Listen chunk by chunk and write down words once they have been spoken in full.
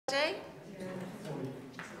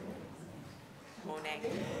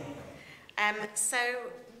morning.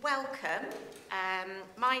 Welcome.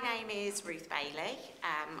 My name is Ruth Bailey.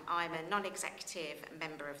 I'm a non-executive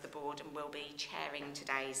member of the board and will be chairing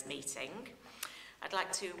today's meeting. I'd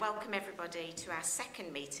like to welcome everybody to our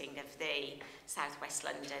second meeting of the South West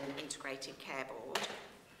London Integrated Care Board.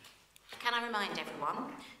 Can I remind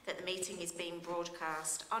everyone that the meeting is being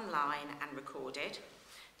broadcast online and recorded.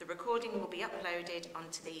 The recording will be uploaded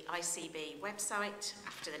onto the ICB website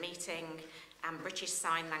after the meeting, and British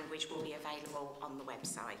Sign Language will be available on the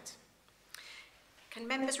website. Can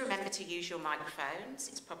members remember to use your microphones?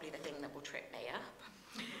 It's probably the thing that will trip me up.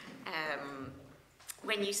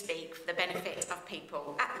 When you speak, for the benefit of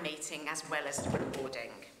people at the meeting as well as the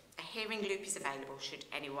recording. A hearing loop is available should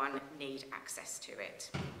anyone need access to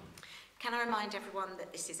it. Can I remind everyone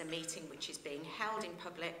that this is a meeting which is being held in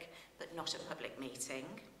public, but not a public meeting.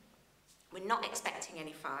 We're not expecting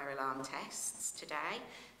any fire alarm tests today,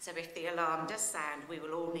 so if the alarm does sound, we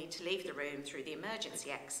will all need to leave the room through the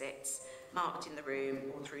emergency exits marked in the room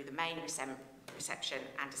or through the main reception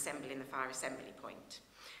and assemble in the fire assembly point,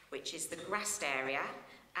 which is the grassed area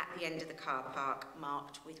at the end of the car park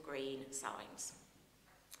marked with green signs.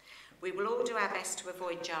 We will all do our best to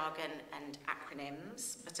avoid jargon and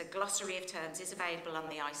acronyms, but a glossary of terms is available on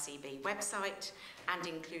the ICB website and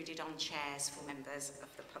included on chairs for members of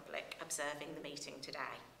the public observing the meeting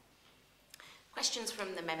today. Questions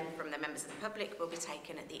from the members of the public will be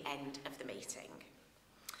taken at the end of the meeting.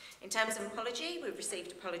 In terms of apology, we've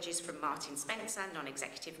received apologies from Martin Spencer,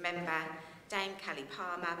 non-executive member, Dame Callie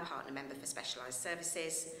Palmer, partner member for Specialised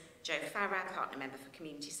Services, Joe Farrer, partner member for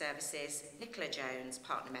Community Services, Nicola Jones,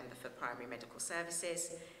 partner member for Primary Medical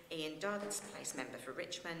Services, Ian Dodds, place member for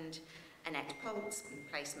Richmond, Annette Poltz,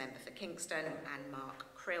 place member for Kingston, and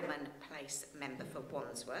Mark Krillman, place member for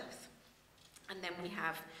Wandsworth. And then we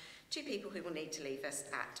have two people who will need to leave us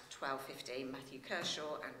at 12:15, Matthew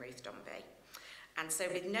Kershaw and Ruth Dombey. And so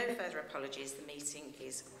with no further apologies, the meeting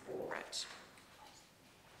is quorate.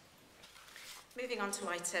 Moving on to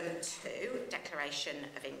item 2, declaration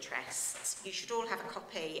of interests. You should all have a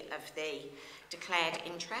copy of the declared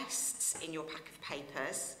interests in your pack of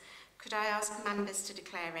papers. Could I ask members to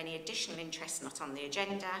declare any additional interests not on the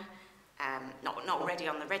agenda, not already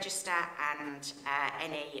on the register, and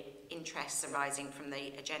any interests arising from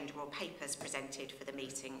the agenda or papers presented for the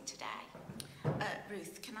meeting today?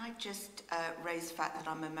 Ruth, can I just raise the fact that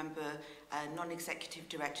I'm a member, non-executive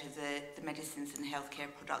director of the Medicines and Healthcare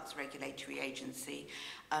Products Regulatory Agency.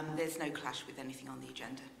 There's no clash with anything on the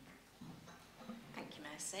agenda. Thank you,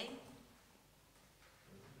 Mercy.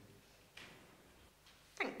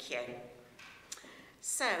 Thank you.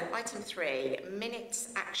 So, item 3, minutes,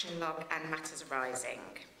 action log and matters arising.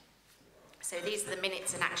 So these are the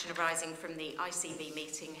minutes and action arising from the ICB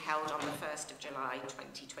meeting held on the 1st of July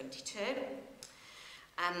 2022.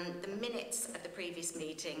 The minutes of the previous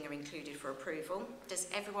meeting are included for approval. Does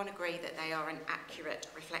everyone agree that they are an accurate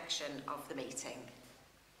reflection of the meeting?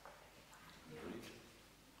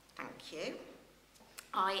 Thank you.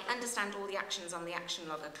 I understand all the actions on the action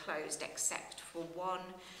log are closed except for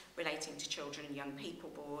one relating to Children and Young People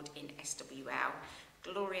Board in SWL.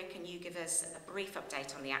 Gloria, can you give us a brief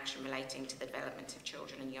update on the action relating to the development of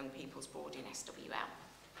Children and Young People's Board in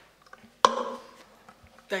SWL?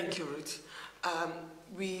 Thank you, Ruth.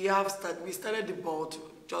 We started the board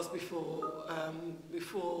just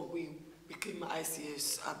before we became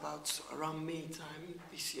ICS about around May time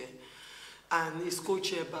this year, and it's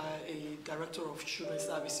co-chaired by a director of Children's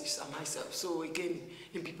Services and myself. So again,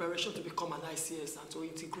 in preparation to become an ICS and to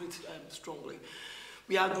integrate strongly.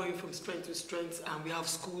 We are going from strength to strength, and we have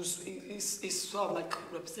schools. It's sort of like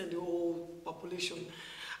represent the whole population.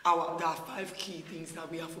 There are 5 key things that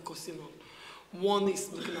we are focusing on. One is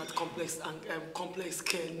looking at complex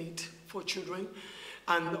care need for children,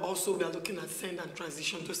 and also we are looking at send and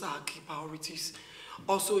transition. Those are our key priorities.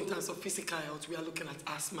 Also, in terms of physical health, we are looking at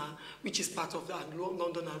asthma, which is part of the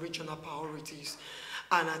London and regional priorities.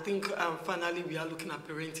 And I think finally we are looking at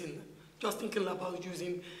parenting, just thinking about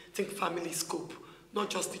using family scope. Not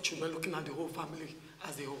just the children, looking at the whole family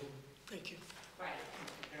as a whole. Thank you. Great, thank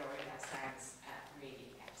you, Gloria. That sounds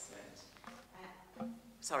really excellent.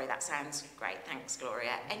 Sorry, that sounds great. Thanks,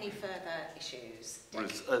 Gloria. Any further issues?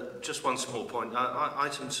 Ruth, just one small point.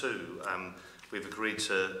 Item 2, we've agreed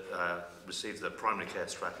to receive the primary care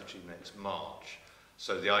strategy next March.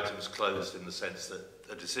 So the item's closed in the sense that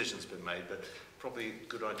a decision's been made, but probably a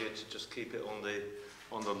good idea to just keep it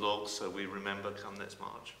on the log so we remember come next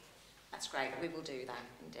March. That's great, we will do that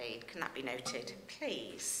indeed. Can that be noted,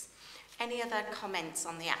 please? Any other comments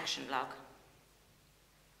on the action log?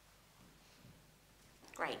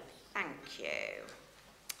 Great, thank you.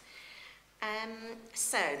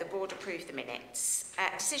 So, the board approved the minutes.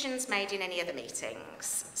 Decisions made in any other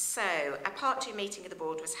meetings. So, a part 2 meeting of the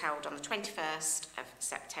board was held on the 21st of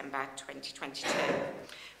September 2022.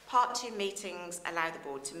 Part 2 meetings allow the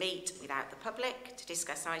board to meet without the public to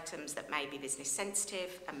discuss items that may be business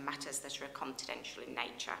sensitive and matters that are confidential in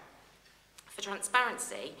nature. For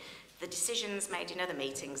transparency, the decisions made in other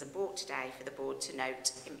meetings are brought today for the board to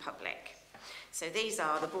note in public. So these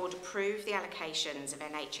are: the board approved the allocations of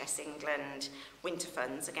NHS England winter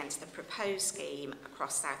funds against the proposed scheme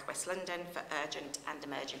across South West London for urgent and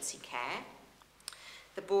emergency care.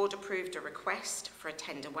 The board approved a request for a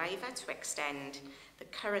tender waiver to extend the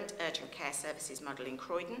current urgent care services model in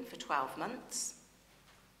Croydon for 12 months.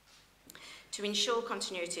 To ensure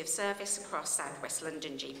continuity of service across South West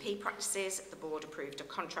London GP practices, the board approved a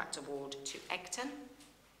contract award to Egton.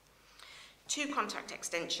 2 contract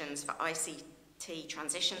extensions for ICT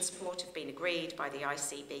transition support have been agreed by the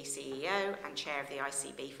ICB CEO and Chair of the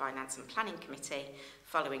ICB Finance and Planning Committee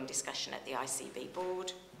following discussion at the ICB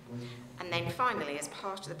board. And then finally, as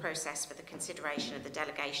part of the process for the consideration of the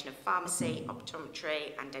delegation of pharmacy,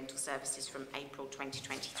 optometry and dental services from April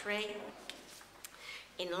 2023,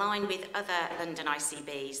 in line with other London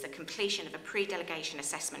ICBs, the completion of a pre-delegation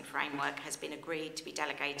assessment framework has been agreed to be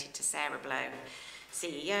delegated to Sarah Blow,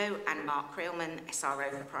 CEO, and Mark Creelman,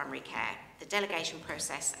 SRO for primary care. The delegation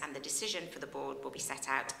process and the decision for the board will be set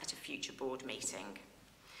out at a future board meeting.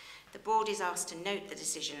 The board is asked to note the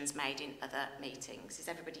decisions made in other meetings. Is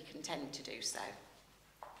everybody content to do so?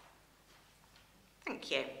 Thank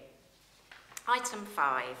you. Item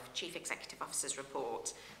 5, Chief Executive Officer's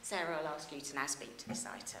Report. Sarah, I'll ask you to now speak to this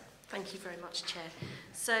item. Thank you very much, Chair.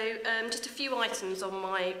 So just a few items on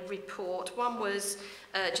my report. One was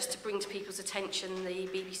just to bring to people's attention the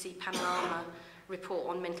BBC Panorama report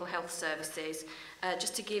on mental health services,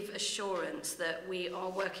 just to give assurance that we are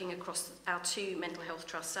working across our 2 mental health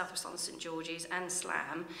trusts, South West London St George's and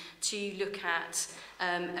SLAM, to look at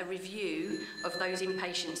a review of those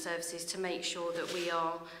inpatient services to make sure that we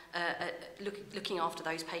are looking after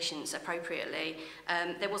those patients appropriately.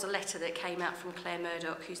 There was a letter that came out from Claire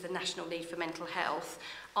Murdoch, who's the National Lead for Mental Health,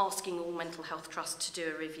 asking all mental health trusts to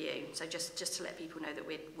do a review. So just to let people know that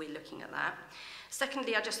we're looking at that.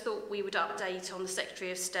 Secondly, I just thought we would update on the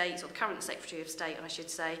Secretary of State, or the current Secretary of State, I should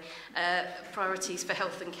say, priorities for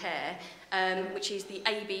health and care, which is the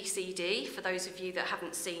ABCD, for those of you that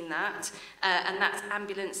haven't seen that, and that's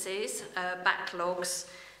ambulances, backlogs,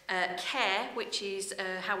 care, which is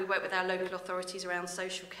how we work with our local authorities around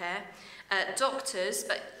social care, doctors,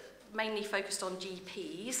 but mainly focused on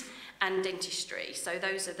GPs, and dentistry. So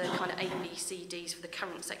those are the kind of ABCDs for the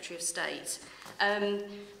current Secretary of State.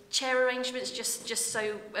 Chair arrangements, just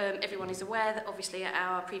so everyone is aware that obviously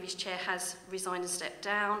our previous chair has resigned and stepped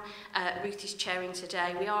down. Ruth is chairing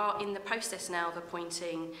today. We are in the process now of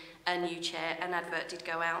appointing a new chair. An advert did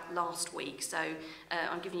go out last week, so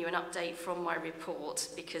I'm giving you an update from my report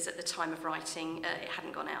because at the time of writing it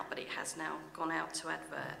hadn't gone out, but it has now gone out to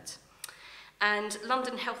advert. And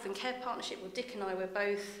London Health and Care Partnership, well, Dick and I were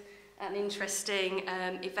both at an interesting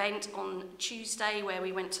event on Tuesday where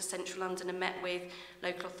we went to Central London and met with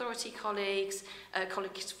local authority colleagues,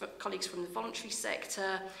 colleagues from the voluntary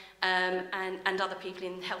sector, and other people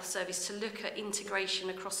in the health service to look at integration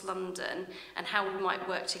across London and how we might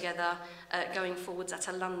work together going forwards at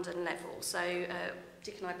a London level. So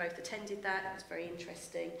Dick and I both attended that. It was a very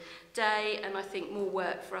interesting day, and I think more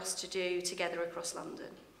work for us to do together across London.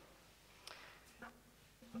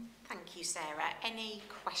 Thank you, Sarah. Any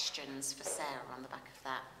questions for Sarah on the back of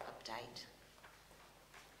that update?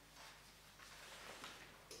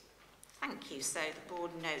 Thank you. So the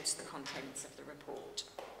board notes the contents of the report.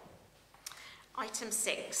 Item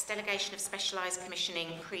 6, Delegation of Specialised Commissioning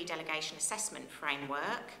Pre-Delegation Assessment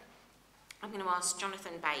Framework. I'm going to ask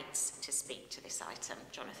Jonathan Bates to speak to this item.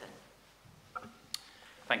 Jonathan.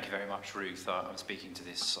 Thank you very much, Ruth. I'm speaking to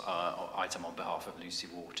this item on behalf of Lucy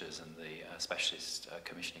Waters and the specialist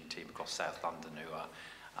commissioning team across South London who are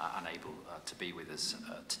unable to be with us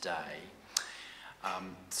today.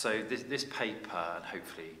 So this paper, and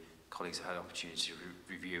hopefully colleagues have had an opportunity to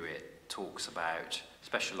review it, talks about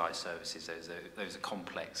specialised services. Those are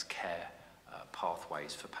complex care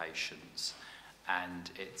pathways for patients, and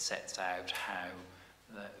it sets out how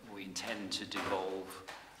we intend to devolve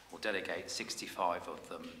or delegate 65 of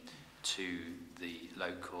them to the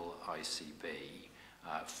local ICB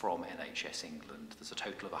from NHS England. There's a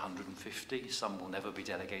total of 150. Some will never be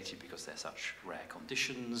delegated because they're such rare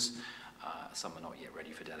conditions. Some are not yet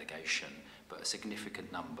ready for delegation, but a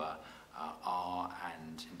significant number are,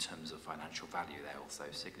 and in terms of financial value, they're also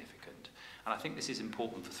significant. And I think this is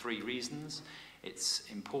important for three reasons. It's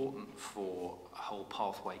important for whole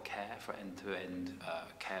pathway care, for end-to-end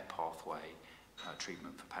care pathway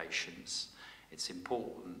treatment for patients. It's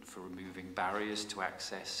important for removing barriers to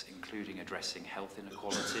access, including addressing health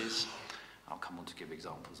inequalities. I'll come on to give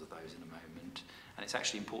examples of those in a moment. And it's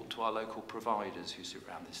actually important to our local providers who sit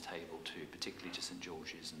around this table too, particularly to St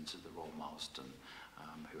George's and to the Royal Marsden,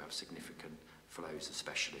 who have significant flows of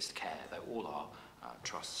specialist care, though all our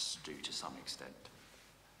trusts do to some extent.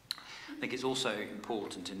 I think it's also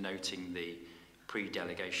important in noting the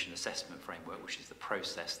pre-delegation assessment framework, which is the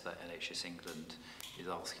process that NHS England is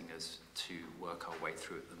asking us to work our way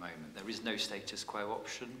through at the moment. There is no status quo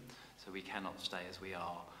option, so we cannot stay as we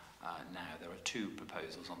are now. There are two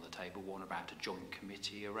proposals on the table, one about a joint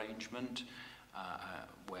committee arrangement,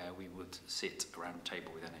 where we would sit around the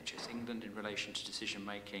table with NHS England in relation to decision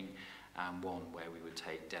making, and one where we would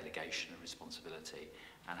take delegation and responsibility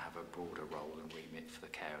and have a broader role and remit for the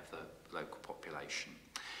care of the local population.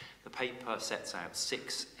 The paper sets out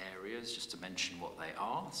 6 areas, just to mention what they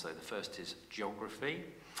are. So the first is geography,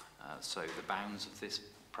 so the bounds of this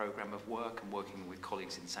programme of work and working with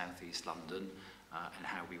colleagues in South East London, and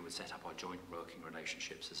how we would set up our joint working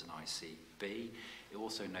relationships as an ICB. It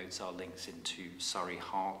also notes our links into Surrey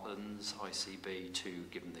Heartlands ICB too,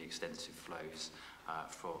 given the extensive flows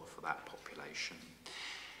for that population.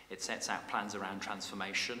 It sets out plans around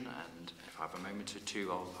transformation, and if I have a moment or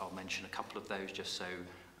two, I'll mention a couple of those just so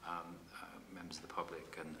members of the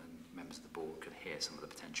public and members of the board can hear some of the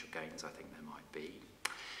potential gains I think there might be.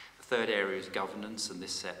 The third area is governance, and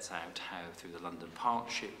this sets out how through the London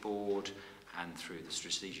Partnership Board and through the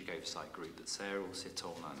Strategic Oversight Group that Sarah will sit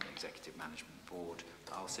on and the Executive Management Board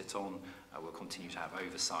that I'll sit on, we'll continue to have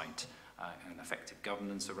oversight and effective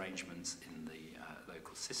governance arrangements in the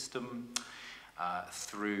local system.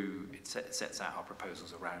 It sets out our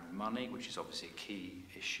proposals around money, which is obviously a key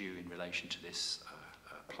issue in relation to this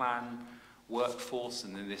plan, workforce,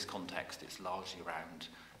 and in this context it's largely around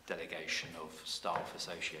delegation of staff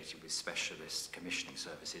associated with specialist commissioning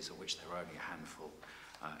services, of which there are only a handful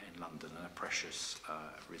in London, and a precious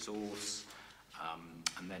resource.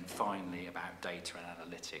 And then finally about data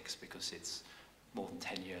and analytics, because it's more than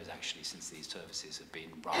 10 years actually since these services have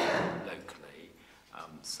been run locally,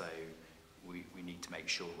 so we need to make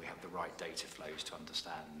sure we have the right data flows to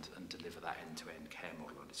understand and deliver that end-to-end care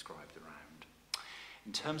model I described around.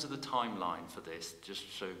 In terms of the timeline for this,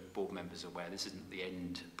 just so board members are aware, this isn't the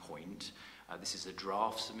end point. This is a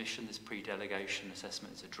draft submission, this pre-delegation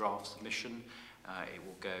assessment is a draft submission. It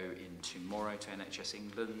will go in tomorrow to NHS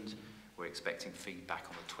England. We're expecting feedback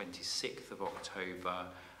on the 26th of October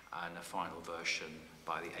and a final version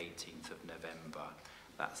by the 18th of November.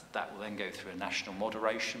 That will then go through a national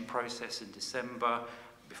moderation process in December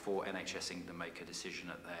before NHS England make a decision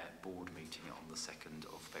at their board meeting on the 2nd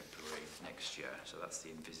of February next year. So that's the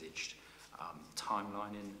envisaged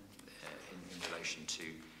timeline in relation to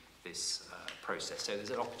this process. So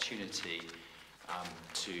there's an opportunity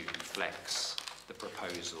to flex the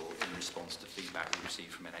proposal in response to feedback we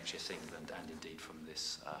received from NHS England and indeed from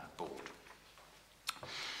this board.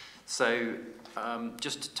 So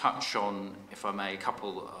just to touch on, if I may, a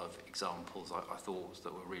couple of examples I thought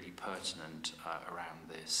that were really pertinent around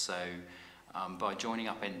this. So by joining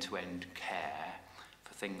up end-to-end care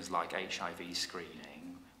for things like HIV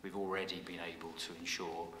screening, we've already been able to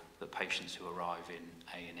ensure that patients who arrive in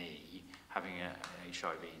A&E having an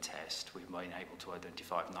HIV test, we've been able to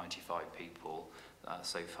identify 95 people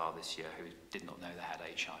so far this year who did not know they had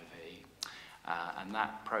HIV. And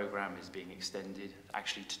that programme is being extended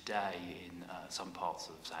actually today in some parts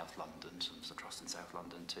of South London, some trusts in South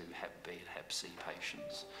London, to Hep B and Hep C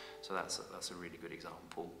patients. So that's a really good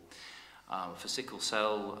example. For sickle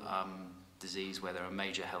cell disease, where there are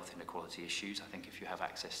major health inequality issues, I think if you have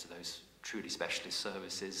access to those truly specialist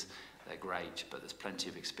services, they're great, but there's plenty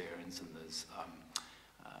of experience, and there's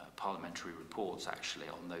parliamentary reports actually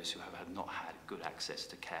on those who have not had good access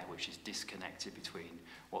to care, which is disconnected between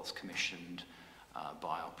what's commissioned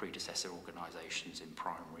by our predecessor organisations in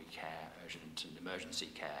primary care, urgent and emergency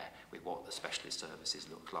care, with what the specialist services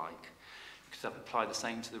look like. We could apply the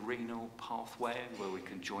same to the renal pathway, where we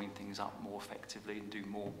can join things up more effectively and do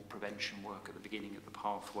more prevention work at the beginning of the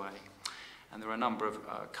pathway. And there are a number of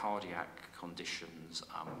cardiac conditions.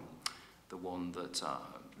 The one that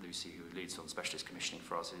Lucy, who leads on specialist commissioning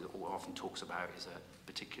for us, often talks about is a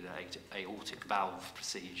particular aortic valve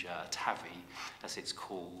procedure, TAVI as it's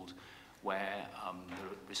called, where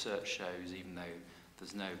the research shows, even though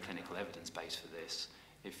there's no clinical evidence base for this,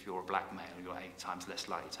 if you're a black male, you're 8 times less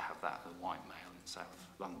likely to have that than a white male in South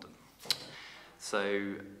London.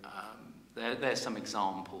 So there's some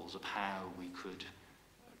examples of how we could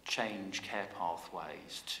change care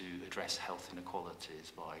pathways to address health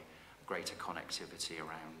inequalities by greater connectivity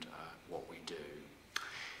around what we do.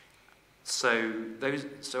 So I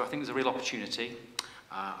think there's a real opportunity.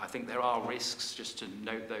 I think there are risks, just to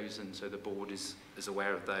note those, and so the board is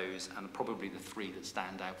aware of those, and probably the three that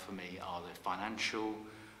stand out for me are the financial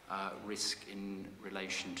risk in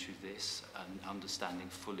relation to this, and understanding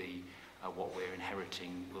fully what we're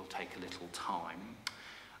inheriting will take a little time.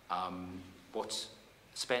 What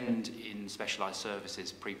spend in specialised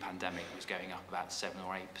services pre-pandemic was going up about 7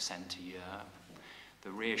 or 8% a year.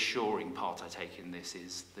 The reassuring part I take in this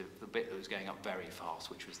is the bit that was going up very fast,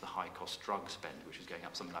 which was the high-cost drug spend, which was going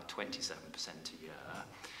up something like 27% a year,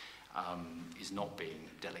 is not being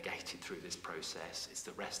delegated through this process. It's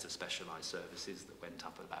the rest of specialised services that went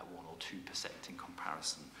up about 1 or 2% in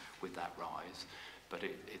comparison with that rise. But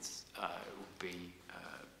it would be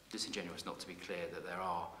disingenuous not to be clear that there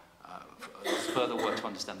are further work to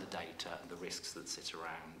understand the data and the risks that sit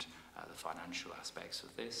around the financial aspects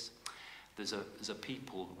of this. There's a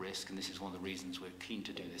people risk, and this is one of the reasons we're keen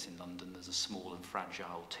to do this in London. There's a small and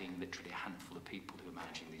fragile team, literally a handful of people who are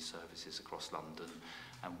managing these services across London,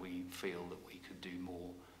 and we feel that we could do more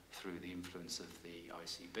through the influence of the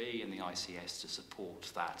ICB and the ICS to support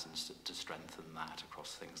that and to strengthen that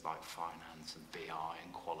across things like finance and BI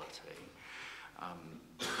and quality.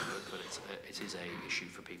 But it is an issue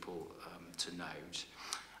for people to note.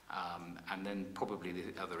 And then probably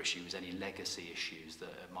the other issue is any legacy issues that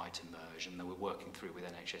might emerge, and that we're working through with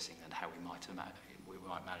NHS England how we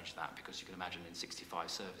might manage that, because you can imagine in 65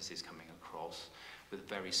 services coming across with a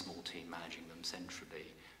very small team managing them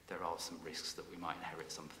centrally, there are some risks that we might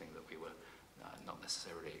inherit something that we were not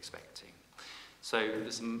necessarily expecting. So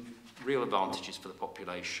there's some real advantages for the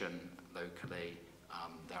population locally.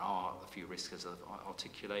 There are a few risks as I've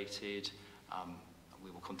articulated. We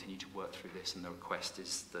will continue to work through this, and the request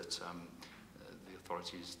is that the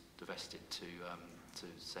authority is divested to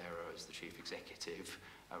Sarah as the Chief Executive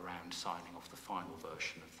around signing off the final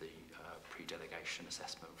version of the pre-delegation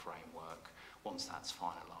assessment framework once that's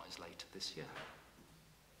finalised later this year.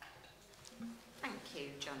 Thank you,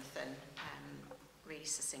 Jonathan. Really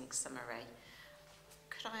succinct summary.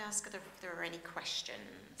 Could I ask if there are any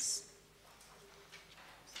questions?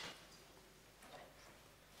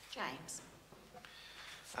 James.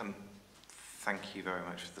 Thank you very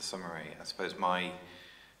much for the summary. I suppose my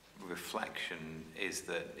reflection is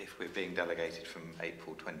that if we're being delegated from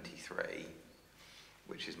April 23,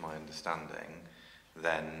 which is my understanding,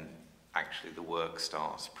 then actually the work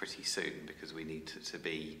starts pretty soon, because we need to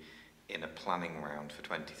be in a planning round for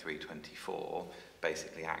 23-24,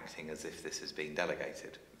 basically acting as if this is being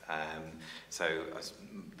delegated. So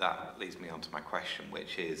that leads me on to my question,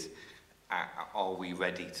 which is, are we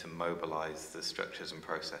ready to mobilise the structures and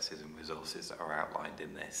processes and resources that are outlined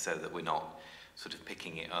in this, so that we're not sort of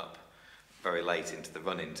picking it up very late into the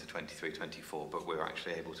run into 23-24, but we're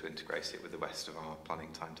actually able to integrate it with the rest of our planning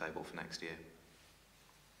timetable for next year?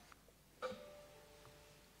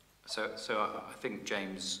 So I think,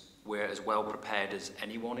 James, we're as well prepared as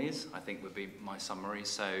anyone is, I think would be my summary.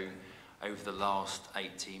 So over the last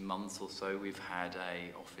 18 months or so, we've had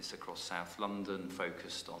an office across South London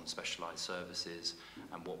focused on specialised services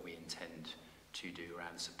and what we intend to do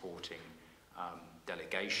around supporting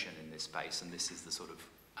delegation in this space, and this is the sort of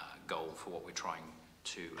goal for what we're trying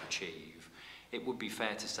to achieve. It would be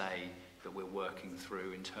fair to say that we're working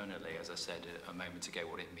through internally, as I said a moment ago,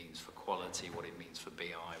 what it means for quality, what it means for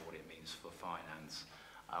BI, what it means for finance,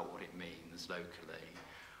 what it means locally.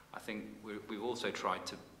 I think we've also tried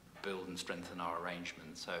to build and strengthen our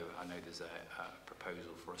arrangements. So I know there's a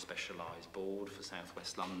proposal for a specialised board for South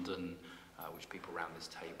West London, which people around this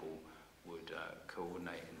table would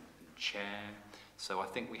coordinate and chair. So I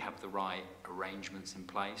think we have the right arrangements in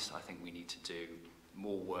place. I think we need to do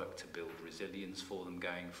more work to build resilience for them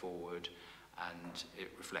going forward, and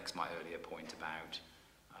it reflects my earlier point about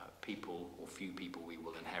people, or few people we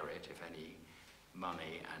will inherit, if any,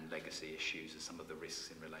 money and legacy issues are some of the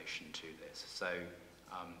risks in relation to this. So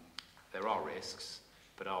there are risks,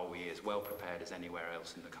 but are we as well prepared as anywhere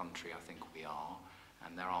else in the country? I think we are,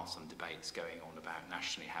 and there are some debates going on about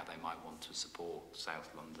nationally how they might want to support South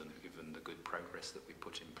London, given the good progress that we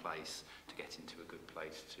put in place to get into a good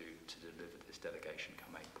place to deliver this delegation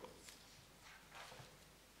come April.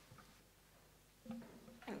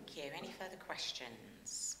 Thank you. Any further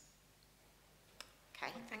questions?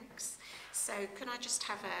 Okay, thanks. So can I just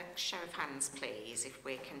have a show of hands, please, if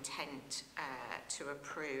we're content to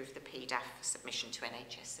approve the PDAF submission to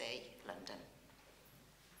NHSE London?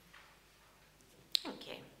 Thank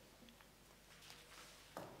you.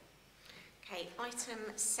 Okay, item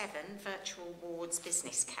 7, virtual wards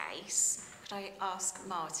business case. Could I ask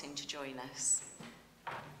Martin to join us?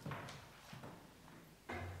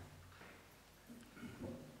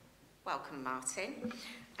 Welcome, Martin.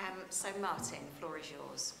 So Martin, the floor is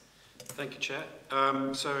yours. Thank you, Chair.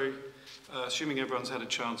 Assuming everyone's had a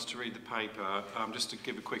chance to read the paper, just to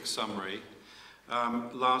give a quick summary.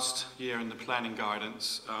 Last year in the planning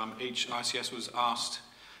guidance, each ICS was asked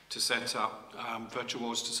to set up virtual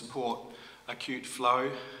wards to support acute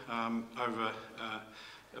flow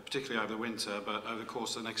particularly over the winter, but over the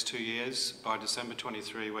course of the next 2 years. By December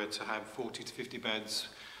 23, we're to have 40 to 50 beds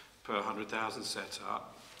per 100,000 set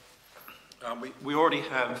up. We already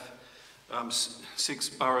have 6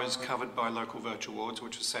 boroughs covered by local virtual wards,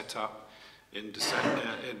 which was set up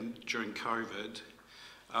during COVID.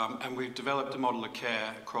 And we've developed a model of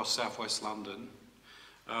care across South West London,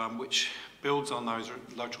 which builds on those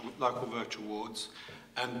local virtual wards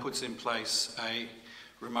and puts in place a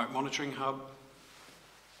remote monitoring hub.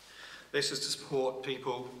 This is to support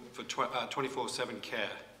people for 24/7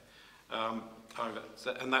 care, and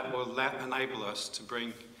that will enable us to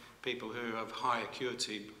bring people who have high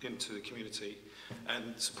acuity into the community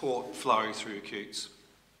and support flow through acutes.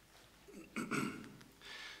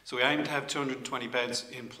 So we aim to have 220 beds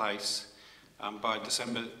in place by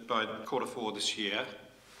Q4 this year,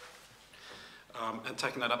 and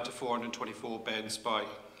taking that up to 424 beds by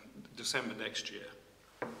December next year.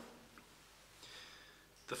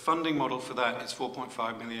 The funding model for that is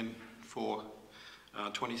 4.5 million for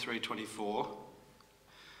 23-24,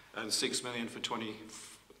 and 6 million for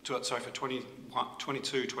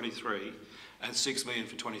 22-23, and 6 million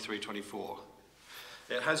for 23-24.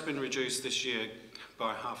 It has been reduced this year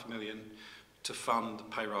by $500,000 to fund the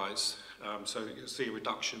pay rise, so you'll see a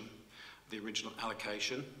reduction of the original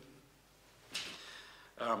allocation.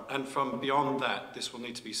 And from beyond that, this will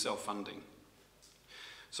need to be self-funding.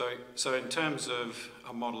 So in terms of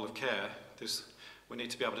a model of care, we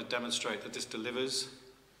need to be able to demonstrate that this delivers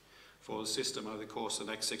for the system over the course of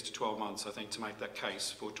the next 6 to 12 months, I think, to make that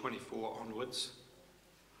case for 24 onwards.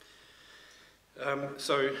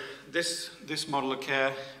 So this model of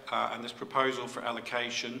care and this proposal for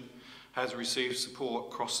allocation has received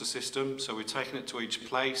support across the system, so we've taken it to each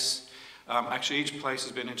place. Actually, each place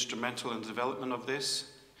has been instrumental in the development of this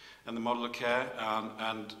and the model of care,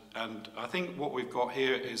 and I think what we've got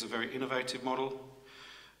here is a very innovative model.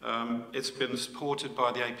 It's been supported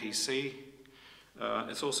by the APC.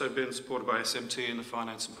 It's also been supported by SMT and the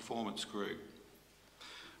Finance and Performance Group.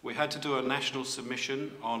 We had to do a national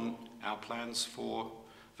submission on our plans for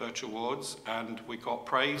virtual wards, and we got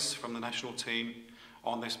praise from the national team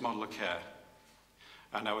on this model of care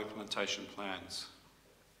and our implementation plans.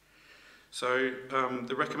 So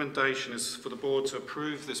the recommendation is for the board to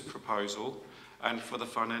approve this proposal and for the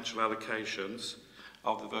financial allocations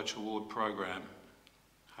of the virtual ward programme.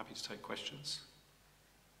 Happy to take questions.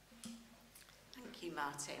 Thank you,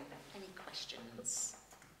 Martin. Any questions?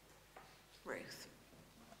 Ruth.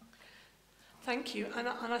 Thank you, and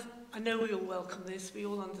I know we all welcome this. We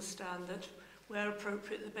all understand that where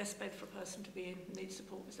appropriate, the best bed for a person to be in needs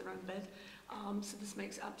support is their own bed. So this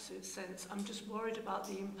makes absolute sense. I'm just worried about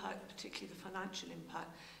the impact, particularly the financial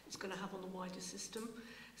impact it's going to have on the wider system.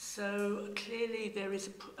 So clearly there is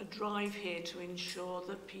a drive here to ensure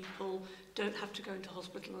that people don't have to go into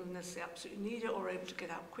hospital unless they absolutely need it or are able to get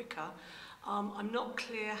out quicker. I'm not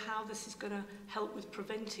clear how this is going to help with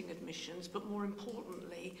preventing admissions, but more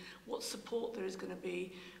importantly, what support there is going to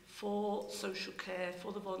be for social care,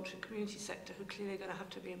 for the voluntary community sector, who clearly are going to have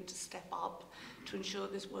to be able to step up to ensure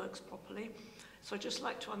this works properly. So I'd just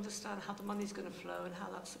like to understand how the money is going to flow and how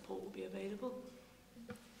that support will be available.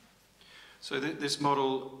 So this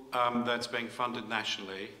model that's being funded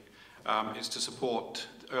nationally is to support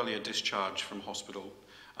earlier discharge from hospital,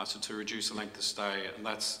 so to reduce the length of stay, and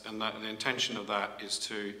the intention of that is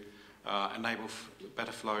to enable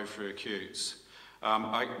better flow through acutes.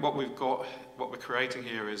 What we're creating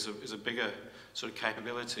here is a bigger sort of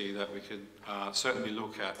capability that we could certainly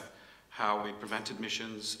look at how we prevent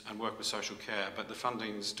admissions and work with social care, but the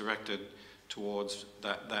funding's directed towards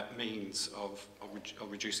that means of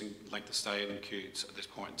reducing length of stay in acutes at this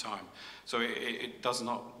point in time. So it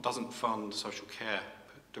doesn't fund social care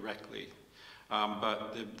directly,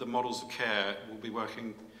 but the models of care will be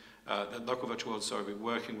working, the local virtual wards will be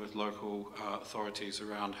working with local authorities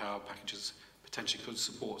around how packages potentially could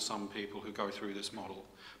support some people who go through this model.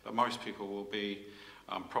 But most people will be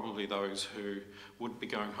probably those who would be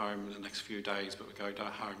going home in the next few days, but would go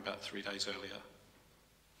home about 3 days earlier.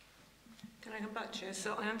 Can I come back to you?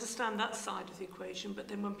 So I understand that side of the equation, but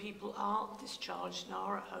then when people are discharged and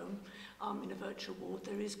are at home in a virtual ward,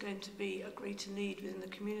 there is going to be a greater need within the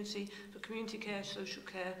community for community care, social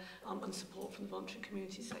care and support from the voluntary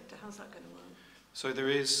community sector. How's that going to work? So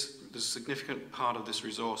there's a significant part of this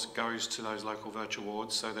resource goes to those local virtual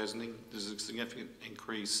wards. So there's a significant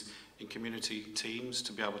increase in community teams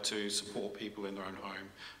to be able to support people in their own home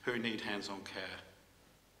who need hands-on care.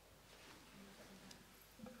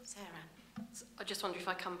 Sarah? I just wonder if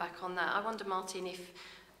I come back on that. I wonder, Martin, if,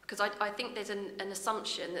 because I think there's an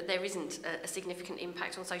assumption that there isn't a significant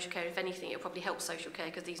impact on social care. If anything, it'll probably help social care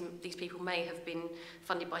because these people may have been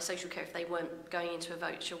funded by social care if they weren't going into a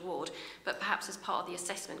virtual ward. But perhaps as part of the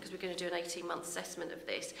assessment, because we're going to do an 18-month assessment of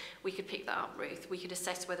this, we could pick that up, Ruth. We could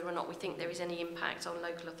assess whether or not we think there is any impact on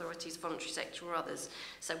local authorities, voluntary sector or others.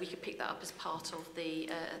 So we could pick that up as part of the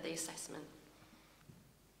assessment.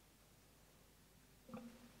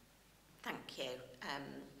 Thank you.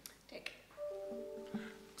 Dick?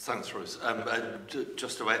 Thanks, Ruth.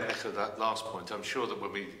 Just to echo that last point, I'm sure that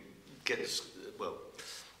when we get this, well,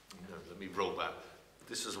 no, let me roll back.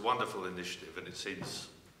 This is a wonderful initiative and it seems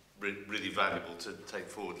really valuable to take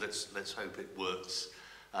forward. Let's hope it works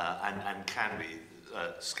and can be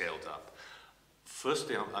scaled up.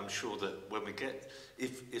 Firstly, I'm sure that when we get,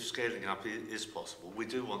 if scaling up is possible, we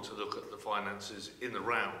do want to look at the finances in the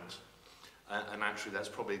round. And actually, that's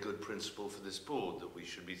probably a good principle for this board, that we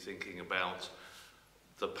should be thinking about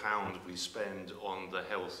the pound we spend on the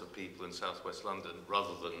health of people in South West London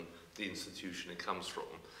rather than the institution it comes from.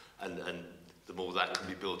 And the more that can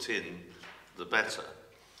be built in, the better.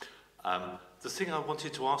 The thing I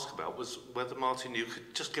wanted to ask about was whether, Martin, you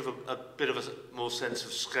could just give a bit of a more sense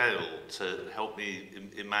of scale to help me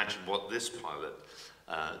imagine what this pilot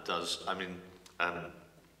does. I mean,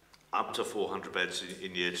 up to 400 beds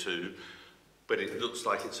in year 2. But it looks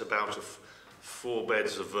like it's about 4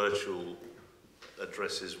 beds of virtual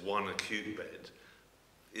addresses, 1 acute bed.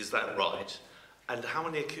 Is that right? And how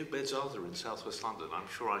many acute beds are there in South West London? I'm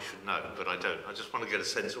sure I should know, but I don't. I just want to get a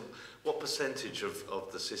sense of what percentage of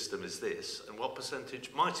the system is this, and what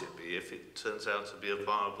percentage might it be if it turns out to be a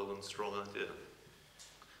viable and strong idea?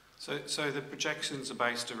 So the projections are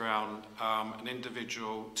based around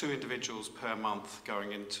 2 individuals per month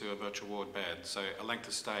going into a virtual ward bed. So a length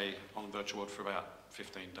of stay on a virtual ward for about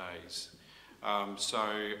 15 days. So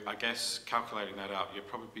I guess calculating that out, you're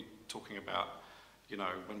probably talking about, you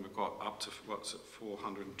know, when we've got up to, what's it,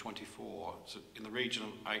 424, so in the region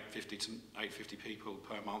of 850 to 850 people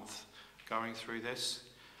per month going through this.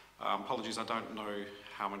 Apologies, I don't know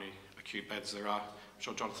how many acute beds there are. I'm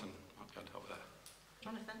sure Jonathan might be able to help with that.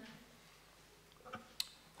 Jonathan?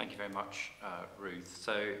 Thank you very much, Ruth.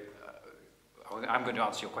 So I'm going to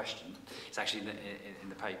answer your question. It's actually in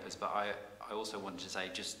the papers, but I also wanted to say,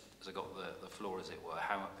 just as I got the floor, as it were,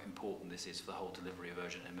 how important this is for the whole delivery of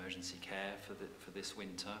urgent emergency care for this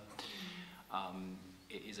winter.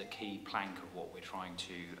 It is a key plank of what we're trying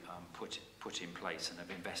to put in place and have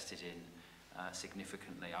invested in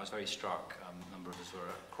significantly. I was very struck, a number of us were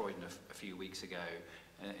at Croydon a few weeks ago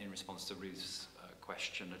in response to Ruth's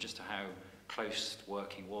question, just to how close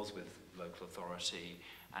working was with local authority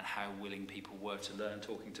and how willing people were to learn,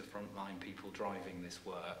 talking to frontline people driving this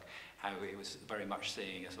work, how it was very much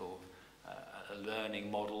seeing a sort of a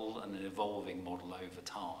learning model and an evolving model over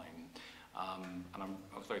time. And I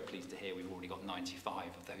was very pleased to hear we've already got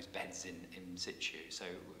 95 of those beds in situ, so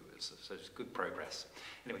it's good progress.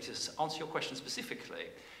 Anyway, to answer your question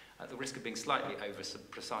specifically, at the risk of being slightly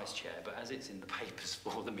over-precise, Chair, but as it's in the papers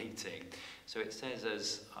for the meeting, so it says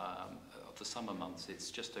as of the summer months,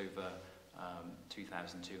 it's just over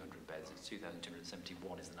 2,200 beds. It's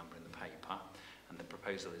 2,271 is the number in the paper, and the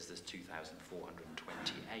proposal is there's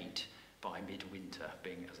 2,428 by midwinter,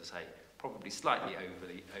 being, as I say, probably slightly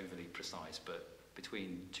overly precise, but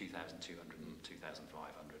between 2,200 and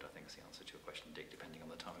 2,500, I think is the answer to your question, Dick, depending on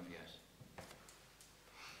the time of year.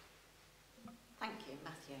 Thank you,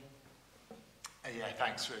 Matthew. Yeah,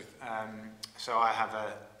 thanks, Ruth. So I have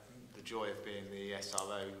the joy of being the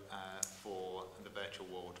SRO for the virtual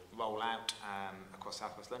ward rollout across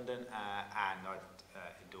South West London, and I'd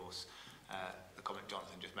endorse the comment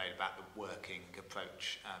Jonathan just made about the working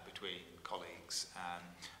approach between colleagues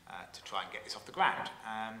to try and get this off the ground.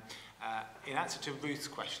 In answer to Ruth's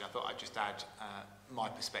question, I thought I'd just add my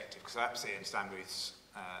perspective, because I absolutely understand Ruth's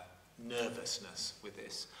nervousness with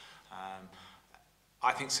this.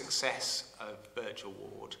 I think success of virtual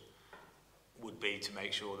ward would be to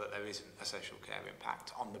make sure that there isn't a social care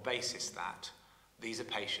impact on the basis that these are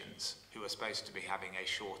patients who are supposed to be having a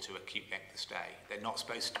shorter acute length of stay. They're not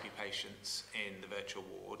supposed to be patients in the virtual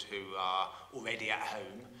ward who are already at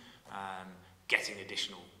home getting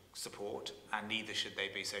additional support, and neither should they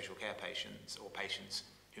be social care patients or patients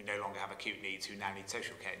who no longer have acute needs, who now need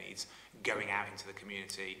social care needs, going out into the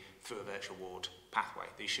community through a virtual ward pathway.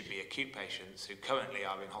 These should be acute patients who currently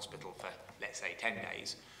are in hospital for, let's say, 10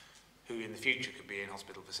 days, who in the future could be in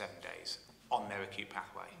hospital for 7 days on their acute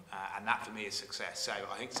pathway. And that for me is success. So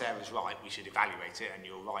I think Sarah's right, we should evaluate it, and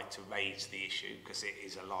you're right to raise the issue because it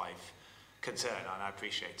is a live concern and I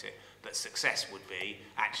appreciate it. But success would be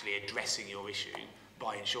actually addressing your issue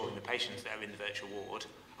by ensuring the patients that are in the virtual ward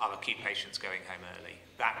are acute patients going home early.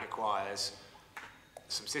 That requires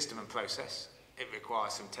some system and process. It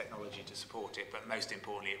requires some technology to support it, but most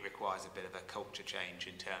importantly, it requires a bit of a culture change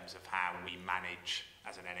in terms of how we manage,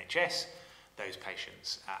 as an NHS, those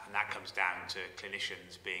patients. And that comes down to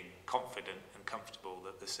clinicians being confident and comfortable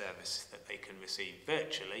that the service that they can receive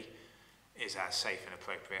virtually is as safe and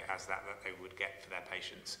appropriate as that they would get for their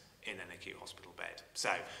patients in an acute hospital bed. So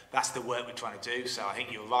that's the work we're trying to do. So I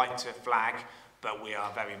think you're right to flag, but we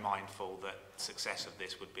are very mindful that success of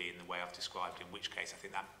this would be in the way I've described, in which case I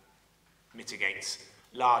think that mitigates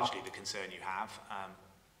largely the concern you have.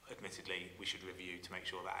 Admittedly, we should review to make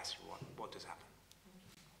sure that actually what does happen.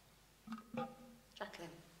 Jacqueline.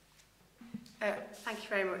 Thank you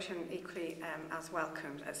very much, and equally as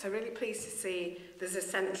welcomed. So really pleased to see there's a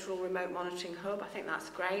central remote monitoring hub. I think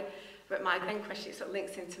that's great. But my main question sort of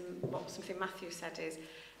links into something Matthew said is,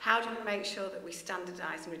 how do we make sure that we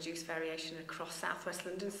standardise and reduce variation across South West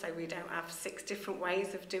London so we don't have 6 different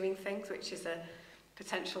ways of doing things, which is a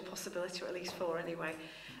potential possibility, or at least 4 anyway.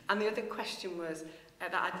 And the other question was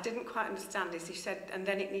that I didn't quite understand is you said, and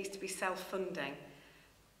then it needs to be self-funding.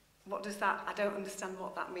 What does that, I don't understand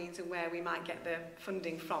what that means and where we might get the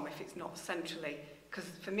funding from if it's not centrally. Because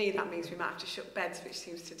for me that means we might have to shut beds, which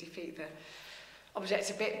seems to defeat the object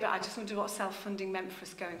a bit, but I just wonder what self-funding meant for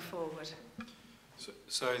us going forward.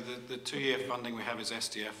 So the 2-year funding we have is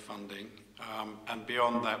SDF funding, and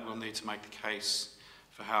beyond that we'll need to make the case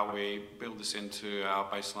for how we build this into our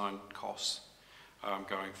baseline costs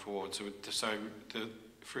going forward. So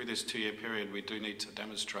through this 2-year period we do need to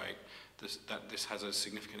demonstrate that this has a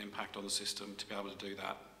significant impact on the system to be able to do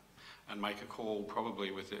that and make a call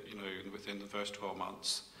probably with it, within the first 12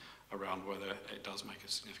 months around whether it does make a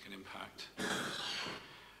significant impact. And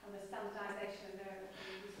the standardisation of the...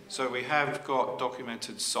 So we have got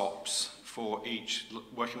documented SOPs for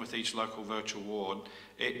working with each local virtual ward.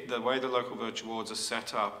 The way the local virtual wards are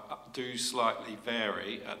set up do slightly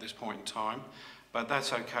vary at this point in time, but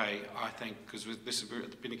that's okay, I think, because this is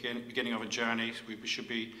at the beginning of a journey.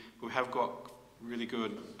 We have got really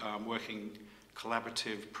good working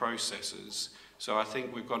collaborative processes. So I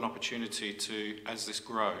think we've got an opportunity to, as this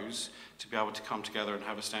grows, to be able to come together and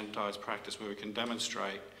have a standardised practice where we can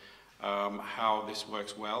demonstrate how this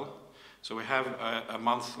works well. So we have a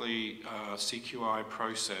monthly CQI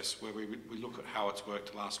process where we look at how it's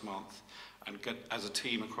worked last month and get, as a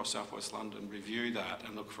team across South West London, review that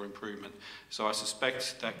and look for improvement. So I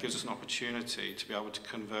suspect that gives us an opportunity to be able to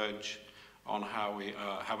converge on how we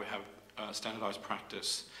have standardised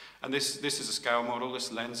practice. And this is a scale model.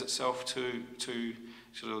 This lends itself to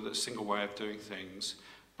sort of the single way of doing things.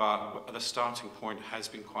 But the starting point has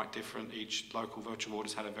been quite different. Each local virtual ward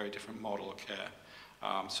has had a very different model of care.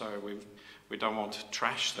 So we don't want to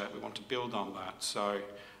trash that. We want to build on that. So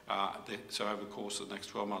over the course of the next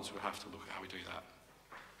 12 months, we'll have to look at how we do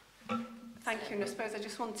that. Thank you. And I suppose I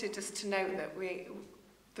just wanted to note that there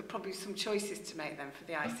are probably some choices to make then for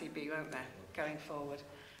the ICB, won't there, going forward?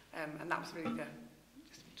 And that was really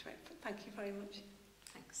thank you very much.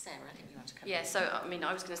 Thanks, Sarah. I think you want to come Yeah, so I mean,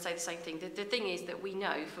 I was going to say the same thing. The thing is that we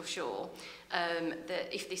know for sure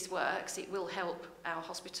that if this works, it will help our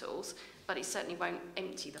hospitals, but it certainly won't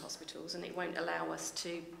empty the hospitals, and it won't allow us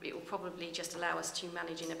to, it will probably just allow us to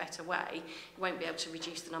manage in a better way. It won't be able to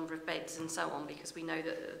reduce the number of beds and so on, because we know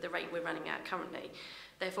that the rate we're running at currently.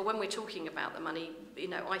 Therefore, when we're talking about the money,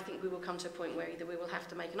 I think we will come to a point where either we will have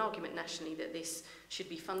to make an argument nationally that this should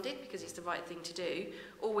be funded because it's the right thing to do,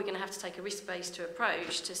 or we're going to have to take a risk-based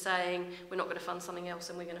approach to saying we're not going to fund something else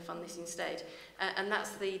and we're going to fund this instead. And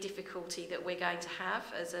that's the difficulty that we're going to have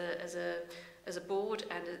as a board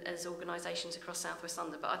and as organisations across South West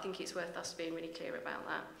London. But I think it's worth us being really clear about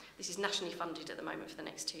that. This is nationally funded at the moment for the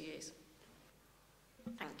next 2 years.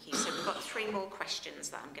 Thank you. So we've got 3 more questions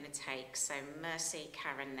that I'm going to take. So Mercy,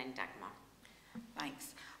 Karen, then Dagmar.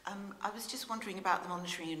 Thanks. I was just wondering about the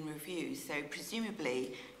monitoring and review. So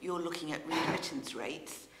presumably you're looking at readmittance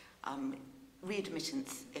rates,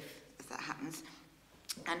 readmittance if that happens,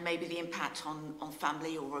 and maybe the impact on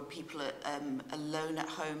family or people alone at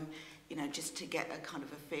home, just to get a kind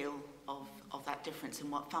of a feel of that difference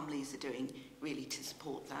and what families are doing really to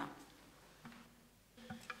support that.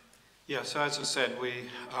 Yeah, so as I said, we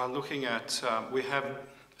are looking at, we have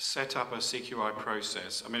set up a CQI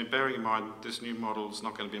process. I mean, bearing in mind this new model is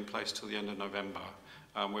not going to be in place till the end of November,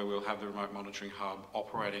 where we'll have the remote monitoring hub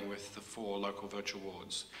operating with the 4 local virtual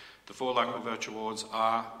wards. The 4 local virtual wards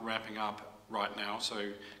are ramping up right now, so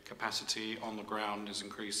capacity on the ground is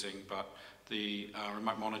increasing, but the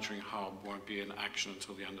remote monitoring hub won't be in action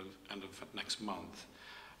until the end of next month.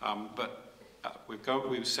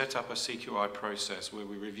 We've set up a CQI process where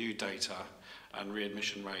we review data, and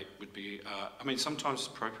readmission rate would be, I mean, sometimes it's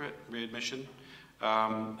appropriate readmission,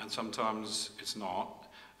 and sometimes it's not.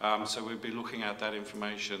 So we'll be looking at that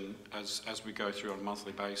information as we go through on a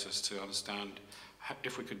monthly basis to understand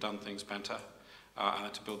if we could have done things better,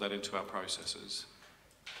 and to build that into our processes.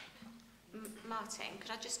 Martin,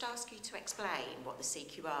 could I just ask you to explain what the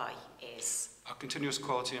CQI is? Our continuous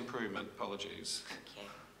quality improvement, apologies. Thank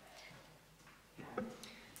you.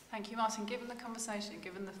 Thank you, Martin. Given the conversation,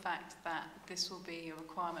 given the fact that this will be a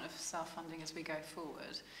requirement of self-funding as we go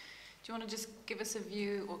forward, do you want to just give us a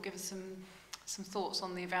view or give us some thoughts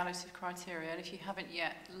on the evaluative criteria, and if you haven't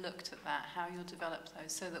yet looked at that, how you'll develop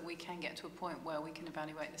those so that we can get to a point where we can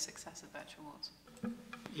evaluate the success of virtual wards?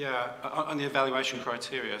 Yeah, on the evaluation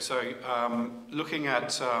criteria, so looking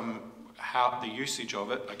at how the usage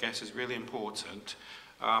of it, I guess, is really important.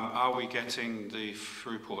 Are we getting the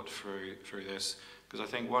throughput through this? Because I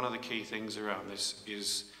think one of the key things around this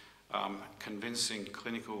is convincing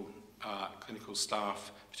clinical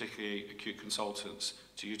staff, particularly acute consultants,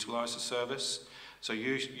 to utilise the service. So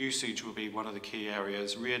usage will be one of the key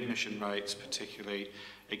areas, readmission rates particularly,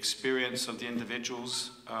 experience of the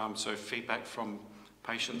individuals, so feedback from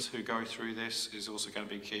patients who go through this is also going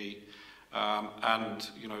to be key. And,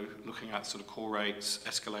 you know, looking at sort of call rates,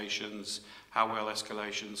 escalations, how well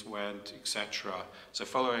escalations went, etc. So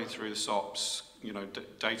following through the SOPs, you know,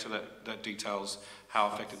 data that details how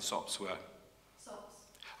effective the SOPs were. SOPs?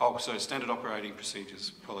 Oh, so standard operating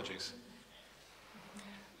procedures, apologies.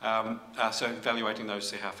 So evaluating those,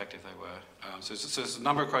 see how effective they were. So there's a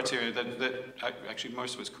number of criteria that actually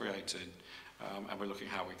most of us created, and we're looking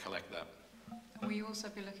at how we collect that. Will you also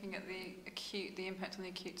be looking at the impact on the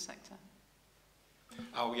acute sector?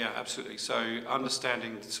 Oh yeah, absolutely. So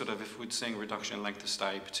understanding sort of if we're seeing a reduction in length of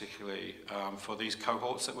stay, particularly for these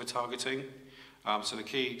cohorts that we're targeting. So the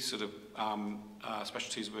key sort of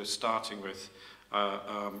specialties we're starting with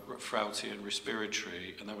frailty and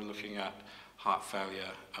respiratory, and then we're looking at heart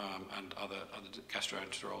failure and other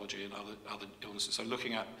gastroenterology and other illnesses. So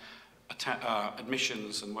looking at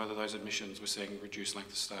admissions and whether those admissions we're seeing reduced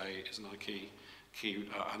length of stay is another key,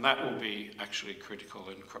 and that will be actually critical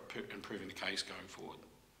in improving the case going forward.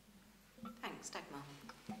 Thanks, Dagmar.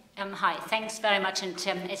 Hi, thanks very much, and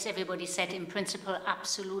as everybody said, in principle,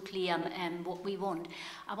 absolutely what we want.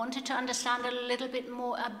 I wanted to understand a little bit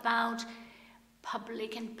more about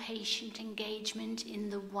public and patient engagement in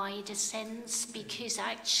the wider sense, because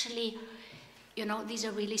actually, you know, these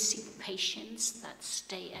are really sick patients that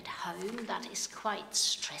stay at home. That is quite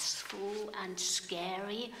stressful and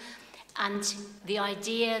scary. And the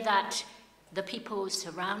idea that the people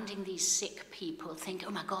surrounding these sick people think, oh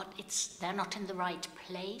my God, they're not in the right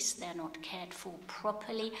place, they're not cared for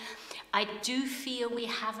properly. I do feel we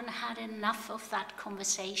haven't had enough of that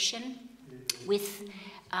conversation with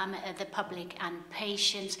the public and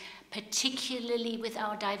patients, particularly with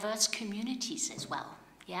our diverse communities as well.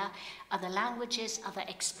 Yeah, other languages, other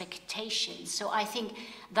expectations. So I think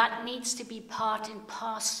that needs to be part and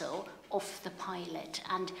parcel of the pilot,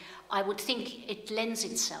 and I would think it lends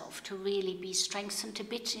itself to really be strengthened a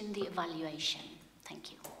bit in the evaluation.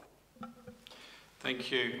 Thank you.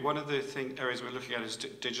 Thank you. One of the areas we're looking at is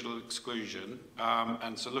digital exclusion,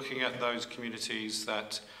 and so looking at those communities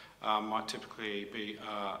that might typically be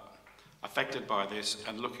affected by this,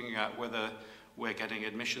 and looking at whether we're getting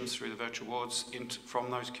admissions through the virtual wards from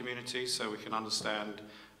those communities, so we can understand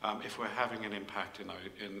if we're having an impact in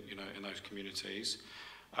those communities.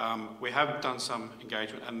 We have done some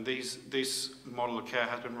engagement, and this model of care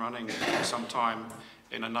has been running for some time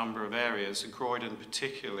in a number of areas. In Croydon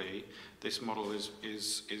particularly, this model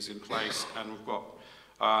is in place, and we've got,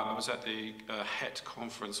 I was at the HET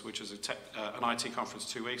conference, which is an IT conference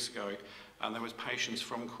 2 weeks ago, and there was patients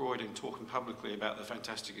from Croydon talking publicly about the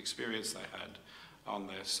fantastic experience they had on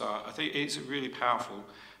this. So I think it's really powerful.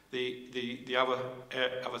 The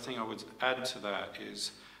other thing I would add to that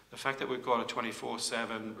is the fact that we've got a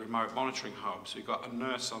 24/7 remote monitoring hub. So you've got a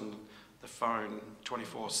nurse on the phone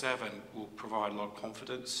 24/7 will provide a lot of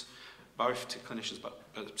confidence, both to clinicians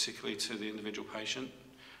but particularly to the individual patient.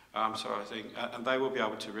 So I think, and they will be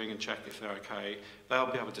able to ring and check if they're okay.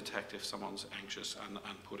 They'll be able to detect if someone's anxious and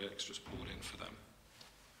put extra support in for them.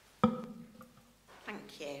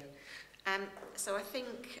 Thank you. So I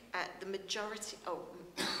think the majority... Oh,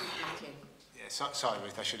 Matthew. Yeah, sorry,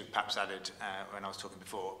 Ruth, I should have perhaps added when I was talking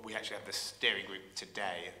before, we actually have the steering group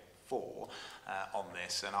today on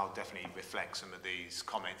this, and I'll definitely reflect some of these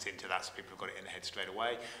comments into that so people have got it in their head straight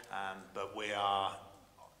away. But we are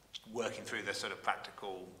working through the sort of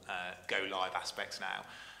practical go-live aspects now.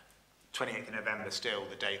 28th of November still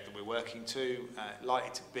the date that we're working to,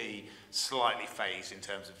 likely to be slightly phased in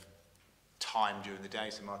terms of time during the day,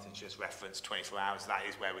 so Martin's just referenced 24 hours, that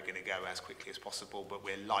is where we're going to go as quickly as possible, but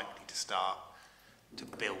we're likely to start to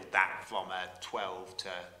build that from a 12 to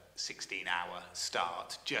 16-hour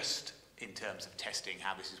start, just in terms of testing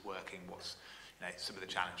how this is working, what's some of the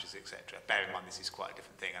challenges, etc. Bear in mind this is quite a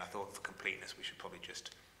different thing, and I thought for completeness we should probably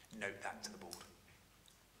just note that to the board.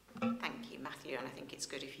 Thank you, Matthew, and I think it's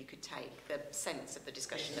good if you could take the sense of the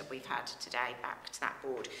discussion that we've had today back to that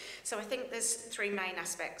board. So I think there's three main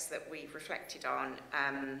aspects that we've reflected on.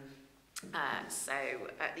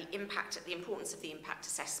 The importance of the impact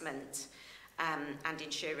assessment, and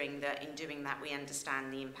ensuring that in doing that we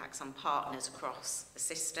understand the impacts on partners across the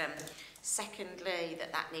system. Secondly,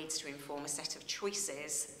 that needs to inform a set of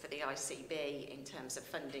choices for the ICB in terms of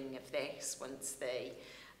funding of this once the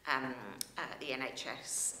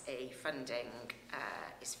NHS funding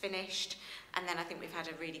is finished. And then I think we've had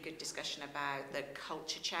a really good discussion about the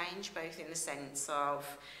culture change, both in the sense of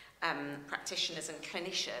practitioners and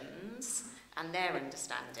clinicians and their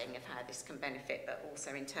understanding of how this can benefit, but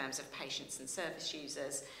also in terms of patients and service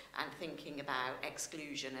users and thinking about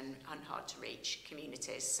exclusion and hard-to-reach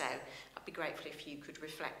communities. So I'd be grateful if you could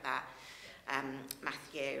reflect that,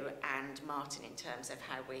 Matthew and Martin, in terms of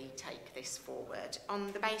how we take this forward.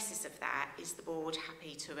 On the basis of that, is the board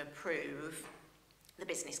happy to approve the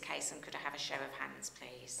business case, and could I have a show of hands,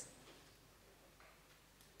 please?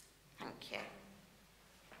 Thank you.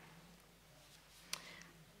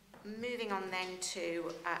 Moving on then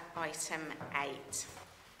to item 8,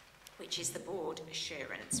 which is the board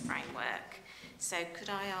assurance framework. So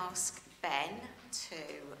could I ask Ben to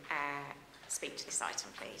speak to this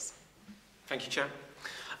item, please? Thank you, Chair.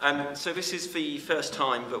 So this is the first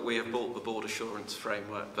time that we have brought the board assurance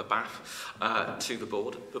framework, the BAF, to the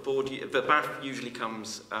board. The BAF usually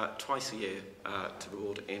comes twice a year to the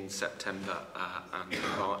board in September and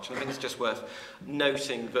March. And I think it's just worth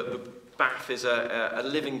noting that the BAF is a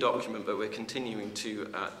living document that we're continuing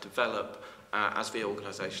to develop as the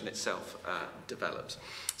organisation itself develops.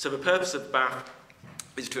 So the purpose of BAF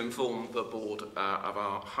is to inform the board of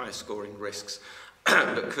our highest scoring risks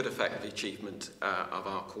that could affect the achievement of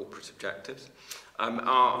our corporate objectives.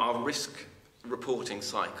 Our risk reporting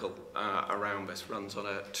cycle around this runs on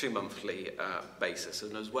a 2-monthly basis,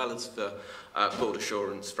 and as well as the board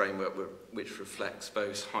assurance framework, which reflects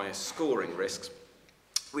those highest scoring risks,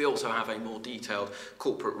 we also have a more detailed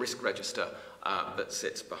corporate risk register that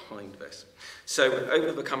sits behind this. So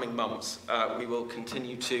over the coming months, we will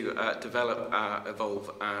continue to develop, evolve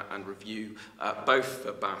and review both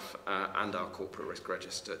the BAF and our corporate risk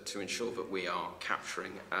register to ensure that we are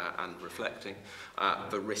capturing and reflecting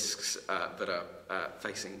the risks that are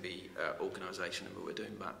facing the organisation, and that we're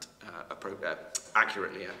doing that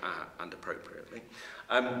accurately and appropriately.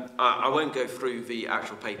 I won't go through the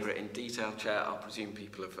actual paper in detail, Chair. I'll presume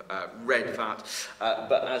people have read that.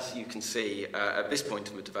 But as you can see, at this point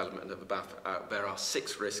in the development of the BAF, there are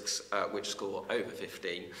 6 risks which score over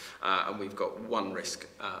 15, and we've got 1 risk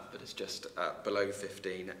that is just below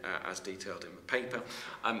 15, as detailed in the paper.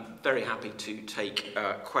 I'm very happy to take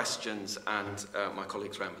questions, and my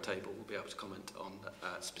colleagues around the table will be able to comment on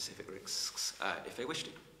specific risks if they wish to.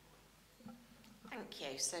 Thank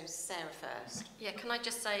you. So Sarah first. Yeah, can I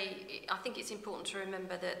just say, I think it's important to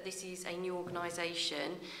remember that this is a new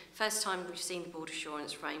organisation. First time we've seen the board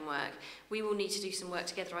assurance framework. We will need to do some work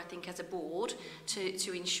together, I think, as a board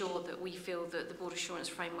to ensure that we feel that the board assurance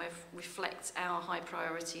framework reflects our high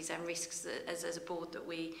priorities and risks as a board that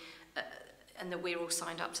and that we're all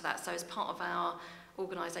signed up to that. So as part of our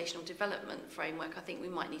organisational development framework, I think we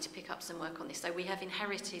might need to pick up some work on this. So we have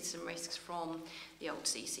inherited some risks from the old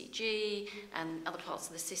CCG and other parts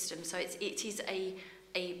of the system. So it is a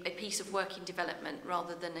piece of work in development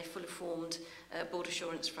rather than a fully formed board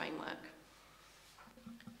assurance framework.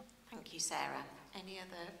 Thank you, Sarah. Any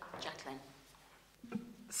other? Jacqueline?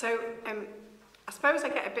 So I suppose I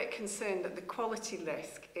get a bit concerned that the quality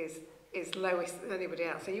risk is lowest than anybody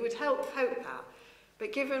else. So you would hope that.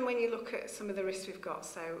 But given when you look at some of the risks we've got,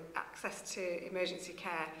 so access to emergency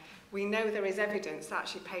care, we know there is evidence that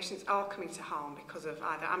actually patients are coming to harm because of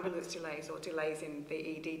either ambulance delays or delays in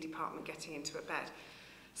the ED department getting into a bed.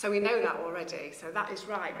 So we know that already, so that is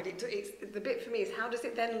right. But it's the bit for me is how does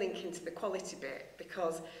it then link into the quality bit?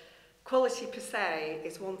 Because quality per se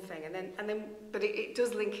is one thing, but it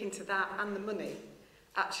does link into that and the money,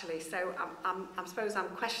 actually. So I suppose I'm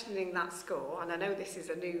questioning that score, and I know this is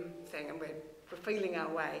a new thing and we're feeling our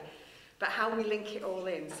way, but how we link it all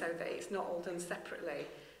in so that it's not all done separately.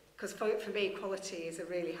 Because for me, quality is a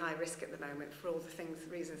really high risk at the moment for all the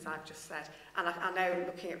reasons I've just said. And I know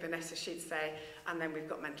looking at Vanessa, she'd say, and then we've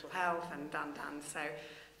got mental health and Dan. So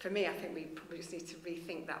for me, I think we probably just need to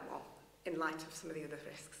rethink that one in light of some of the other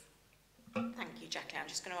risks. Thank you, Jackie. I'm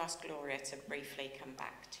just going to ask Gloria to briefly come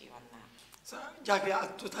back to you on that. So, Jackie, I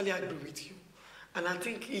totally agree with you. And I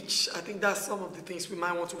think that's some of the things we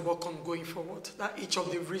might want to work on going forward, that each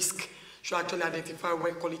of the risks should actually identify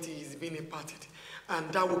where quality is being imparted.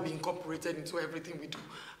 And that will be incorporated into everything we do.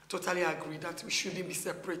 I totally agree that we shouldn't be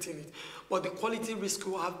separating it. But the quality risk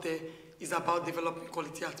we have there is about developing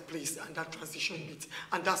quality at place and that transition bit.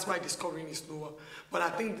 And that's why the scoring is lower. But I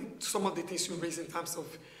think some of the things you raise in terms of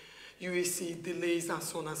UAC, delays, and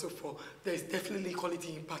so on and so forth, there is definitely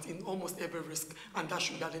quality impact in almost every risk, and that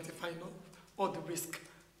should be identified in all the risk.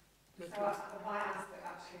 So I asked that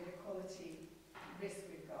actually the quality risk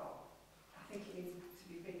we've got, I think it needs to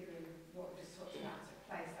be bigger than what we just talked about at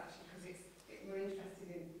place, actually, because we're interested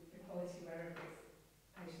in the quality wherever it's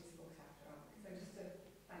patients looked after, aren't we? So just to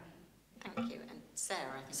thank you. Thank you. And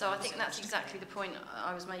Sarah, I think that's exactly the point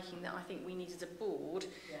I was making, that I think we need as a board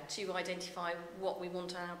to identify what we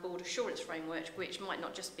want in our board assurance framework, which might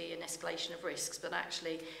not just be an escalation of risks, but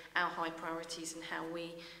actually our high priorities and how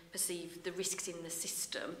we perceive the risks in the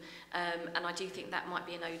system. And I do think that might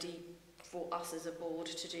be an OD for us as a board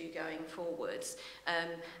to do going forwards.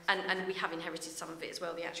 And we have inherited some of it as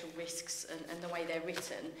well, the actual risks and the way they're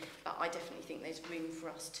written, but I definitely think there's room for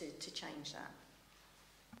us to change that.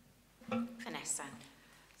 Vanessa.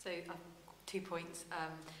 So 2 points.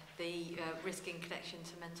 The risk in connection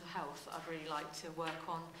to mental health, I'd really like to work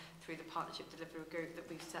on through the partnership delivery group that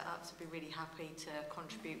we've set up, so be really happy to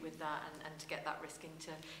contribute with that and to get that risk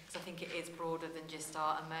into, because I think it is broader than just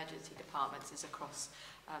our emergency departments, it's across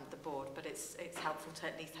the board, but it's helpful to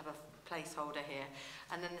at least have a placeholder here.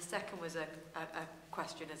 And then the second was a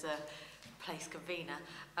question as a place convener,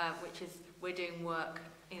 which is we're doing work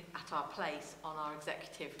at our place on our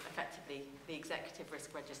executive, effectively the executive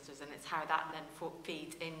risk registers, and it's how that then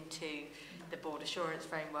feeds into the board assurance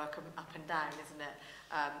framework up and down, isn't it?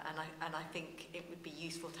 And I think it would be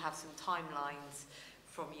useful to have some timelines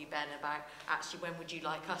from you, Ben, about actually when would you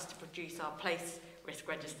like us to produce our place risk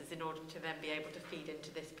registers in order to then be able to feed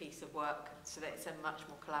into this piece of work, so that it's a much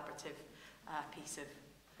more collaborative piece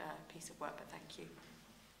of work. But thank you.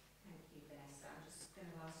 Thank you, Vanessa. I'm just going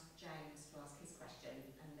to ask James to ask his question,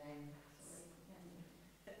 and then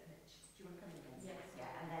do you want to come in again? Yes.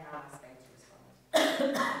 Yeah, and then I'll ask Ben to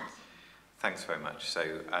respond. Thanks very much.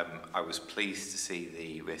 So I was pleased to see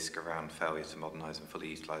the risk around failure to modernise and fully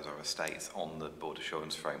utilise our estates on the board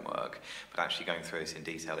assurance framework, but actually going through it in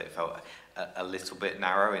detail, it felt a little bit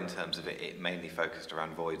narrow in terms of it mainly focused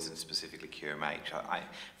around voids and specifically QMH.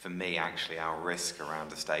 For me, actually, our risk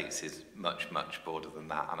around estates is much, much broader than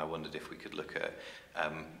that, and I wondered if we could look at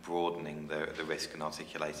broadening the risk and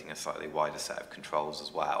articulating a slightly wider set of controls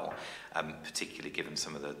as well, particularly given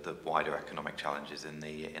some of the wider economic challenges in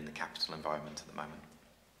the capital environment at the moment.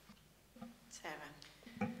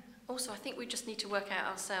 Sarah. Also, I think we just need to work out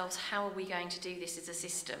ourselves how are we going to do this as a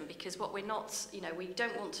system, because what we're not, we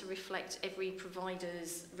don't want to reflect every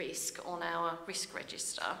provider's risk on our risk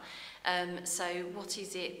register. So what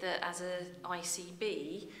is it that as a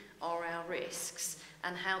ICB are our risks,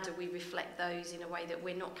 and how do we reflect those in a way that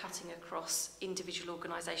we're not cutting across individual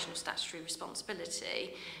organisational statutory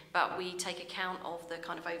responsibility, but we take account of the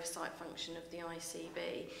kind of oversight function of the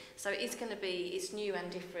ICB. So it's new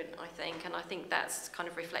and different, I think, and I think that's kind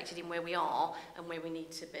of reflected in where we are and where we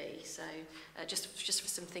need to be. So just for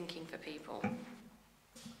some thinking for people.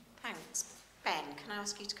 Thanks. Ben, can I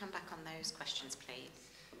ask you to come back on those questions, please?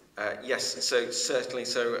 Yes, so certainly.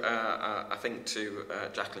 So I think to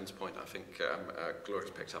Jacqueline's point, I think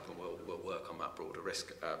Gloria's picked up and we'll work on that broader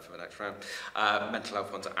risk for the next round. Mental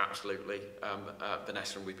health ones are absolutely.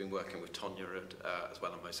 Vanessa, and we've been working with Tonya as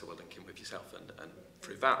well, and Mosa will link in with yourself and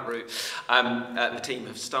through that route. The team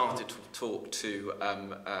have started to talk to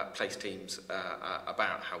place teams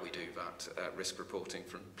about how we do that risk reporting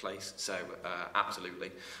from place. So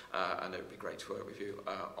absolutely, and it would be great to work with you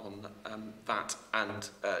on that. And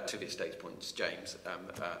to the estates points, James,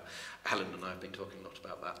 Helen and I have been talking a lot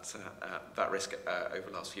about that risk over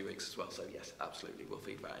the last few weeks as well. So yes, absolutely, we'll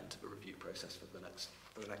feed that into the review process for the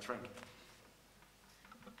next round.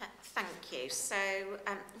 Thank you. So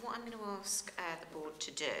what I'm going to ask the board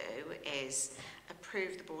to do is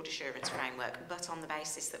approve the board assurance framework, but on the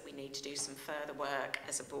basis that we need to do some further work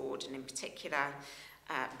as a board, and in particular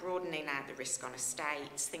broadening out the risk on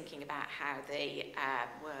estates, thinking about how the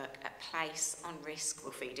work at place on risk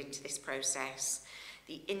will feed into this process,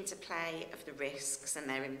 the interplay of the risks and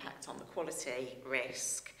their impact on the quality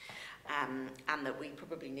risk, and that we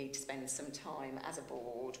probably need to spend some time as a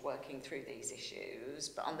board working through these issues.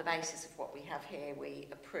 But on the basis of what we have here, we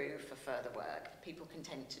approve for further work. People can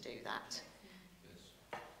tend to do that.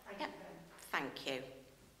 Yes. Yep. Thank you.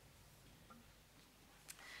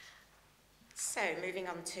 So moving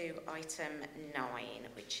on to item 9,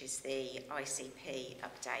 which is the ICP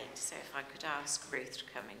update. So if I could ask Ruth to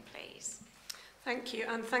come in, please. Thank you,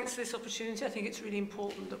 and thanks for this opportunity. I think it's really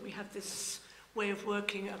important that we have this way of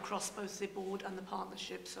working across both the board and the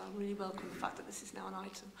partnership, so I really welcome the fact that this is now an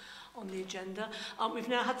item on the agenda. We've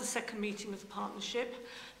now had the second meeting of the partnership.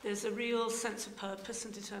 There's a real sense of purpose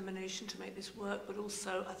and determination to make this work, but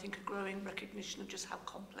also I think a growing recognition of just how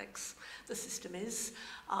complex the system is,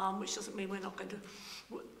 which doesn't mean we're not going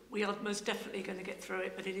to, we are most definitely going to get through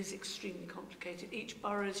it, but it is extremely complicated. Each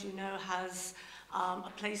borough, as you know, has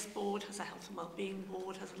a place board, has a health and wellbeing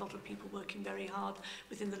board, has a lot of people working very hard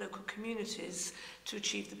within the local communities to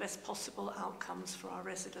achieve the best possible outcomes for our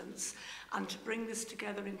residents. And to bring this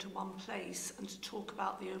together into one place and to talk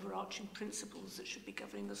about the overarching principles that should be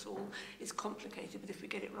governing us all is complicated, but if we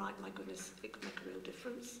get it right, my goodness, it could make a real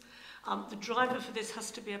difference. The driver for this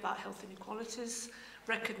has to be about health inequalities,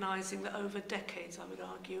 recognising that over decades, I would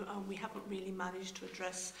argue, we haven't really managed to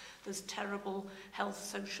address those terrible health,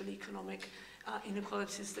 social, economic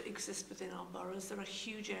inequalities that exist within our boroughs. There are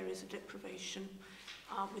huge areas of deprivation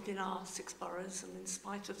within our 6 boroughs, and in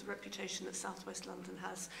spite of the reputation that South West London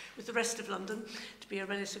has with the rest of London to be a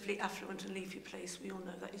relatively affluent and leafy place, we all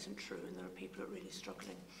know that isn't true, and there are people who are really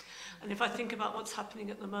struggling. And if I think about what's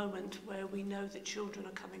happening at the moment, where we know that children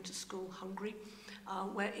are coming to school hungry,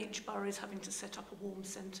 where each borough is having to set up a warm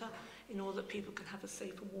centre in order that people can have a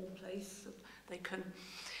safe and warm place, so they can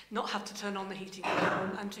not have to turn on the heating at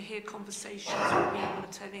home, and to hear conversations where people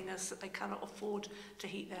are telling us that they cannot afford to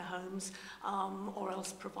heat their homes or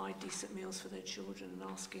else provide decent meals for their children,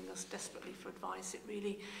 and asking us desperately for advice. It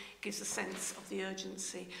really gives a sense of the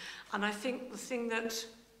urgency. And I think the thing that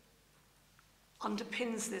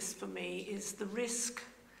underpins this for me is the risk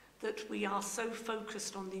that we are so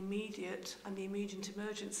focused on the immediate and the immediate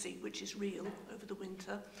emergency, which is real over the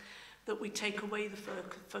winter, that we take away the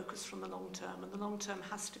focus from the long term, and the long term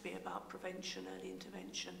has to be about prevention, early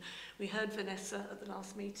intervention. We heard Vanessa at the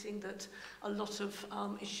last meeting that a lot of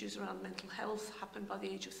issues around mental health happen by the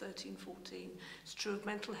age of 13, 14. It's true of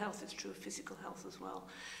mental health, it's true of physical health as well.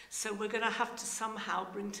 So we're going to have to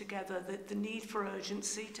somehow bring together the need for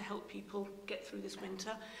urgency to help people get through this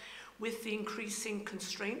winter with the increasing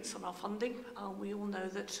constraints on our funding. We all know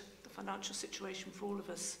that the financial situation for all of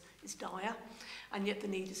us is dire, and yet the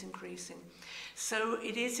need is increasing. So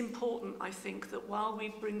it is important, I think, that while we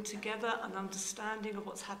bring together an understanding of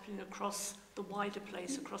what's happening across the wider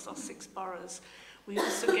place, across our 6 boroughs, we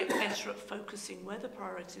also get better at focusing where the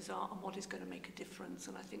priorities are and what is going to make a difference.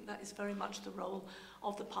 And I think that is very much the role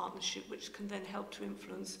of the partnership, which can then help to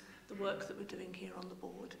influence the work that we're doing here on the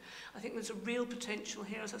board. I think there's a real potential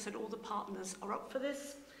here. As I said, all the partners are up for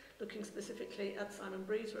this, looking specifically at Simon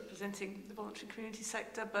Breeze, representing the voluntary community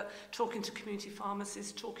sector, but talking to community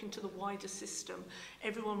pharmacists, talking to the wider system.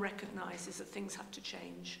 Everyone recognises that things have to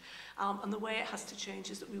change. And the way it has to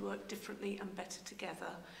change is that we work differently and better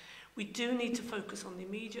together. We do need to focus on the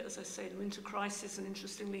immediate, as I say, the winter crisis, and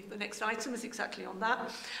interestingly, the next item is exactly on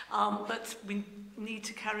that. But we need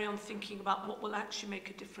to carry on thinking about what will actually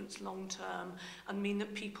make a difference long term and mean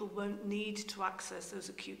that people won't need to access those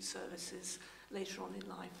acute services later on in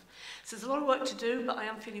life. So there's a lot of work to do, but I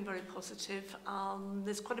am feeling very positive.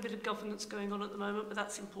 There's quite a bit of governance going on at the moment, but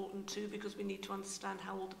that's important too, because we need to understand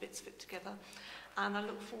how all the bits fit together. And I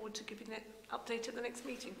look forward to giving an update at the next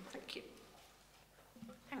meeting. Thank you.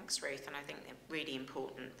 Thanks, Ruth, and I think it's really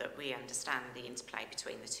important that we understand the interplay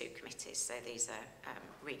between the 2 committees, so these are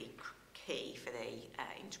really key for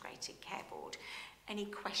the Integrated Care Board. Any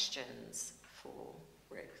questions for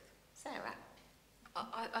Ruth? Sarah?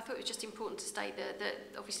 I thought it was just important to state that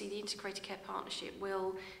obviously the Integrated Care Partnership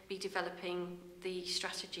will be developing the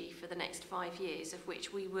strategy for the next 5 years, of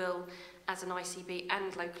which we will, as an ICB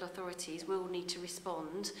and local authorities, will need to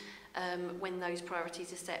respond when those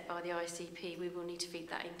priorities are set by the ICP. We will need to feed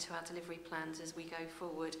that into our delivery plans as we go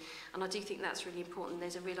forward. And I do think that's really important.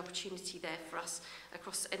 There's a real opportunity there for us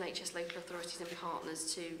across NHS local authorities and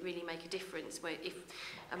partners to really make a difference. Where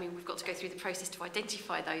we've got to go through the process to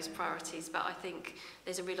identify those priorities, but I think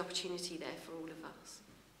there's a real opportunity there for all of us.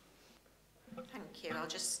 Thank you. I'll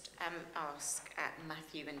just ask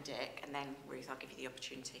Matthew and Dick, and then Ruth, I'll give you the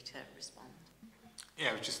opportunity to respond. Yeah,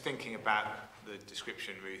 I was just thinking about the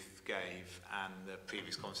description Ruth gave and the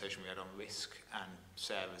previous conversation we had on risk, and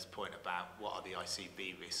Sarah's point about what are the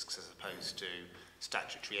ICB risks as opposed to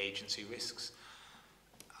statutory agency risks.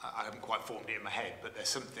 I haven't quite formed it in my head, but there's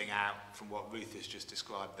something out from what Ruth has just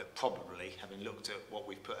described that probably, having looked at what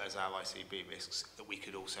we've put as our ICB risks, that we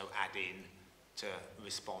could also add in to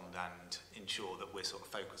respond and ensure that we're sort of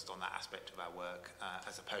focused on that aspect of our work,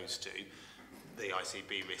 as opposed to the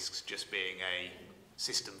ICB risks just being a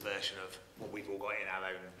system version of what we've all got in our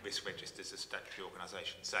own risk registers as a statutory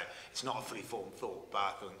organisation. So it's not a fully formed thought, but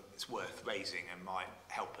I think it's worth raising and might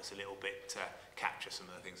help us a little bit to capture some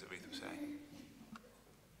of the things that Ruth was saying.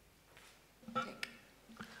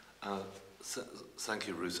 Thank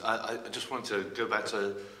you, Ruth. I just want to go back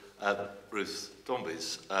to Ruth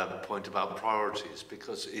Dombey's point about priorities,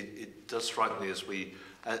 because it does strike me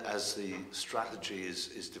as the strategy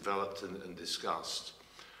is developed and discussed,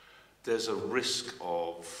 there's a risk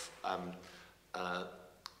of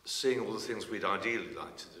seeing all the things we'd ideally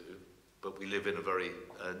like to do, but we live in a very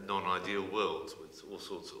non-ideal world with all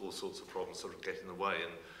sorts of problems sort of get in the way.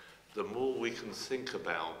 And the more we can think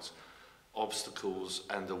about obstacles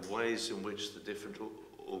and the ways in which the different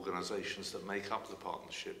organisations that make up the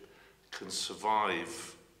partnership can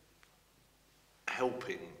survive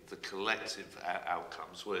helping the collective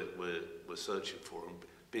outcomes we're searching for, and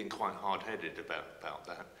being quite hard-headed about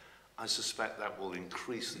that, I suspect that will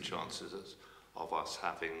increase the chances of us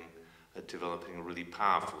developing a really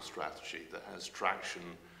powerful strategy that has traction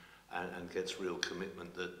and gets real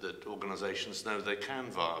commitment that organisations know they can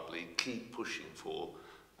viably keep pushing for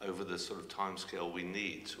over the sort of timescale we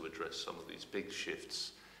need to address some of these big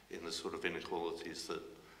shifts in the sort of inequalities that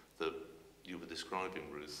you were describing,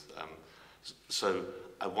 Ruth. So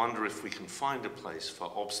I wonder if we can find a place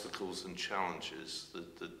for obstacles and challenges,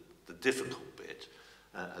 the difficult bit,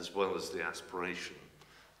 as well as the aspiration,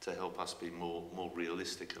 to help us be more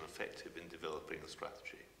realistic and effective in developing a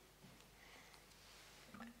strategy.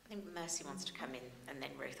 I think Mercy wants to come in, and then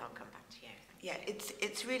Ruth, I'll come back to you. Yeah,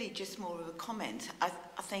 it's really just more of a comment. I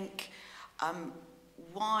think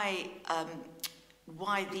why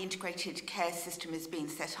the integrated care system is being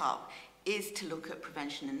set up is to look at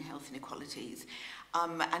prevention and health inequalities.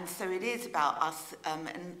 And so it is about us,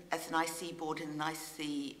 as an IC board and an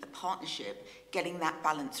IC partnership, getting that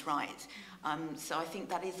balance right. So I think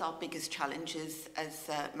that is our biggest challenge, as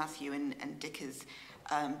Matthew and Dick has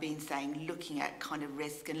been saying, looking at kind of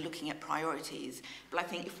risk and looking at priorities. But I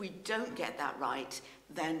think if we don't get that right,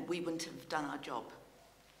 then we wouldn't have done our job.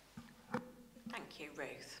 Thank you,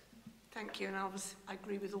 Ruth. Thank you, and I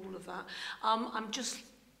agree with all of that.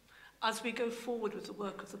 As we go forward with the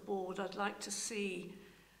work of the board, I'd like to see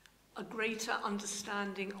a greater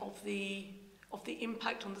understanding of the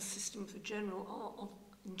impact on the system in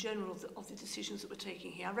general of the decisions that we're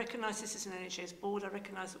taking here. I recognise this is an NHS board. I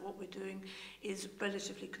recognise that what we're doing is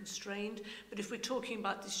relatively constrained. But if we're talking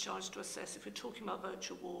about discharge to assess, if we're talking about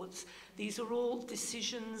virtual wards, these are all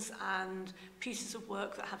decisions and pieces of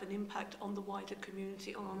work that have an impact on the wider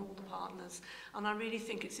community and on all the partners. And I really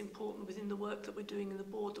think it's important within the work that we're doing in the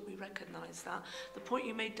board that we recognise that. The point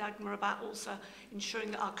you made, Dagmar, about also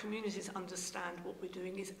ensuring that our communities understand what we're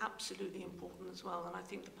doing is absolutely important as well. And I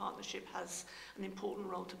think the partnership has an important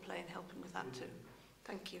role to play in helping with that too.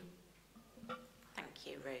 Thank you. Thank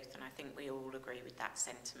you, Ruth, and I think we all agree with that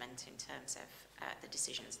sentiment in terms of the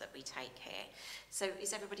decisions that we take here. So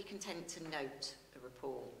is everybody content to note the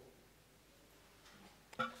report?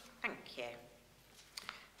 Thank you.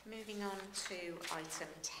 Moving on to item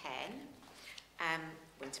 10,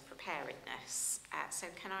 winter preparedness. So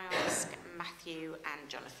can I ask Matthew and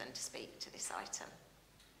Jonathan to speak to this item?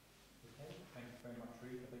 Okay, thank you very much,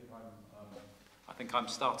 Ruth. I think I'm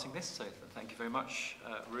starting this, so thank you very much,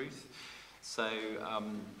 Ruth. So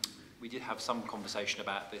we did have some conversation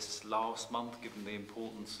about this last month, given the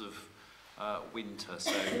importance of winter.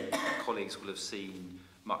 So colleagues will have seen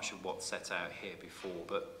much of what's set out here before.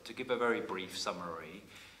 But to give a very brief summary,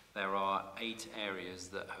 there are 8 areas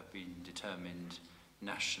that have been determined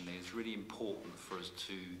nationally is really important for us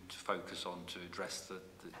to focus on, to address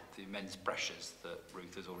the immense pressures that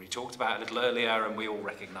Ruth has already talked about a little earlier, and we all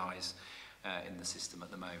recognise in the system at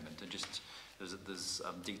the moment. And just there's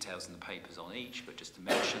details in the papers on each, but just to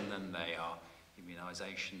mention them, they are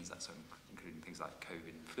immunisations, that's including things like COVID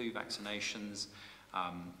and flu vaccinations,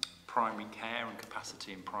 primary care and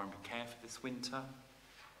capacity in primary care for this winter,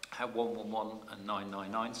 how 111 and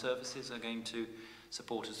 999 services are going to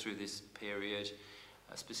support us through this period.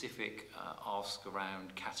 A specific ask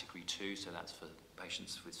around category 2, so that's for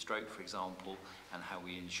patients with stroke, for example, and how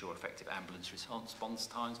we ensure effective ambulance response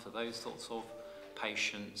times for those sorts of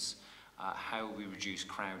patients, how we reduce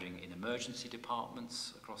crowding in emergency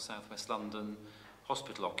departments across South West London,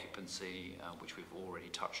 hospital occupancy, which we've already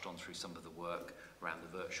touched on through some of the work around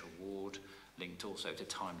the virtual ward, linked also to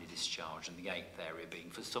timely discharge, and the 8th area being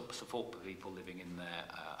for support for people living in their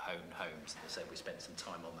own homes. As I said, we spent some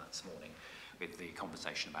time on that this morning with the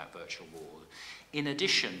conversation about virtual ward. In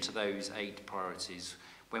addition to those 8 priorities,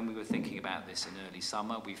 when we were thinking about this in early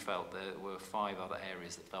summer, we felt there were 5 other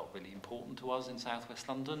areas that felt really important to us in South West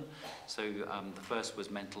London. So the first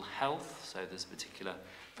was mental health, so there's a particular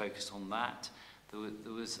focus on that.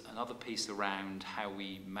 There was another piece around how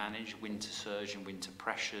we manage winter surge and winter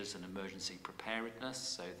pressures and emergency preparedness,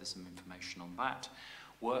 so there's some information on that.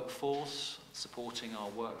 Workforce, supporting our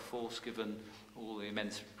workforce given all the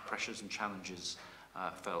immense pressures and challenges,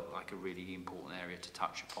 felt like a really important area to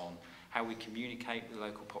touch upon. How we communicate with the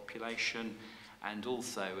local population, and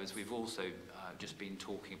also, as we've also just been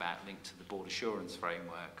talking about, linked to the board assurance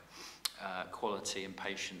framework, quality and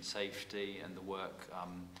patient safety, and the work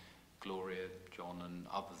Gloria, John and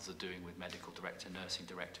others are doing with medical director, nursing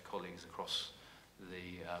director colleagues across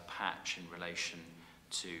the patch in relation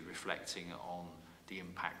to reflecting on the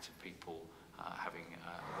impact of people having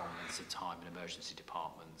long lengths of time in emergency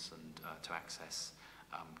departments and to access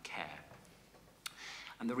care.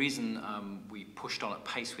 And the reason we pushed on at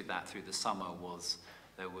pace with that through the summer was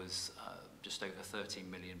there was just over £13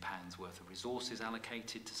 million worth of resources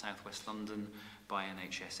allocated to South West London by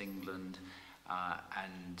NHS England,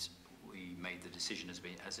 and we made the decision,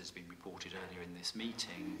 as has been reported earlier in this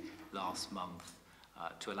meeting last month,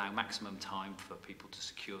 to allow maximum time for people to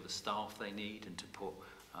secure the staff they need and to put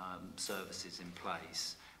services in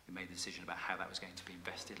place. We made the decision about how that was going to be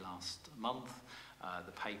invested last month.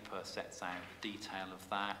 The paper sets out the detail of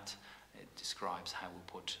that. It describes how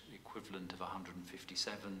we'll put the equivalent of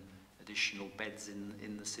 157 additional beds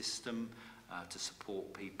in the system to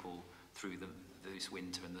support people through this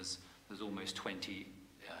winter, and there's almost 20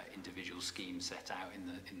 individual schemes set out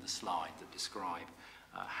in the slide that describe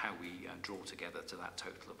how we draw together to that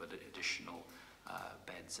total of additional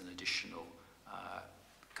beds and additional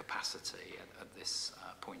capacity at this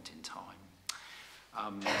point in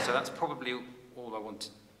time. So that's probably all I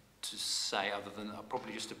wanted to say, other than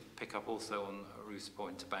probably just to pick up also on Ruth's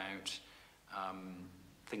point about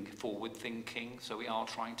forward thinking. So we are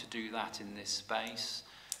trying to do that in this space.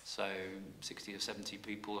 So 60 or 70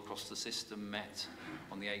 people across the system met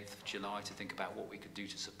on the 8th of July to think about what we could do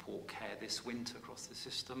to support care this winter across the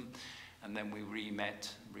system. And then we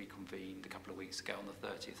reconvened a couple of weeks ago on the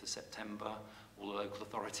 30th of September. All the local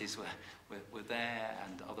authorities were there,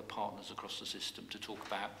 and other partners across the system, to talk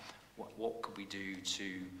about what could we do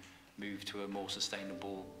to move to a more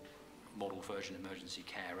sustainable model version of emergency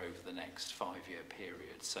care over the next 5-year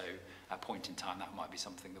period. So at a point in time, that might be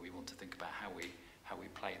something that we want to think about how we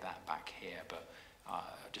play that back here. But I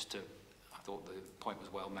thought the point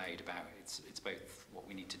was well made about it's both what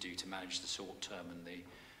we need to do to manage the short term and the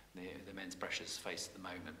immense pressures faced at the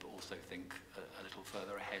moment, but also think a little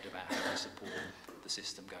further ahead about how to support the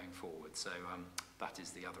system going forward. So that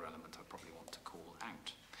is the other element I probably want to call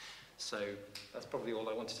out. So that's probably all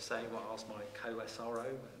I wanted to say. I'll ask my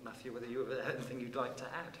co-SRO, Matthew, whether you have anything you'd like to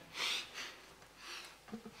add.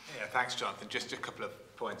 Yeah, thanks, Jonathan. Just a couple of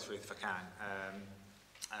points, Ruth, if I can,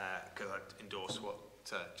 because I endorse what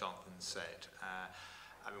Jonathan said.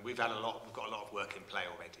 I mean, we've got a lot of work in play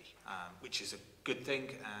already, which is a good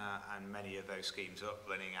thing, and many of those schemes are up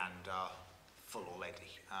running and are full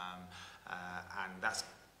already. And that's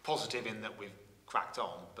positive in that we've cracked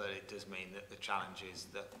on, but it does mean that the challenges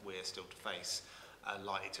that we're still to face are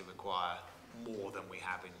likely to require more than we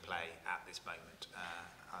have in play at this moment.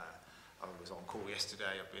 I was on call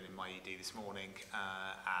yesterday, I've been in my ED this morning,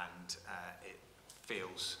 and it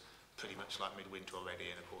feels pretty much like midwinter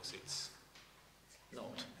already, and of course it's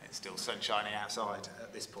not. It's still sunshiny outside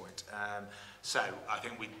at this point. So I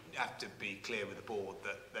think we have to be clear with the board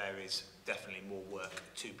that there is definitely more work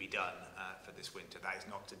to be done for this winter. That is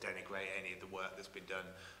not to denigrate any of the work that's been done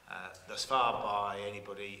thus far by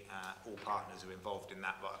anybody, all partners who are involved in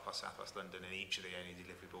that right across South West London and each of the A&E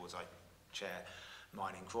delivery boards. I chair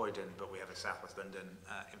mine in Croydon, but we have a South West London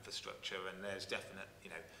infrastructure, and there's definite,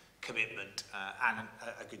 commitment and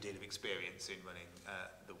a good deal of experience in running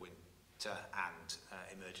the winter and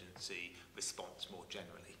emergency response more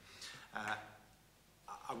generally.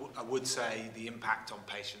 I would say the impact on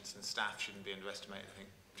patients and staff shouldn't be underestimated. I think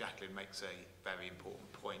Jacqueline makes a very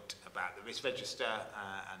important point about the risk register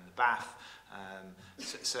and the BAF.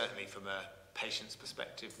 Certainly from a patient's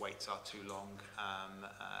perspective, waits are too long,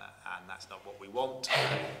 and that's not what we want.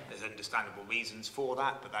 There's understandable reasons for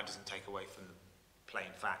that, but that doesn't take away from the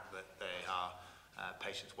plain fact that there are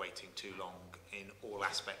patients waiting too long in all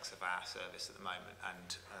aspects of our service at the moment,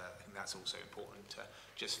 and I think that's also important to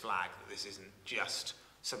just flag that this isn't just,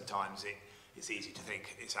 sometimes it's easy to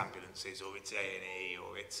think it's ambulances or it's A&E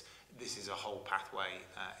or this is a whole pathway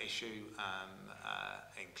issue,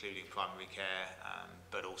 including primary care,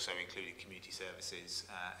 but also including community services,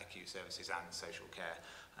 acute services and social care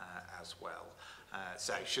as well.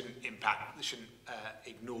 So shouldn't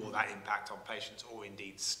ignore that impact on patients or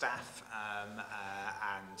indeed staff,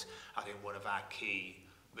 and I think one of our key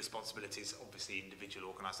responsibilities, obviously individual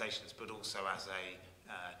organisations, but also as a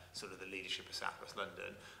sort of the leadership of South West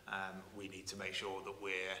London, we need to make sure that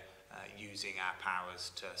we're using our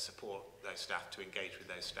powers to support those staff, to engage with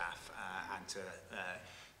those staff, and to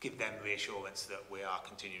give them reassurance that we are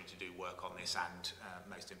continuing to do work on this, and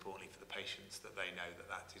most importantly for the patients, that they know that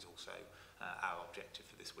that is also our objective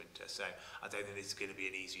for this winter. So I don't think this is going to be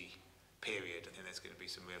an easy period. I think there's going to be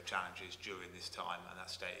some real challenges during this time, and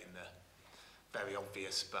that's stating the very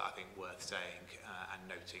obvious, but I think worth saying and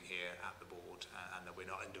noting here at the board, and that we're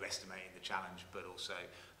not underestimating the challenge, but also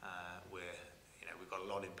we've got a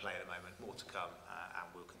lot in play at the moment, more to come, and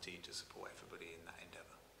we'll continue to support everybody in that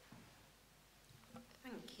endeavour.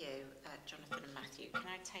 Thank you, Jonathan and Matthew. Can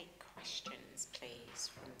I take questions, please,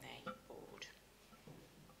 from the board?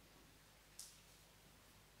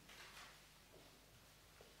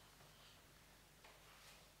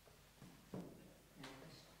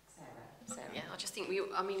 Yeah, I just think we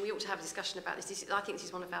ought to have a discussion about this. I think this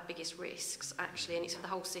is one of our biggest risks, actually, and it's for the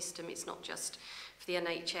whole system. It's not just for the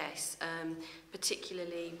NHS,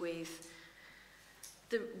 particularly with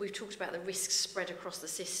we've talked about the risks spread across the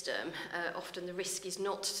system. Often the risk is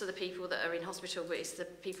not to the people that are in hospital, but it's the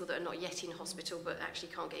people that are not yet in hospital but actually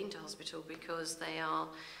can't get into hospital because they are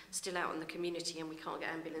still out in the community and we can't get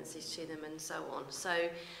ambulances to them and so on. So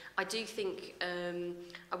I do think,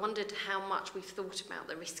 I wondered how much we've thought about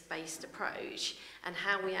the risk-based approach and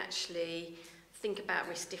how we actually think about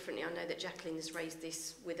risk differently. I know that Jacqueline has raised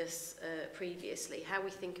this with us previously, how we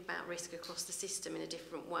think about risk across the system in a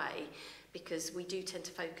different way, because we do tend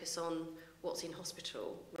to focus on what's in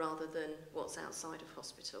hospital rather than what's outside of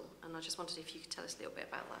hospital. And I just wondered if you could tell us a little bit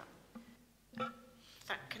about that.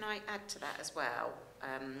 Can I add to that as well,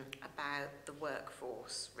 about the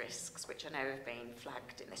workforce risks, which I know have been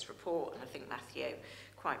flagged in this report, and I think Matthew,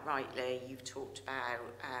 quite rightly, you've talked about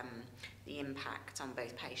the impact on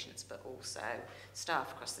both patients but also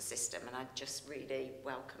staff across the system, and I'd just really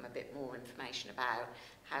welcome a bit more information about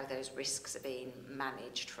how those risks are being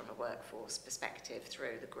managed from a workforce perspective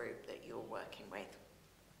through the group that you're working with.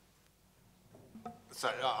 So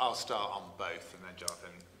I'll start on both and then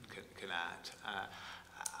Jonathan can add.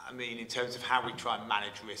 I mean, in terms of how we try and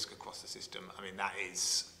manage risk across the system, I mean, that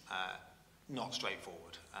is not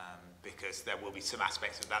straightforward, because there will be some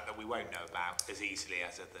aspects of that we won't know about as easily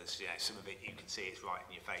as others. You know, some of it you can see it's right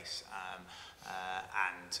in your face,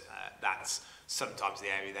 and that's sometimes the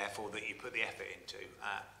area, therefore, that you put the effort into.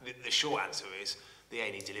 The short answer is the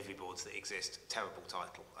A&E delivery boards that exist, terrible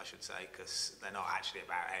title, I should say, because they're not actually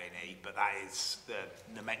about A&E, but that is the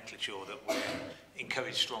nomenclature that we're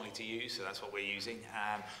encouraged strongly to use, so that's what we're using.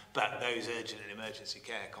 But those urgent and emergency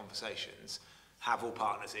care conversations have all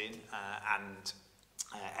partners in, and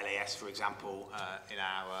LAS, for example, in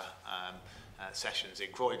our sessions in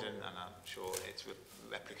Croydon, and I'm sure it's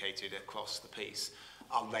replicated across the piece,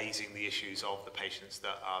 are raising the issues of the patients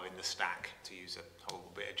that are in the stack, to use a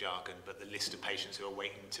horrible bit of jargon, but the list of patients who are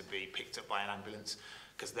waiting to be picked up by an ambulance,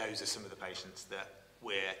 because those are some of the patients that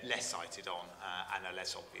we're less cited on and are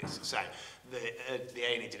less obvious. So the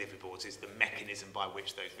A&E delivery boards is the mechanism by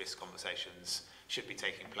which those risk conversations should be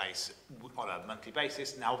taking place on a monthly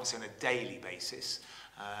basis. Now, obviously on a daily basis,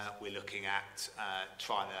 we're looking at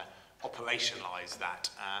trying to operationalise that.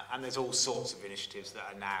 And there's all sorts of initiatives that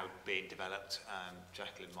are now being developed.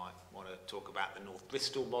 Jacqueline might want to talk about the North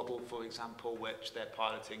Bristol model, for example, which they're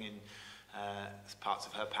piloting in as parts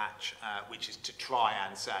of her patch, which is to try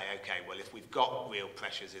and say, okay, well, if we've got real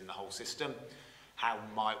pressures in the whole system, how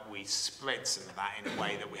might we spread some of that in a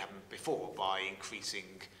way that we haven't before by increasing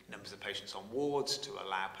numbers of patients on wards to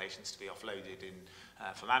allow patients to be offloaded in,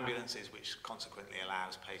 from ambulances, which consequently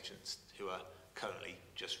allows patients who are currently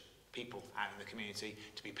just people out in the community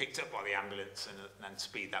to be picked up by the ambulance and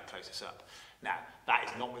speed that process up. Now, that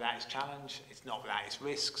is not without its challenge, it's not without its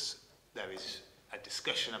risks. There is a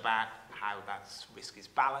discussion about how that risk is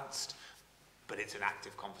balanced, but it's an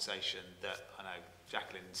active conversation that I know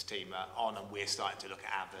Jacqueline's team are on, and we're starting to look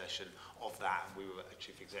at our version of that. And we were at a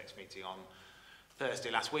Chief Exec's meeting on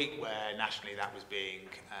Thursday last week, where nationally that was being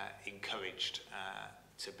encouraged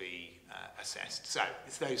to be assessed. So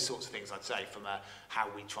it's those sorts of things, I'd say, from how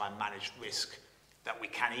we try and manage risk that we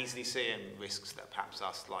can easily see and risks that perhaps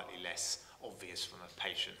are slightly less obvious from a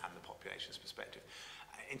patient and the population's perspective.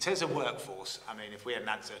 In terms of workforce, I mean, if we had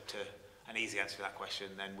an easy answer to that question,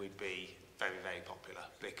 then we'd be very, very popular,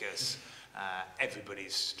 because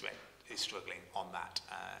everybody's struggling on that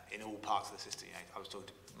in all parts of the system. You know, I was talking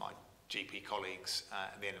to my GP colleagues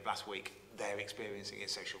at the end of last week. They're experiencing it,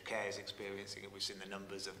 social care is experiencing it. We've seen the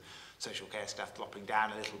numbers of social care staff dropping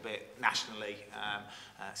down a little bit nationally.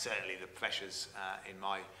 Certainly the pressures in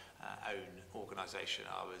my own organisation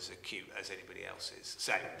are as acute as anybody else's.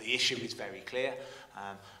 So the issue is very clear.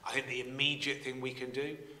 I think the immediate thing we can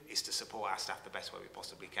do is to support our staff the best way we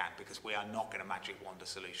possibly can, because we are not going to magic wonder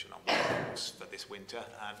solution on workforce for this winter.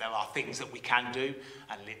 There are things that we can do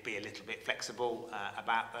and be a little bit flexible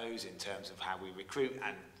about those in terms of how we recruit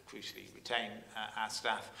and crucially retain our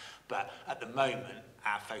staff. But at the moment,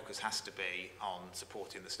 our focus has to be on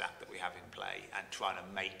supporting the staff that we have in play and trying to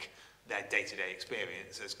make their day-to-day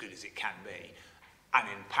experience as good as it can be, and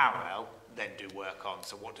in parallel then do work on,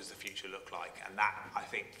 so what does the future look like? And that, I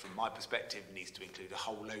think, from my perspective, needs to include a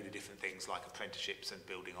whole load of different things like apprenticeships and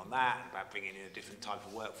building on that, and about bringing in a different type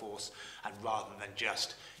of workforce, and rather than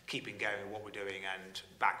just keeping going with what we're doing and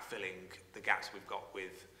backfilling the gaps we've got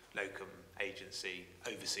with locum, agency,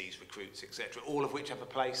 overseas recruits, etc., all of which have a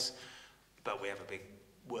place, but we have a big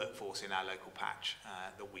workforce in our local patch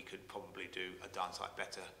that we could probably do a darn sight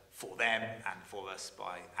better for them and for us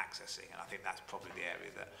by accessing. And I think that's probably the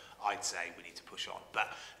area that I'd say we need to push on. But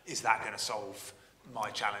is that going to solve my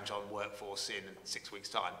challenge on workforce in 6 weeks'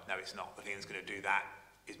 time? No, it's not. The thing that's going to do that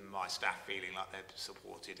is my staff feeling like they're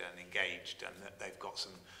supported and engaged, and that they've got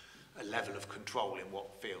a level of control in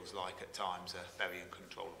what feels like at times a very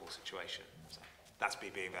uncontrollable situation. So that's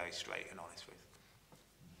me being very straight and honest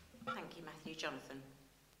with. Thank you, Matthew. Jonathan.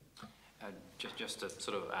 Just to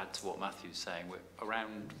sort of add to what Matthew's saying,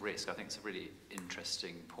 around risk, I think it's a really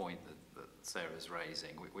interesting point that Sarah's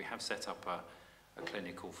raising. We have set up a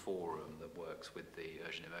clinical forum that works with the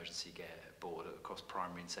Urgent Emergency Care Board across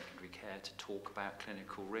primary and secondary care to talk about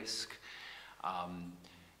clinical risk.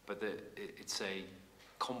 But it's a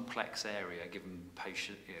complex area given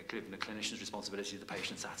given the clinician's responsibility to the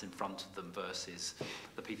patient sat in front of them versus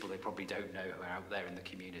the people they probably don't know who are out there in the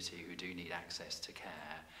community who do need access to care.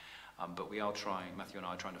 But we are trying, Matthew and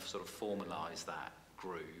I are trying to sort of formalise that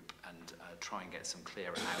group and try and get some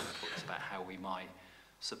clearer outputs about how we might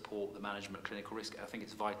support the management of clinical risk. I think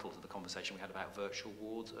it's vital to the conversation we had about virtual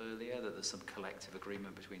wards earlier, that there's some collective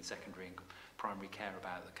agreement between secondary and primary care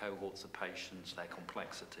about the cohorts of patients, their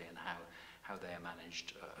complexity and how they are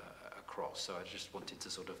managed across. So I just wanted to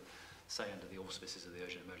sort of say under the auspices of the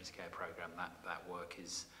Urgent Emergency Care Programme that work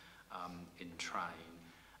is in train.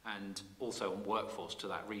 And also on workforce, to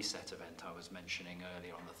that reset event I was mentioning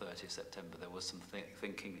earlier on the 30th of September, there was some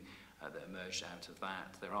thinking that emerged out of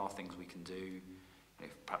that. There are things we can do.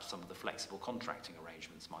 Perhaps some of the flexible contracting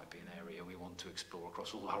arrangements might be an area we want to explore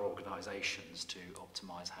across all our organisations to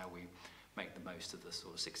optimise how we make the most of the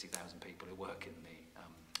sort of 60,000 people who work in the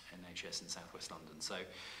NHS in South West London. So,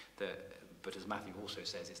 but as Matthew also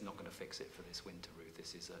says, it's not going to fix it for this winter, Ruth.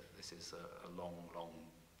 This is a long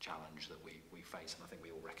challenge that we face, and I think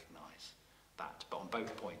we all recognise that. But on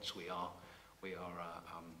both points, we are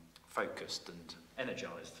focused and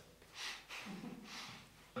energised.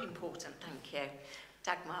 Important, thank you.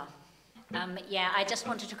 Dagmar. Yeah, I just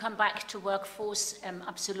wanted to come back to workforce.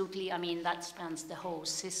 Absolutely, I mean, that spans the whole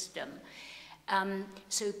system.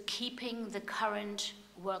 So keeping the current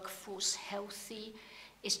workforce healthy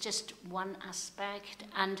is just one aspect,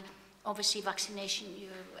 and obviously vaccination,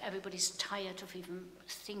 everybody's tired of even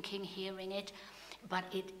thinking, hearing it, but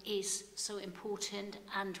it is so important,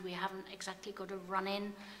 and we haven't exactly got a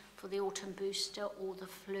run-in for the autumn booster or the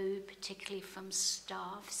flu, particularly from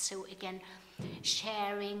staff. So again,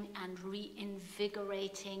 sharing and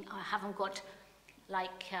reinvigorating. I haven't got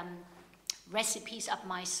like recipes up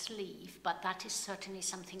my sleeve, but that is certainly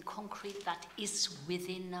something concrete that is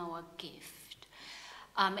within our gift.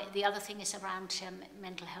 The other thing is around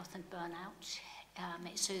mental health and burnout.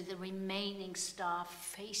 So the remaining staff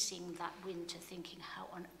facing that winter, thinking, how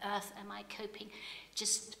on earth am I coping?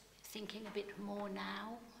 Just thinking a bit more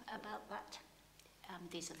now about that.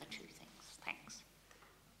 These are the two things. Thanks.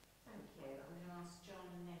 Thank you. I'm going to ask John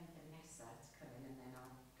and then Vanessa to come in, and then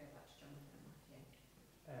I'll go back to Jonathan and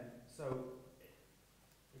Matthew. So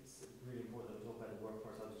it's really important that we talk about the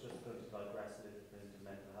workforce. I was just going to digress a little bit into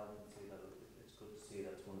mental health and see that it's good to see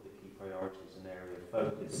that's one of the key priorities and area of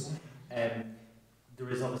focus. There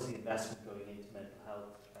is obviously investment going into mental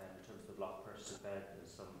health in terms of the block purchase of bed.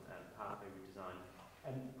 There's some pathway redesign.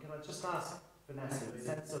 Can I just ask Vanessa, in the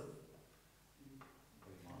sense of...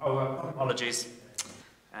 Apologies.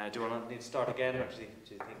 Do I need to start again, or do you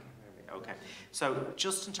think? Okay. So,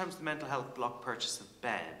 just in terms of the mental health block purchase of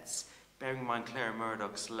beds, bearing in mind Claire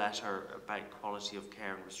Murdoch's letter about quality of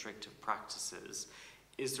care and restrictive practices,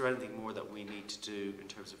 is there anything more that we need to do in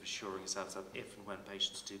terms of assuring ourselves that if and when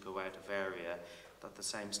patients do go out of area, that the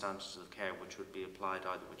same standards of care which would be applied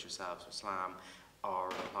either with yourselves or SLAM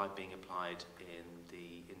are being applied in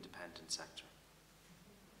the independent sector?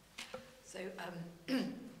 So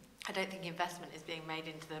I don't think investment is being made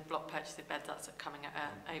into the block purchase of beds. That's coming at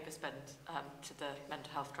an overspend to the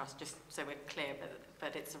Mental Health Trust, just so we're clear,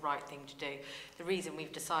 but it's the right thing to do. The reason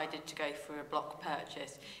we've decided to go for a block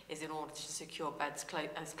purchase is in order to secure beds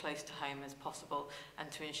as close to home as possible, and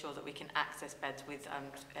to ensure that we can access beds with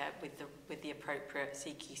the appropriate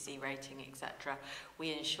CQC rating, etc.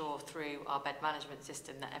 We ensure through our bed management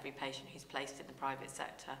system that every patient who's placed in the private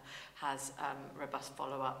sector has robust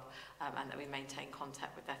follow-up, and that we maintain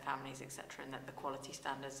contact with their families, etc., and that the quality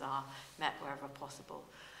standards are met wherever possible.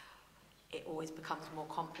 It always becomes more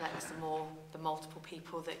complex the multiple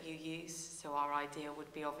people that you use. So our idea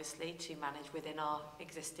would be obviously to manage within our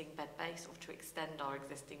existing bed base, or to extend our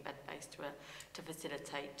existing bed base to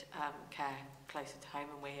facilitate care closer to home,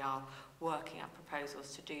 and we are working at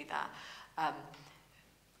proposals to do that.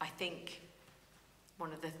 I think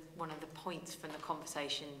one of the points from the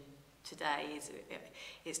conversation today is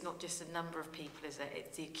it's not just the number of people, is that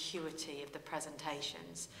it's the acuity of the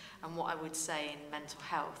presentations. And what I would say in mental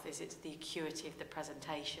health is it's the acuity of the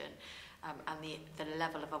presentation and the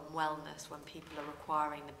level of unwellness when people are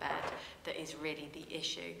requiring the bed that is really the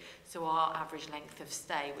issue. So our average length of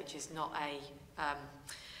stay, which is not a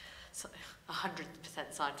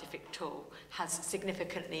 100% scientific tool, has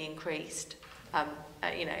significantly increased.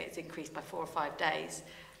 It's increased by 4 or 5 days,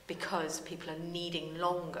 because people are needing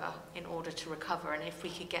longer in order to recover. And if we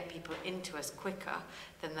could get people into us quicker,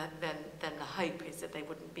 then the hope is that they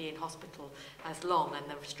wouldn't be in hospital as long, and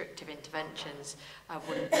the restrictive interventions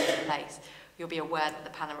wouldn't be in place. You'll be aware that the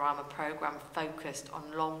Panorama programme focused on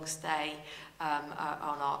long stay,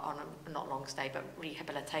 not long stay, but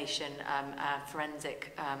rehabilitation,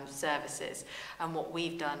 forensic services. And what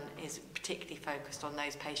we've done is particularly focused on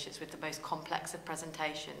those patients with the most complex of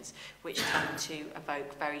presentations, which tend to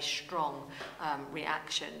evoke very strong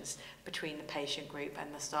reactions between the patient group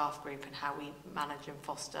and the staff group, and how we manage and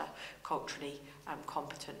foster culturally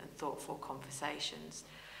competent and thoughtful conversations.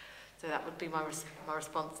 So that would be my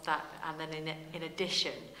response to that. And then in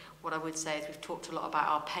addition, what I would say is we've talked a lot about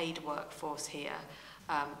our paid workforce here,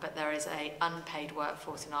 but there is an unpaid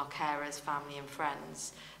workforce in our carers, family and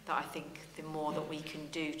friends, that I think the more that we can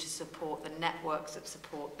do to support the networks that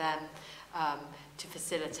support them, to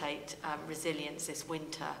facilitate resilience this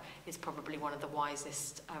winter, is probably one of the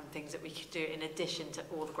wisest things that we could do, in addition to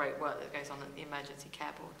all the great work that goes on at the emergency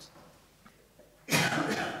care boards.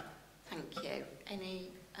 Thank you. Any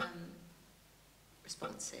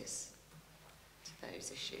responses to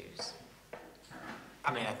those issues?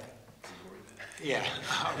 I mean,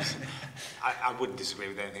 I wouldn't disagree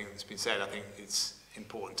with anything that's been said. I think it's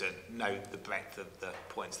important to note the breadth of the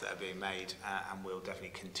points that are being made, and we'll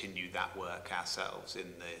definitely continue that work ourselves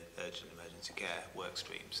in the urgent emergency care work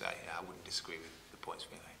stream. So yeah, I wouldn't disagree with the points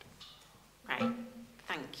being made. Great,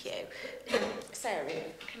 thank you. Sarah,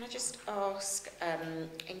 can I just ask,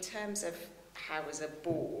 in terms of how as a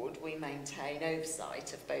board we maintain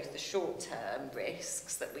oversight of both the short-term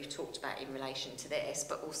risks that we've talked about in relation to this,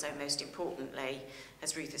 but also most importantly,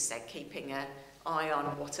 as Ruth has said, keeping an eye on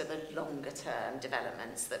what are the longer-term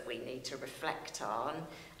developments that we need to reflect on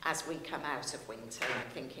as we come out of winter,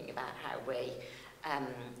 and thinking about how we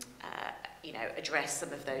address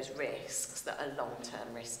some of those risks that are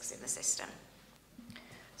long-term risks in the system.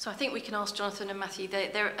 So I think we can ask Jonathan and Matthew.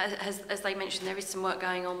 As they mentioned, there is some work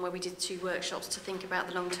going on where we did 2 workshops to think about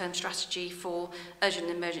the long-term strategy for urgent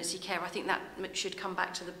and emergency care. I think that should come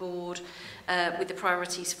back to the board with the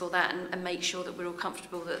priorities for that and make sure that we're all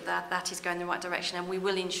comfortable that is going in the right direction. And we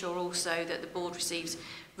will ensure also that the board receives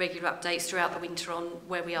regular updates throughout the winter on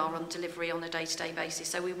where we are on delivery on a day-to-day basis.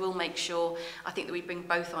 So we will make sure, I think, that we bring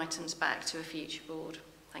both items back to a future board.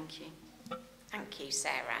 Thank you. Thank you,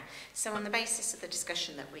 Sarah. So on the basis of the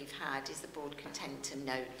discussion that we've had, is the board content to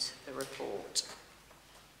note the report?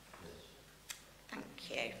 Thank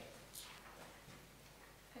you.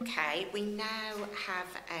 Okay, we now have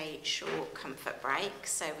a short comfort break,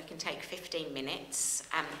 so we can take 15 minutes.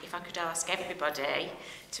 If I could ask everybody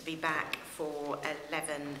to be back for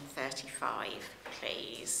 11:35,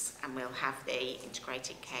 please, and we'll have the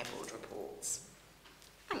Integrated Care Board reports.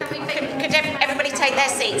 Could everybody take their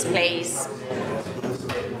seats, please?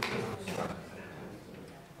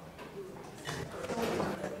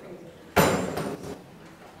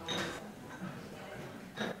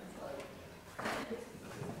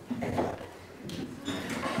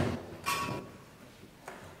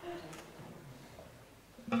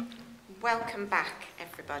 Welcome back,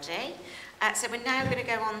 everybody. So we're now going to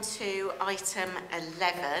go on to item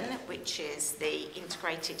 11, which is the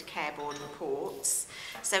Integrated Care Board reports.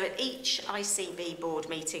 So at each ICB board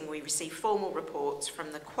meeting, we receive formal reports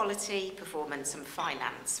from the quality, performance and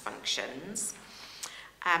finance functions.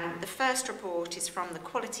 The first report is from the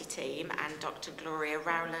quality team and Dr. Gloria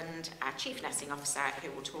Rowland, our Chief Nursing Officer,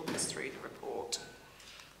 who will talk us through the report.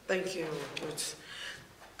 Thank you, Ruth.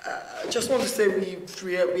 I just want to say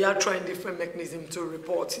we are trying different mechanisms to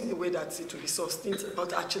report in a way that it will be sustained,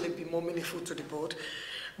 but actually be more meaningful to the board.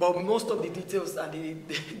 But most of the details and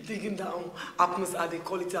the digging down happens at the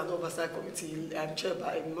Quality and Oversight Committee chaired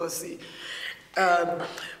by Mercy.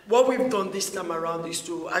 What we've done this time around is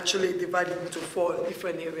to actually divide it into 4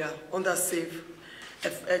 different areas: under safe,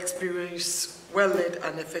 experience, well-led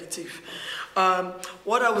and effective.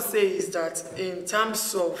 What I would say is that in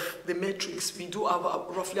terms of the metrics, we do have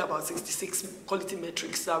roughly about 66 quality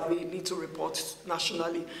metrics that we need to report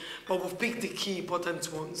nationally, but we've picked the key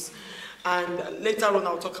important ones. And later on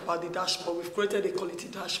I'll talk about the dashboard. We've created a quality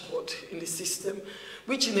dashboard in the system,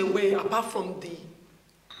 which in a way, apart from the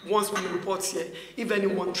once we report here, if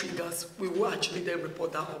anyone triggers, we will actually then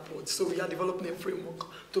report that upwards. So we are developing a framework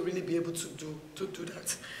to really be able to do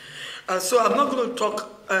that. So I'm not going to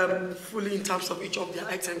talk fully in terms of each of the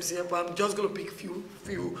items here, but I'm just going to pick few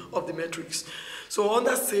of the metrics. So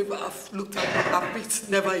under SAVE, I've picked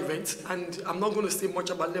never event, and I'm not going to say much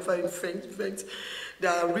about never event.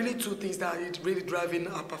 There are really 2 things that are really driving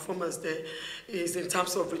our performance there, is in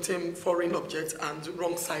terms of retained foreign objects and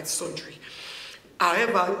wrong side surgery.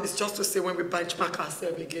 However, it's just to say when we benchmark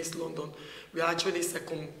ourselves against London, we are actually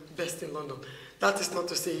second best in London. That is not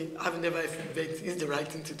to say having never event is the right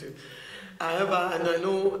thing to do. However, and I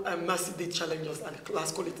know Mercy did challenge us at the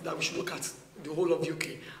class quality that we should look at the whole of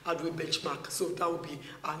UK, how do we benchmark? So that will be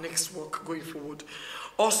our next work going forward.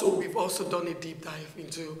 Also, we've also done a deep dive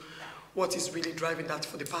into what is really driving that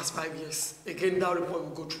for the past 5 years. Again, that report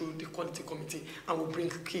will go through the quality committee and will bring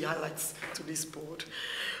key highlights to this board.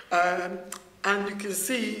 And you can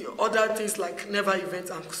see other things like never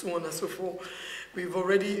events and so on and so forth. We've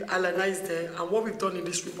already analyzed there, and what we've done in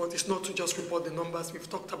this report is not to just report the numbers. We've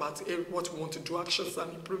talked about what we want to do, actions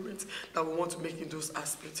and improvements that we want to make in those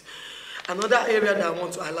aspects. Another area that I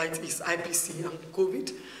want to highlight is IPC and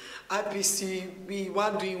COVID. IPC, we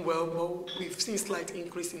were doing well, but we've seen slight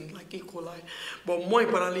increase in like E. coli. But more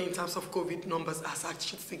importantly, in terms of COVID numbers, has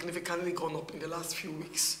actually significantly gone up in the last few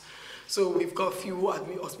weeks. So we've got a few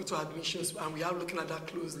hospital admissions, and we are looking at that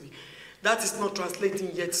closely. That is not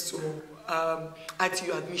translating yet to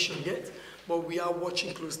ITU admission yet, but we are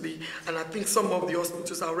watching closely. And I think some of the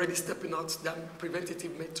hospitals are already stepping out their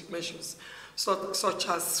preventative measures, such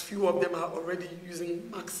as few of them are already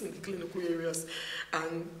using masks in the clinical areas,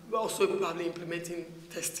 and we're also probably implementing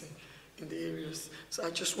testing in the areas. So I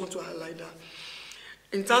just want to highlight that.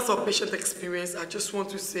 In terms of patient experience, I just want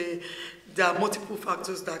to say there are multiple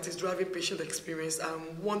factors that is driving patient experience.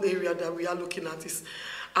 One area that we are looking at is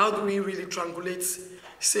how do we really triangulate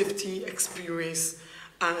safety, experience,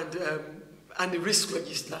 and the risk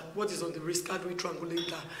register? What is on the risk? How do we triangulate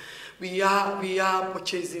that? We are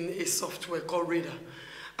purchasing a software called Radar,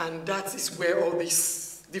 and that is where all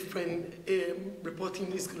these different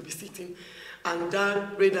reporting is going to be sitting. And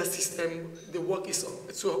that Radar system, the work is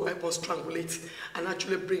to help us triangulate and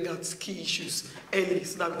actually bring out key issues early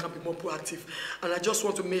so that we can be more proactive. And I just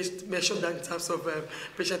want to mention that in terms of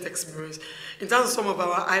patient experience. In terms of some of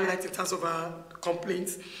our highlights, in terms of our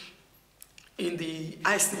complaints, in the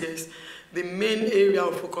ICS, the main area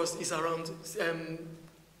of focus is around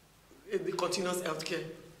the continuous healthcare,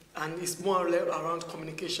 and it's more or less around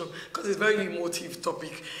communication, because it's a very emotive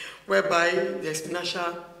topic, whereby there's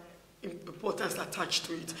financial importance attached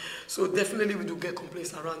to it. So definitely we do get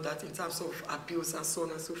complaints around that in terms of abuse and so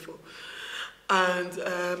on and so forth.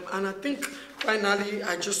 And I think finally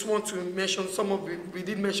I just want to mention we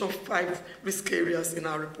did mention 5 risk areas in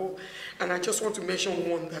our report, and I just want to mention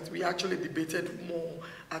one that we actually debated more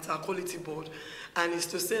at our quality board, and it's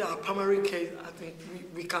to say our primary care, I think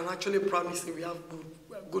we can actually proudly say we have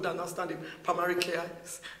good and outstanding primary care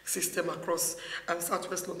system across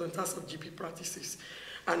Southwest London in terms of GP practices.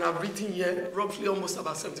 And I've written here roughly almost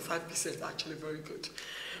about 75%, actually very good.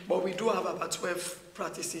 But we do have about 12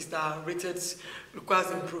 practices that are rated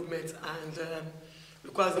requires improvement and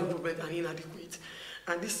inadequate.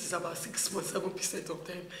 And this is about 6.7% of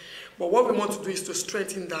them. But what we want to do is to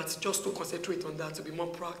strengthen that, just to concentrate on that, to be more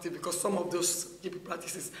proactive, because some of those GP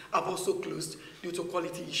practices have also closed due to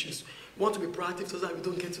quality issues. We want to be proactive so that we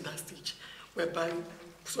don't get to that stage whereby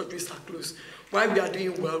surgeries are closed. While we are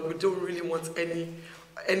doing well, we don't really want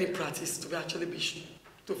any practice to be actually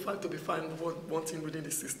to be found wanting within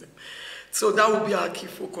the system. So that will be our key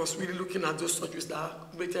focus, really looking at those surgeries that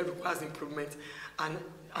rated requires improvement and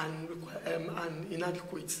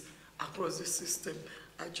inadequate across the system.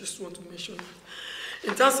 I just want to mention that.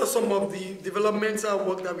 In terms of some of the developmental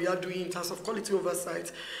work that we are doing in terms of quality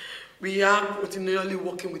oversight, we are continually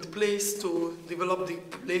working with PLACE to develop the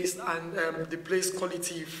PLACE and the PLACE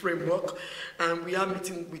quality framework, and we are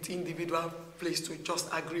meeting with individual PLACE to just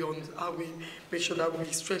agree on how we make sure that we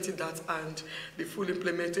strengthen that and the full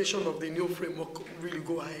implementation of the new framework really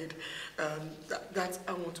go ahead. That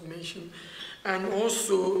I want to mention. And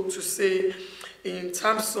also to say, in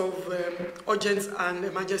terms of urgent and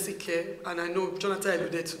emergency care, and I know Jonathan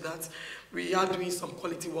alluded to that, we are doing some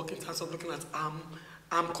quality work in terms of looking at harm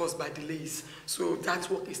caused by delays. So that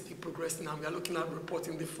work is still progressing, and we are looking at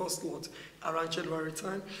reporting the first lot around January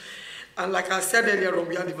time. And like I said earlier on,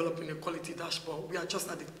 we are developing a quality dashboard. We are just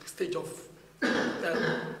at the stage of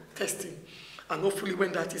testing. And hopefully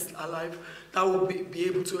when that is alive, that will be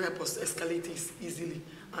able to help us escalate this easily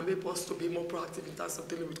and help us to be more proactive in terms of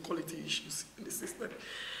dealing with quality issues in the system.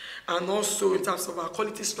 And also in terms of our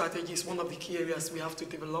quality strategy is one of the key areas we have to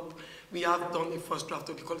develop. We have done a first draft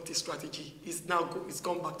of the quality strategy. It's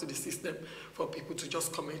gone back to the system for people to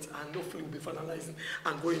just comment, and hopefully we'll be finalizing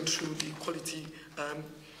and going through the quality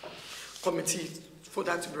committee for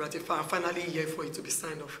that to be ratified, and finally here for it to be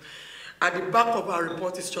signed off. At the back of our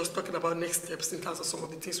report is just talking about next steps in terms of some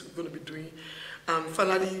of the things we're going to be doing. And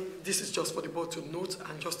finally, this is just for the board to note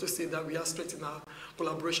and just to say that we are strengthening our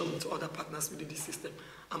collaboration with other partners within the system.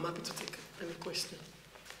 I'm happy to take any question.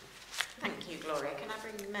 Thank you, Gloria. Can I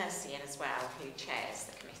bring Mercy in as well, who chairs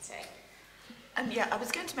the committee? Yeah, I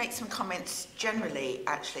was going to make some comments generally,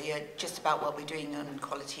 actually, just about what we're doing on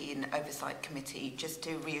Quality and Oversight Committee, just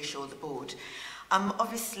to reassure the board.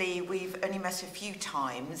 Obviously, we've only met a few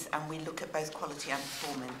times, and we look at both quality and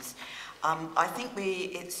performance. I think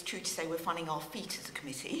it's true to say we're finding our feet as a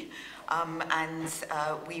committee, and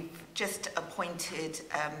we've just appointed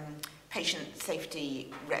patient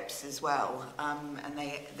safety reps as well, and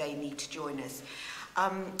they need to join us.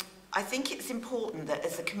 I think it's important that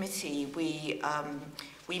as a committee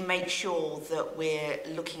we make sure that we're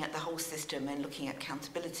looking at the whole system and looking at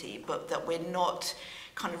accountability, but that we're not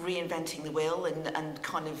kind of reinventing the wheel and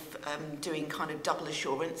kind of doing kind of double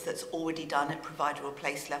assurance that's already done at provider or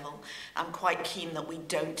place level. I'm quite keen that we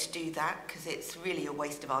don't do that, because it's really a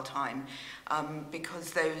waste of our time,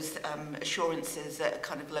 because those assurances at a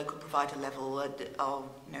kind of local provider level are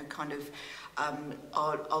kind of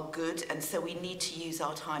are good, and so we need to use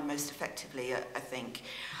our time most effectively, I think.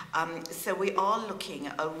 So we are looking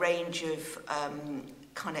at a range of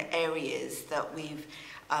kind of areas that we've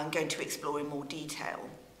going to explore in more detail.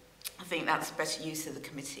 I think that's a better use of the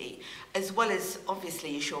committee, as well as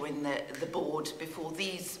obviously assuring the board, before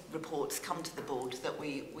these reports come to the board, that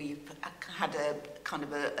we've had a kind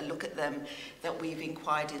of a look at them, that we've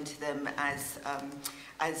inquired into them.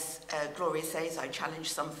 As Gloria says, I challenge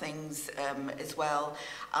some things as well,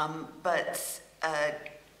 but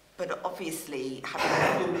obviously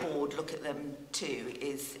having the full board look at them too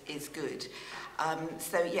is good.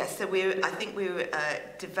 So yes, so I think we're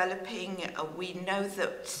developing. We know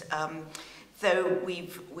that though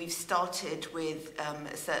we've started with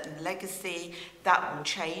a certain legacy, that will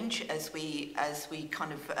change as we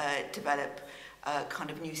kind of develop kind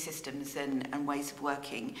of new systems and ways of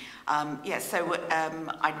working. So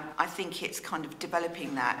I think it's kind of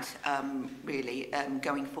developing that really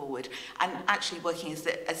going forward, and actually working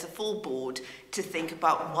as a full board to think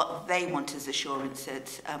about what they want as assurance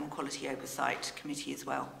at Quality Oversight Committee as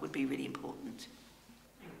well would be really important.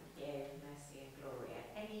 Thank you, Mercy and Gloria.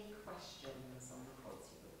 Any questions on the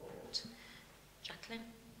quality report? Jacqueline?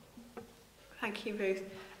 Thank you, Ruth.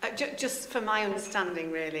 Just for my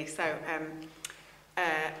understanding, really, so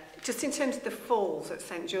just in terms of the falls at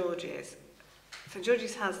St George's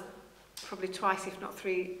has probably twice, if not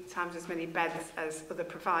 3 times as many beds as other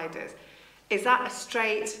providers. Is that a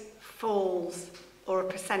straight falls or a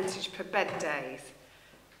percentage per bed days?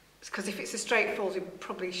 Because if it's a straight falls, we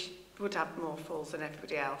probably would have more falls than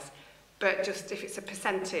everybody else. But just if it's a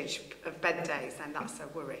percentage of bed days, then that's a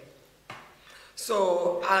worry.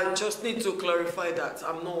 So I just need to clarify that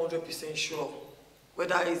I'm not 100% sure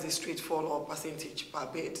whether it's a straight fall or percentage per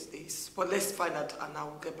bed days. But let's find out and I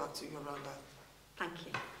will get back to you around that. Thank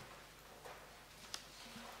you.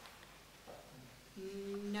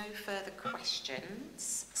 No further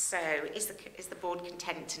questions. So is the board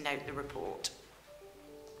content to note the report?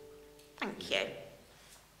 Thank you.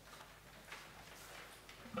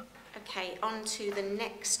 Okay, on to the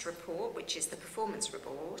next report, which is the performance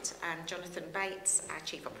report, and Jonathan Bates, our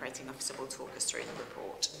Chief Operating Officer, will talk us through the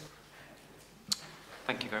report.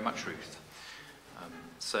 Thank you very much, Ruth.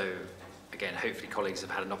 So, again, hopefully colleagues have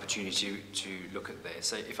had an opportunity to look at this.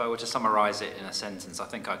 So if I were to summarise it in a sentence, I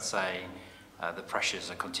think I'd say the pressures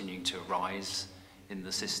are continuing to rise in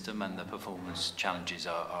the system and the performance challenges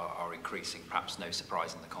are increasing, perhaps no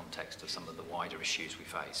surprise in the context of some of the wider issues we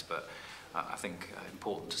face, but I think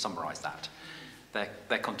important to summarise that.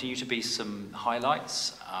 There continue to be some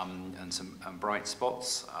highlights and some bright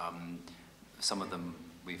spots. Some of them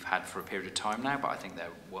we've had for a period of time now, but I think they're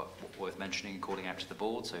worth mentioning and calling out to the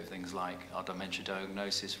board. So things like our dementia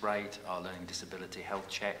diagnosis rate, our learning disability health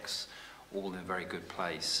checks, all in a very good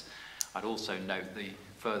place. I'd also note the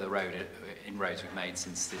further inroads we've made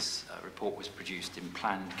since this report was produced in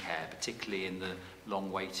planned care, particularly in the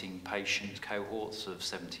long waiting patient cohorts of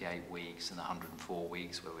 78 weeks and 104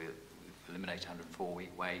 weeks, where we eliminate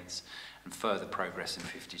 104-week waits, and further progress in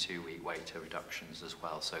 52-week wait reductions as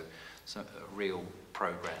well. So real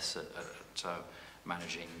progress at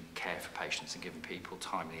managing care for patients and giving people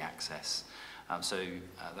timely access.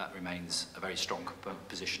 That remains a very strong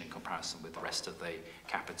position in comparison with the rest of the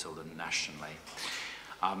capital and nationally.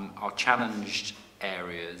 Our challenged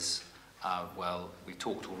areas, well, we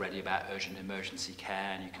talked already about urgent emergency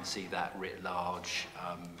care, and you can see that writ large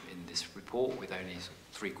in this report, with only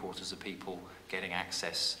 3/4 of people getting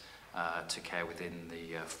access to care within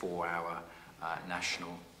the 4-hour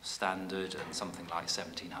national standard, and something like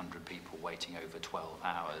 1,700 people waiting over 12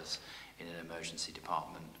 hours in an emergency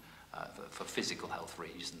department for physical health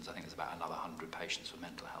reasons. I think there's about another 100 patients for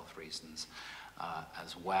mental health reasons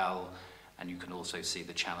as well. And you can also see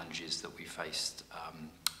the challenges that we faced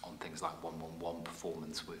on things like 111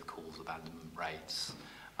 performance with calls abandonment rates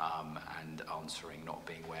and answering not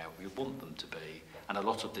being where we want them to be. And a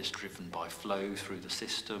lot of this driven by flow through the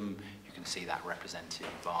system. You can see that represented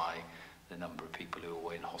by the number of people who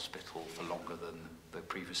were in hospital for longer than they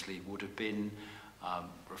previously would have been,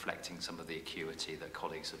 reflecting some of the acuity that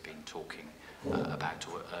colleagues have been talking about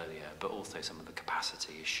earlier, but also some of the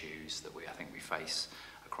capacity issues that I think we face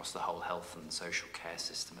across the whole health and social care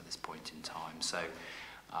system at this point in time. So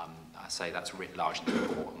I say that's writ large in the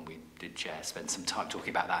report, and we did, Chair, spend some time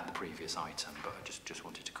talking about that in the previous item, but I just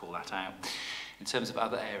wanted to call that out. In terms of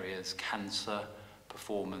other areas, cancer,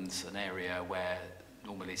 performance, an area where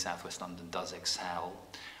normally South West London does excel,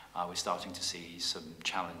 we're starting to see some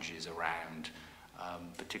challenges around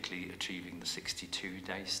particularly achieving the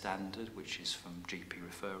 62-day standard, which is from GP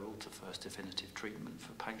referral to first definitive treatment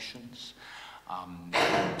for patients.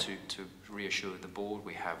 To reassure the board,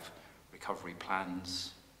 we have recovery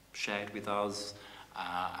plans shared with us,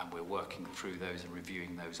 and we're working through those and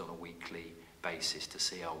reviewing those on a weekly basis to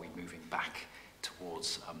see are we moving back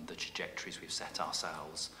towards the trajectories we've set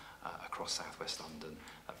ourselves across South West London.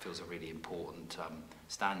 That feels a really important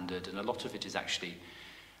standard, and a lot of it is actually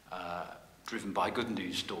driven by a good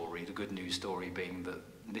news story, the good news story being that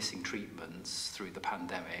missing treatments through the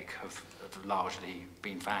pandemic have largely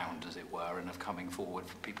been found, as it were, and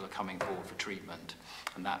people are coming forward for treatment,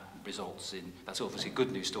 and that results in, that's obviously a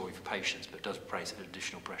good news story for patients, but does place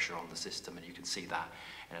additional pressure on the system, and you can see that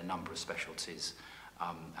in a number of specialties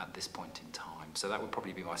at this point in time. So that would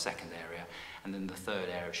probably be my second area. And then the third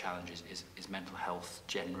area of challenge is mental health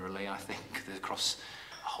generally. I think across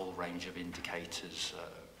a whole range of indicators,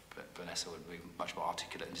 Vanessa would be much more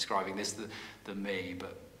articulate in describing this than me,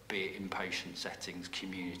 but be it inpatient settings,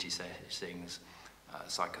 community settings,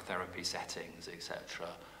 psychotherapy settings, etc.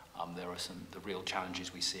 There are the real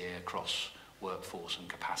challenges we see across workforce and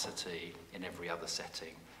capacity in every other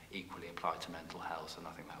setting equally apply to mental health, and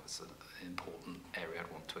I think that was an important area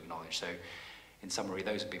I'd want to acknowledge. So in summary,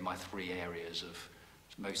 those would be my 3 areas of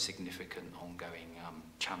most significant ongoing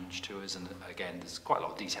challenge to us, and again there's quite a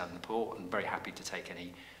lot of detail in the report, and very happy to take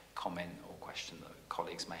any comment or question that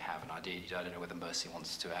colleagues may have, and I don't know whether Mercy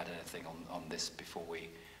wants to add anything on this before we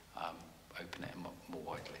open it more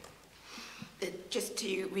widely. Just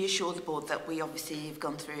to reassure the board that we obviously have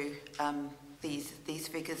gone through these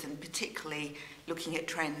figures, and particularly looking at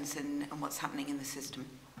trends and what's happening in the system.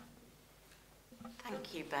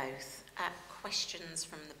 Thank you both. Questions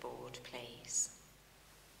from the board, please.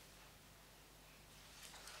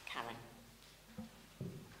 Karen.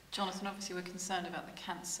 Jonathan, obviously we're concerned about the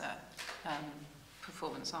cancer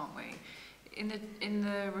performance, aren't we? In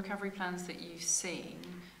the recovery plans that you've seen,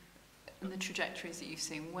 and the trajectories that you've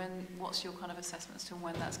seen, what's your kind of assessment as to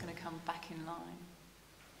when that's going to come back in line?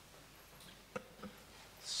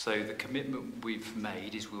 So the commitment we've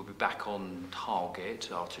made is we'll be back on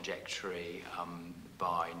target, our trajectory,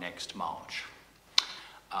 by next March.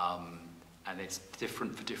 And it's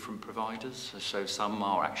different for different providers. So some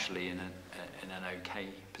are actually in an okay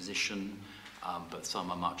position, but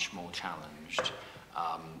some are much more challenged.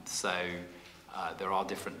 There are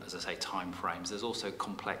different, as I say, time frames. There's also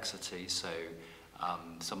complexity. So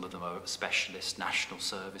some of them are specialist national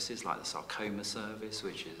services, like the sarcoma service,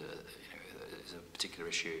 which is a particular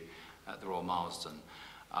issue at the Royal Marsden.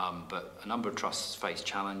 But a number of trusts face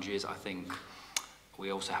challenges. I think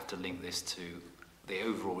we also have to link this to the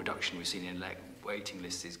overall reduction we've seen in waiting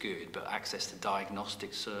lists is good, but access to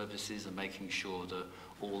diagnostic services and making sure that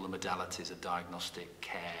all the modalities of diagnostic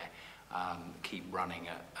care keep running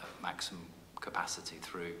at maximum capacity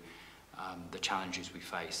through the challenges we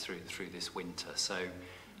face through this winter. So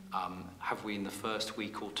have we in the first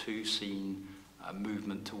week or 2 seen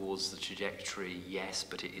movement towards the trajectory? Yes,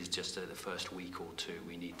 but it is just the first week or 2.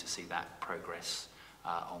 We need to see that progress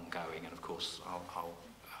ongoing, and of course I'll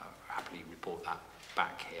happily report that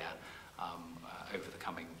back here over the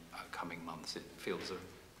coming months. It feels a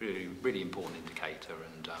really important indicator,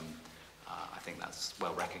 and I think that's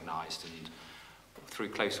well recognised, and through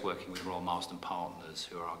close working with Royal Marsden Partners,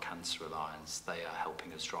 who are our Cancer Alliance, they are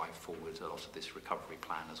helping us drive forward a lot of this recovery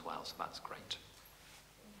plan as well, so that's great.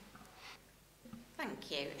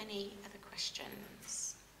 Thank you. Any other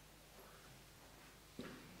questions?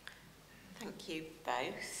 Thank you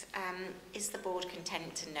both. Is the board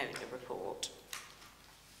content to note the report?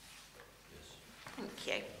 Yes. Thank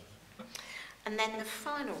you. And then the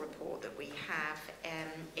final report that we have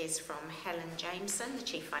is from Helen Jameson, the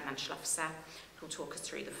Chief Financial Officer, who will talk us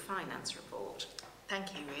through the finance report.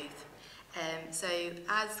 Thank you, Ruth. So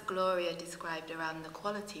as Gloria described around the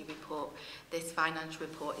quality report, this finance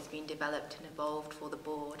report is being developed and evolved for the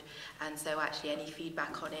board, and so actually any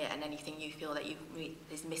feedback on it and anything you feel that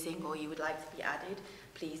is missing or you would like to be added,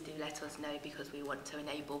 please do let us know, because we want to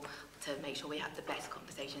enable to make sure we have the best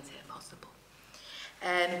conversations here possible.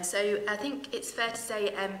 So I think it's fair to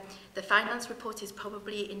say the finance report is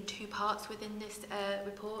probably in 2 parts within this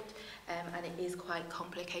report, and it is quite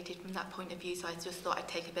complicated from that point of view, so I just thought I'd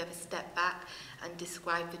take a bit of a step back and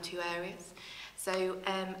describe the 2 areas. So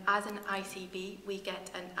as an ICB, we get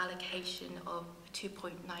an allocation of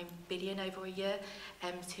 2.9 billion over a year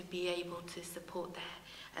to be able to support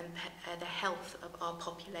the health of our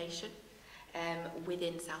population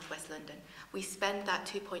within South West London. We spend that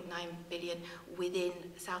 2.9 billion within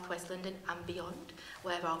South West London and beyond,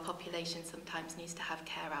 where our population sometimes needs to have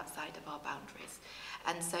care outside of our boundaries.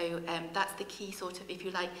 And so that's the key sort of, if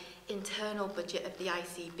you like, internal budget of the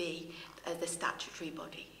ICB, the statutory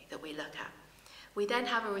body that we look at. We then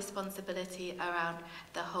have a responsibility around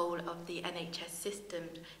the whole of the NHS system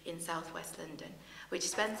in South West London, which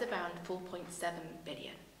spends around 4.7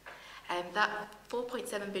 billion. That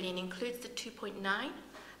 4.7 billion includes the 2.9,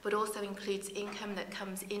 but also includes income that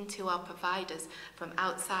comes into our providers from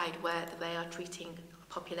outside, where they are treating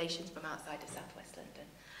populations from outside of South West London,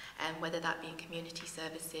 whether that be in community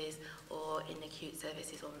services or in acute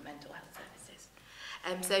services or mental health services.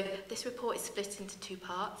 So this report is split into 2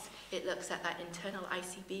 parts. It looks at that internal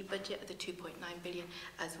ICB budget of the 2.9 billion,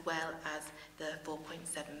 as well as the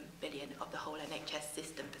 4.7 billion of the whole NHS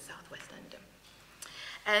system for South West London.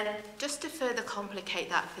 Just to further complicate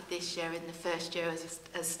that for this year, in the first year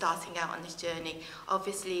as starting out on this journey,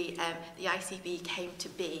 obviously the ICB came to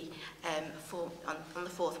be on the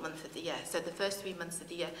 4th month of the year. So the first 3 months of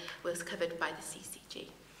the year was covered by the CCG.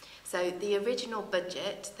 So the original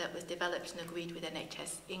budget that was developed and agreed with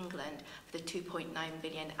NHS England for the 2.9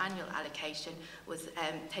 billion annual allocation was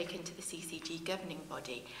taken to the CCG governing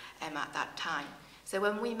body at that time. So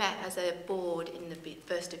when we met as a board in the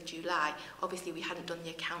 1st of July, obviously we hadn't done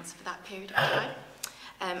the accounts for that period of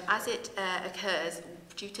time. As it occurs,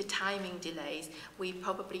 due to timing delays, we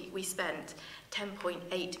spent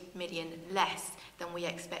 10.8 million less than we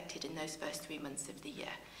expected in those first 3 months of the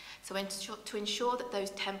year. So to ensure that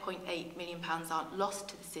those £10.8 million aren't lost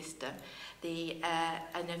to the system,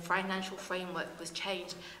 and a financial framework was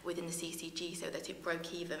changed within the CCG so that it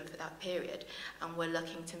broke even for that period, and we're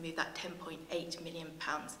looking to move that £10.8 million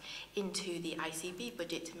into the ICB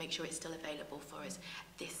budget to make sure it's still available for us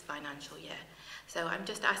this financial year. So I'm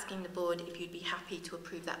just asking the board if you'd be happy to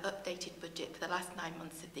approve that updated budget for the last 9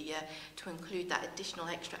 months of the year to include that additional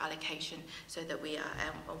extra allocation so that we are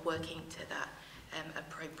working to that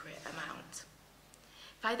appropriate amount.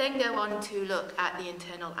 If I then go on to look at the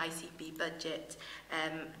internal ICB budget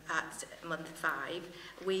at month 5,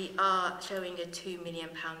 we are showing a £2 million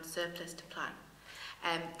surplus to plan.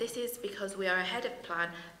 This is because we are ahead of plan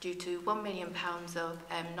due to £1 million of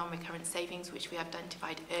non-recurrent savings, which we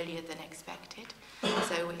identified earlier than expected.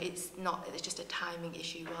 So it's just a timing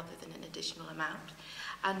issue rather than an additional amount.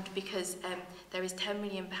 And because there is £10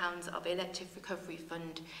 million of elective recovery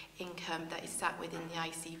fund income that is sat within the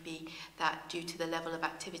ICB that, due to the level of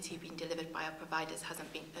activity being delivered by our providers,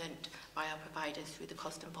 hasn't been earned by our providers through the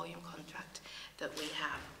cost and volume contract that we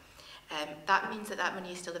have. That means that that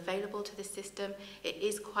money is still available to the system. It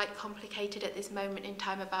is quite complicated at this moment in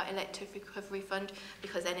time about elective recovery fund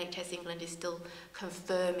because NHS England is still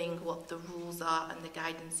confirming what the rules are and the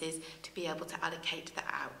guidance is to be able to allocate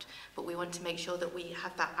that out. But we want to make sure that we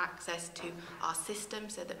have that access to our system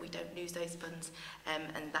so that we don't lose those funds,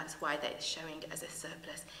 and that's why that's showing as a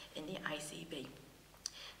surplus in the ICB.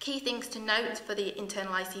 Key things to note for the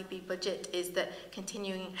internal ICB budget is that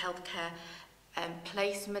continuing healthcare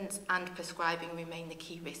placements and prescribing remain the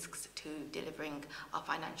key risks to delivering our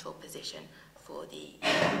financial position for the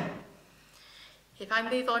year. If I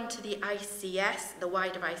move on to the ICS, the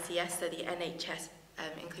wider ICS, so the NHS,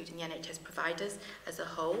 including the NHS providers as a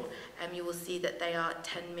whole, you will see that they are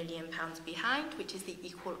 £10 million behind, which is the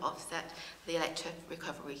equal offset for the elective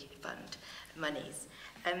recovery fund monies.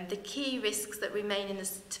 The key risks that remain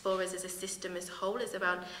for us as a system as a whole is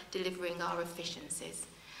around delivering our efficiencies.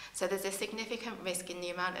 So there's a significant risk in the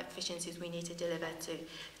amount of efficiencies we need to deliver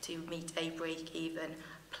to meet a break-even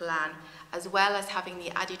plan, as well as having the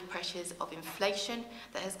added pressures of inflation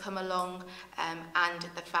that has come along, and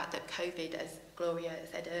the fact that COVID, as Gloria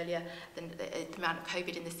said earlier, the amount of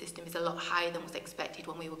COVID in the system is a lot higher than was expected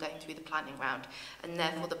when we were going through the planning round, and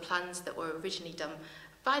therefore the plans that were originally done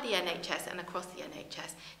by the NHS and across the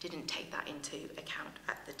NHS didn't take that into account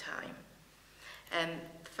at the time.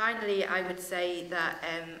 Finally, I would say that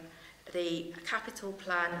the capital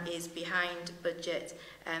plan is behind budget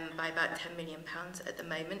by about £10 million at the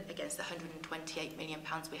moment against the £128 million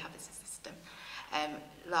we have as a system,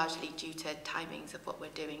 largely due to timings of what we're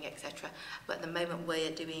doing, etc. But at the moment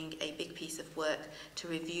we're doing a big piece of work to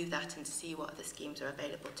review that and to see what other schemes are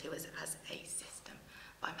available to us as a system.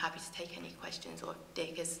 But I'm happy to take any questions, or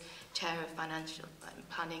Dick, as Chair of Financial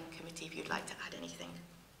Planning Committee, if you'd like to add anything.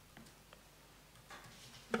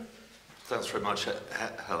 Thanks very much,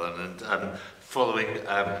 Helen. And following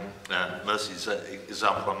Mercy's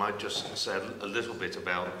example, I might just say a little bit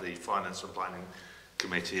about the Finance and Planning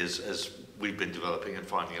Committee as we've been developing and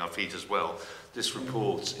finding our feet as well. This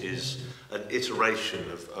report is an iteration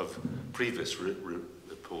of previous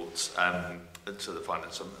reports to the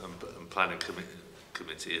Finance and Planning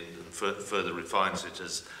Committee, and further refines it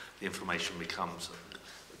as the information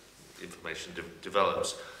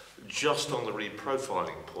develops. Just on the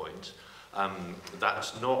reprofiling point,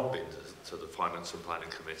 that's not been to the Finance and Planning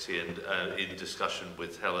Committee, and in discussion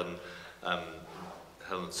with Helen,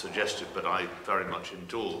 Helen suggested, but I very much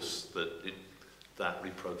endorse that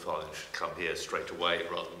reprofiling should come here straight away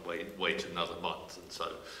rather than wait another month. And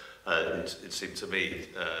so it seemed to me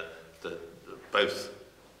that both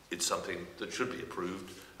it's something that should be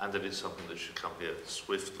approved and that it's something that should come here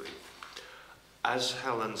swiftly. As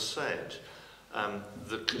Helen said,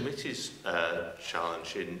 the committee's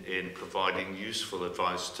challenge in providing useful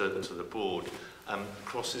advice to the board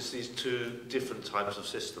crosses these two different types of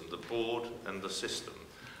system, the board and the system,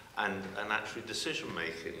 and actually decision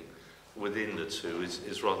making within the two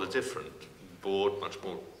is rather different. Board, much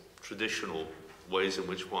more traditional ways in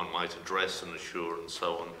which one might address and assure and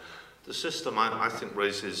so on. The system, I think,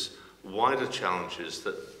 raises wider challenges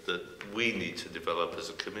that we need to develop as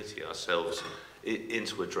a committee ourselves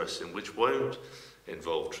into addressing, which won't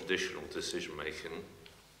involve traditional decision making,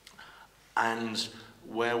 and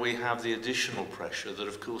where we have the additional pressure that,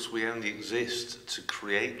 of course, we only exist to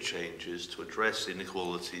create changes, to address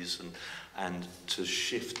inequalities and to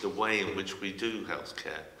shift the way in which we do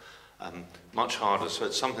healthcare. Much harder. So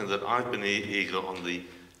it's something that I've been eager on the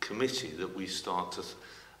committee that we start to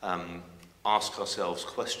ask ourselves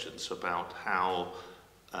questions about how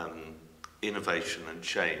innovation and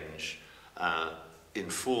change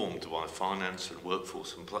informed by finance and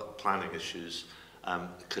workforce and planning issues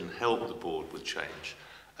can help the board with change.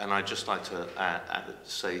 And I'd just like to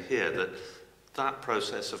say here that that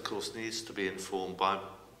process, of course, needs to be informed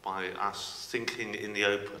by us thinking in the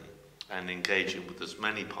open and engaging with as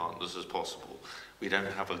many partners as possible. We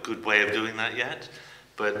don't have a good way of doing that yet,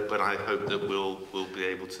 but I hope that we'll be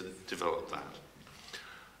able to develop that.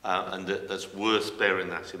 And that's worth bearing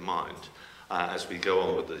that in mind as we go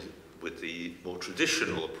on with the more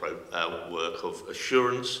traditional approach, work of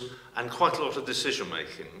assurance and quite a lot of decision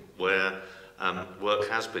making, where work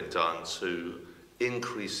has been done to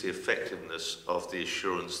increase the effectiveness of the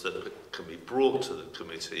assurance that can be brought to the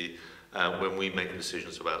committee when we make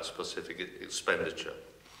decisions about specific expenditure.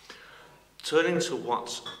 Turning to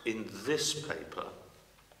what's in this paper,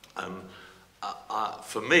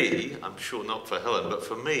 for me, I'm sure not for Helen, but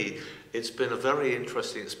for me, it's been a very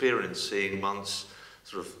interesting experience seeing months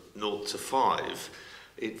sort of 0 to 5.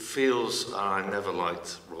 It feels, I never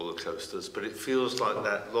liked roller coasters, but it feels like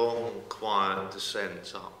that long, quiet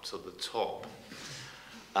descent up to the top.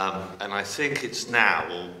 And I think it's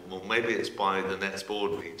now, or maybe it's by the next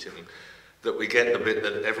board meeting, that we get the bit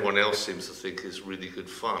that everyone else seems to think is really good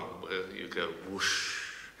fun, where you go whoosh.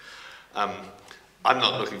 I'm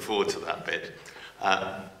not looking forward to that bit.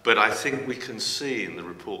 But I think we can see in the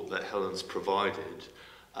report that Helen's provided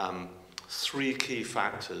 3 key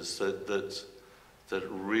factors that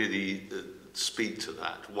really speak to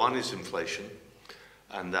that. One is inflation,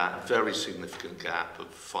 and that very significant gap of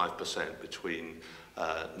 5% between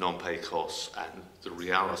non-pay costs and the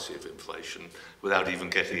reality of inflation, without even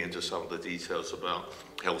getting into some of the details about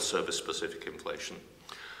health service specific inflation.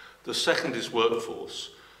 The second is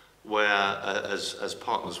workforce, where, as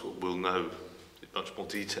partners will know in much more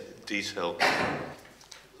detail,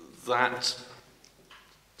 that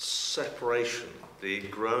separation, the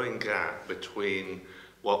growing gap between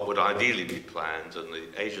what would ideally be planned and the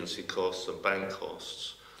agency costs and bank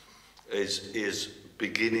costs is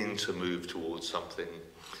beginning to move towards something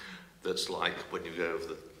that's like when you go over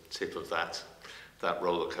the tip of that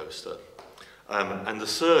roller coaster. And the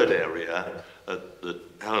third area that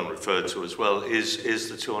Helen referred to as well is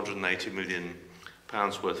the £280 million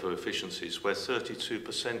worth of efficiencies, where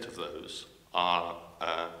 32% of those are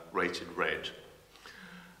rated red.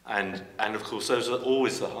 And of course, those are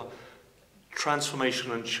always the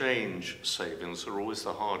transformation and change savings are always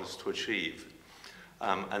the hardest to achieve.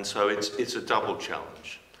 And so it's a double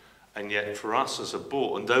challenge. And yet for us as a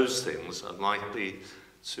board, and those things are likely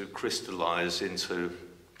to crystallize into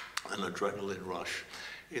an adrenaline rush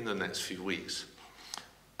in the next few weeks.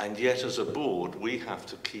 And yet as a board, we have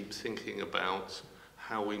to keep thinking about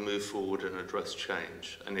how we move forward and address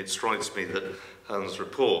change. And it strikes me that Helen's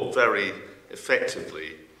report very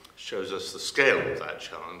effectively shows us the scale of that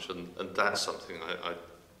challenge, and that's something I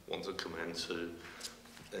want to commend to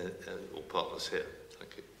all partners here.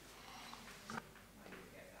 Thank you.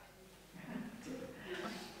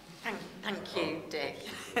 Thank you, Dick.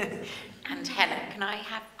 And Helen, can I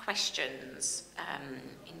have questions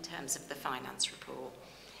in terms of the finance report?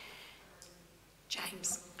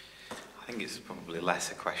 James? I think it's probably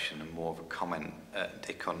less a question and more of a comment,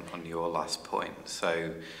 Dick, on your last point.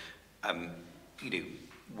 So,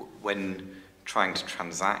 when trying to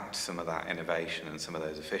transact some of that innovation and some of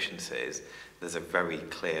those efficiencies, there's a very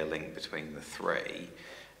clear link between the three.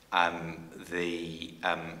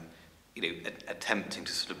 Attempting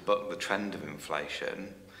to sort of buck the trend of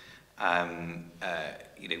inflation, one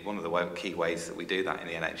of the key ways that we do that in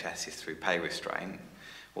the NHS is through pay restraint.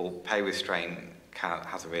 Well, pay restraint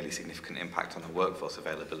has a really significant impact on the workforce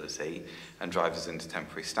availability and drives us into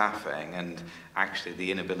temporary staffing, and actually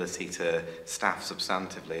the inability to staff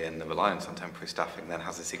substantively and the reliance on temporary staffing then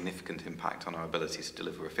has a significant impact on our ability to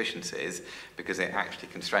deliver efficiencies, because it actually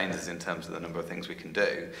constrains us in terms of the number of things we can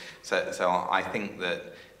do. So I think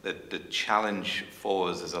that the challenge for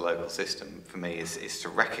us as a local system, for me, is to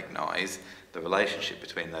recognise the relationship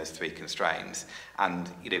between those three constraints, and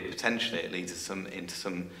potentially it leads us into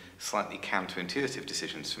some slightly counterintuitive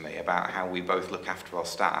decisions for me about how we both look after our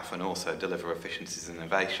staff and also deliver efficiencies and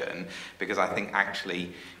innovation, because I think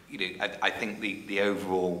actually I think the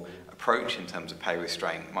overall approach in terms of pay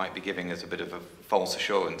restraint might be giving us a bit of a false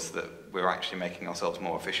assurance that we're actually making ourselves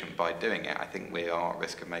more efficient by doing it. I think we are at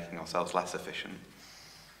risk of making ourselves less efficient.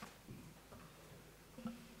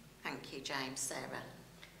 Thank you, James. Sarah?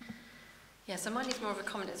 Yeah, so mine is more of a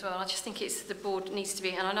comment as well. I just think the board needs to be,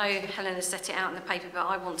 and I know Helen has set it out in the paper, but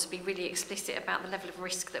I want to be really explicit about the level of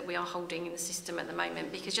risk that we are holding in the system at the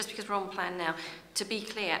moment, because just because we're on plan now, to be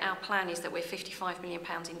clear, our plan is that we're £55 million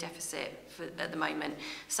in deficit at the moment.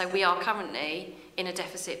 So we are currently in a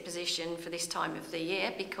deficit position for this time of the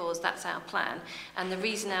year because that's our plan. And the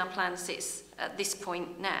reason our plan sits at this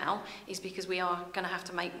point now is because we are going to have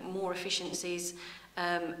to make more efficiencies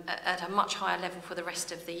at a much higher level for the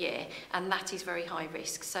rest of the year, and that is very high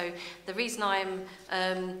risk. So the reason I'm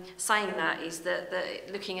saying that is that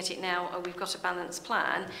looking at it now, we've got a balanced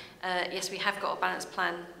plan. Yes, we have got a balanced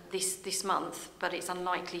plan this month, but it's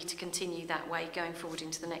unlikely to continue that way going forward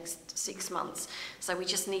into the next 6 months. So we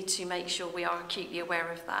just need to make sure we are acutely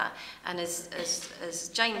aware of that. And as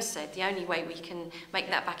James said, the only way we can make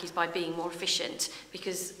that back is by being more efficient,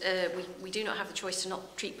 because we do not have the choice to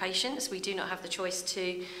not treat patients. We do not have the choice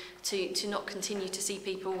to not continue to see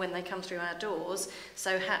people when they come through our doors.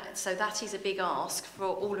 So that is a big ask for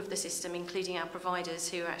all of the system, including our providers,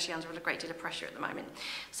 who are actually under a great deal of pressure at the moment.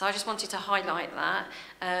 So I just wanted to highlight that.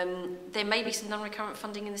 There may be some non-recurrent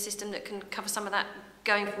funding in the system that can cover some of that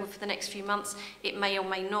going forward for the next few months. It may or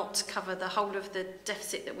may not cover the whole of the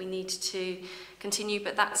deficit that we need to continue,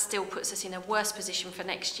 but that still puts us in a worse position for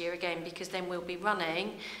next year again, because then we'll be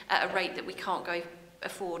running at a rate that we can't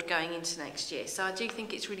afford going into next year. So I do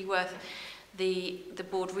think it's really worth the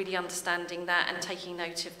board really understanding that and taking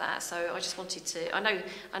note of that. So I just wanted to, I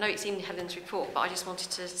know it's in Helen's report, but I just wanted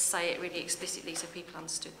to say it really explicitly so people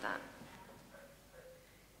understood that.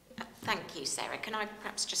 Thank you, Sarah. Can I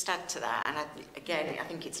perhaps just add to that? And again, I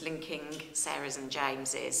think it's linking Sarah's and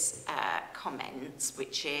James's comments,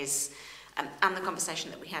 which is, and the conversation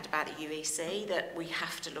that we had about the UEC, that we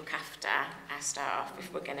have to look after our staff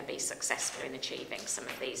if we're going to be successful in achieving some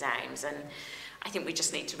of these aims. And I think we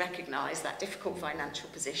just need to recognise that difficult financial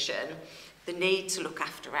position, the need to look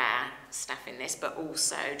after our staff in this, but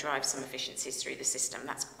also drive some efficiencies through the system.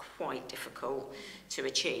 That's quite difficult to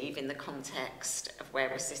achieve in the context of where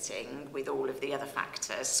we're sitting with all of the other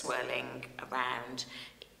factors swirling around.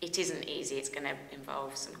 It isn't easy. It's going to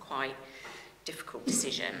involve some quite difficult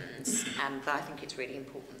decisions, but I think it's really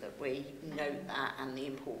important that we note that and the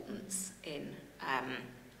importance in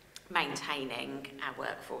maintaining our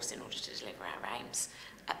workforce in order to deliver our aims.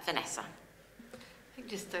 Vanessa? I think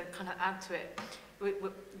just to kind of add to it,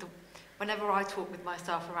 whenever I talk with my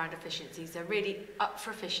staff around efficiencies, they're really up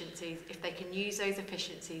for efficiencies if they can use those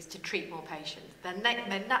efficiencies to treat more patients. The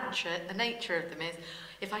nature of them is,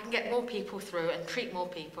 if I can get more people through and treat more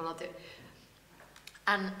people, I'll do it.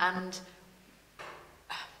 And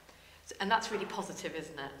that's really positive,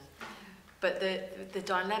 isn't it? But the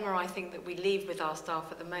dilemma I think that we leave with our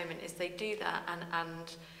staff at the moment is they do that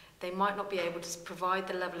and they might not be able to provide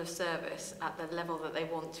the level of service at the level that they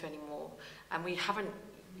want to anymore. And we haven't,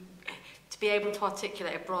 to be able to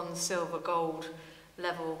articulate a bronze, silver, gold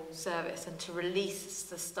level service and to release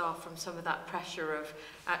the staff from some of that pressure of,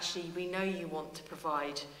 actually, we know you want to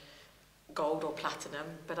provide gold or platinum,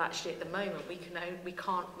 but actually at the moment we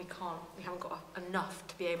haven't got enough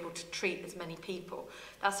to be able to treat as many people.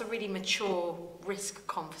 That's a really mature risk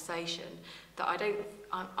conversation that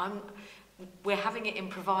we're having it in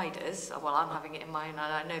providers. Well, I'm having it in mine, and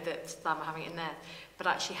I know that Slam are having it in theirs. But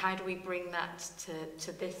actually, how do we bring that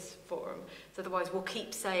to this forum? So otherwise, we'll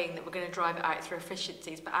keep saying that we're going to drive it out through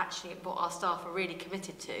efficiencies, but actually, what our staff are really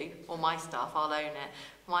committed to, or my staff, I'll own it.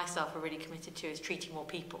 My staff are really committed to is treating more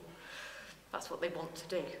people. That's what they want to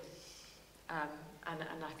do, and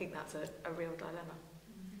I think that's a real dilemma.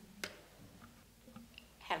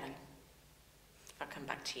 Helen, if I come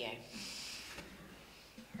back to you.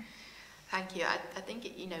 Thank you. I think,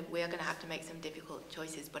 we are going to have to make some difficult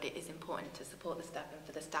choices, but it is important to support the staff and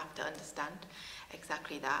for the staff to understand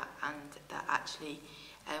exactly that, and that actually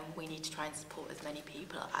we need to try and support as many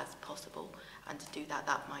people as possible. And to do that,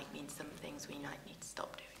 that might mean some things we might need to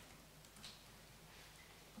stop doing.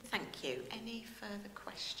 Thank you. Any further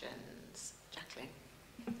questions? Jacqueline?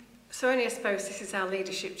 So only I suppose this is our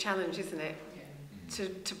leadership challenge, isn't it? Yeah.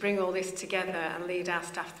 To bring all this together and lead our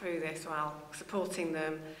staff through this while supporting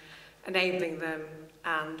them, enabling them,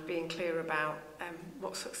 and being clear about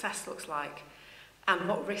what success looks like and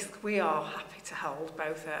what risk we are happy to hold,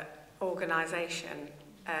 both at organisation,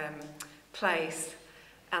 place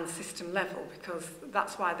and system level, because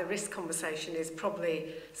that's why the risk conversation is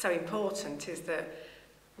probably so important, is that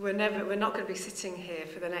we're not going to be sitting here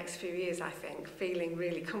for the next few years, I think, feeling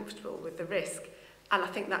really comfortable with the risk. And I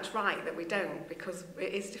think that's right that we don't, because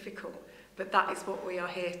it is difficult. But that is what we are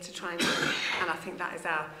here to try and do. And I think that is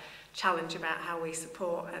our challenge about how we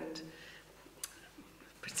support and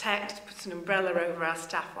protect, put an umbrella over our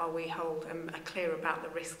staff while we hold and are clear about the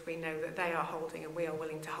risk we know that they are holding and we are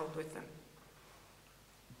willing to hold with them.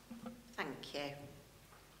 Thank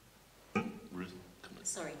you. Ruth?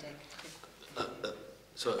 Sorry, Dick.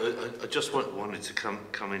 So I just wanted to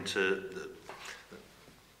come into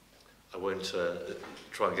I won't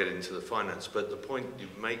try and get into the finance, but the point you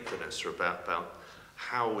make, Vanessa, about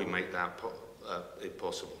how we make that it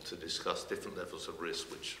possible to discuss different levels of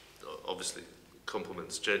risk, which obviously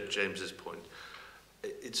complements James's point.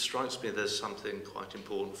 It strikes me there's something quite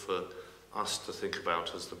important for us to think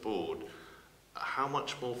about as the board. How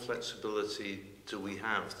much more flexibility do we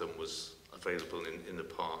have than was available in the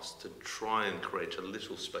past to try and create a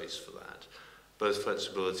little space for that? Both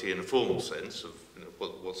flexibility in a formal sense of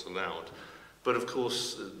what's allowed, but of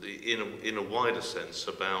course in a wider sense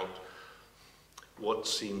about what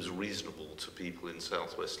seems reasonable to people in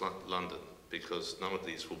southwest London, because none of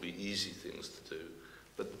these will be easy things to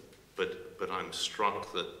do. But I'm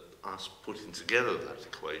struck that us putting together that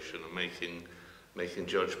equation and making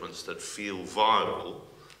judgments that feel viable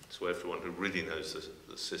to everyone who really knows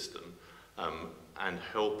the system, and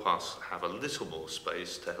help us have a little more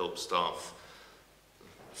space to help staff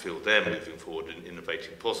feel they're moving forward and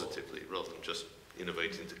innovating positively rather than just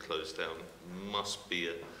innovating to close down, must be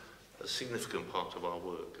a significant part of our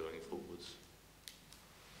work going forwards.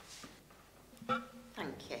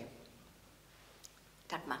 Thank you.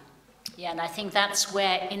 Dagmar. Yeah, and I think that's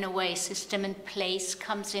where, in a way, system and place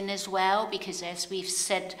comes in as well, because as we've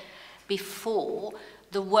said before,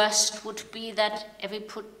 the worst would be that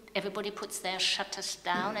everybody puts their shutters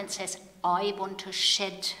down and says, I want to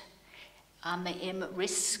shed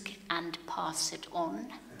risk and pass it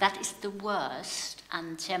on. That is the worst.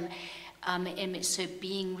 And so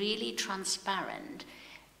being really transparent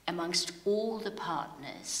amongst all the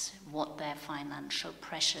partners, what their financial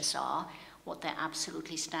pressures are, what their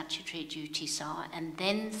absolutely statutory duties are, and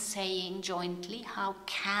then saying jointly, how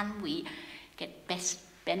can we get best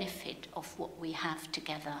benefit of what we have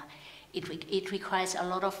together? It requires a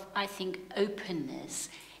lot of, I think, openness,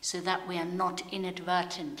 so that we are not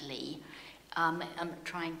inadvertently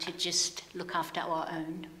trying to just look after our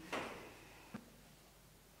own.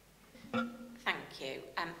 Thank you.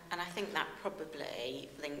 And I think that probably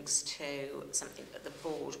links to something that the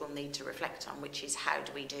board will need to reflect on, which is how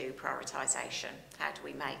do we do prioritisation? How do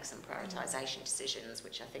we make some prioritisation decisions,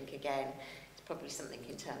 which I think, again, is probably something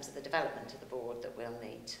in terms of the development of the board that we'll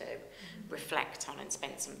need to reflect on and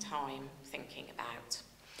spend some time thinking about.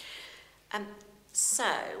 So,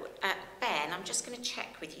 Ben, I'm just going to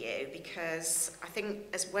check with you, because I think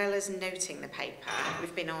as well as noting the paper,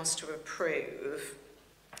 we've been asked to approve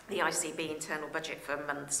the ICB internal budget for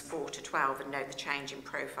months 4 to 12 and note the change in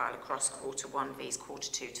profile across quarter 1 vs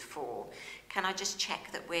quarter 2 to 4. Can I just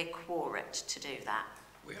check that we're quorate to do that?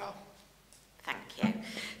 We are. Thank you.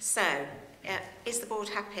 So, is the board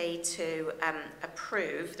happy to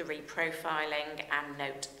approve the reprofiling and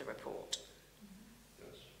note the report?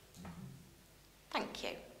 Thank you.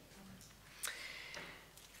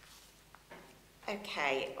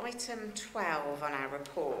 Okay, item 12 on our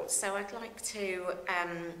report. So I'd like to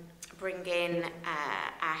bring in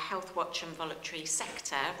our Health Watch and voluntary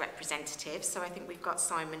sector representatives. So I think we've got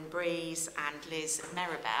Simon Breeze and Liz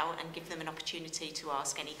Meribel, and give them an opportunity to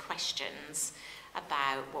ask any questions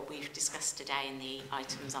about what we've discussed today in the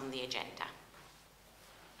items on the agenda.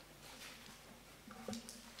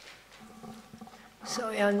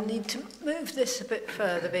 Sorry, I need to move this a bit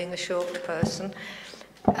further, being a short person.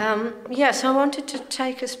 Yes, I wanted to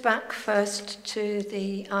take us back first to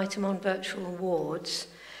the item on virtual wards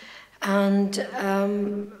and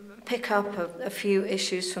pick up a few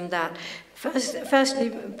issues from that.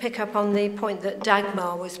 Firstly, pick up on the point that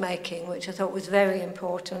Dagmar was making, which I thought was very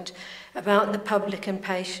important, about the public and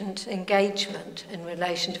patient engagement in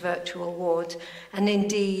relation to virtual wards, and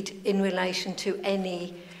indeed in relation to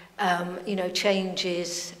any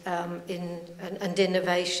changes and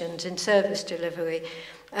innovations in service delivery,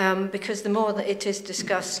 because the more that it is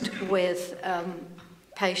discussed with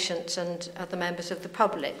patients and other members of the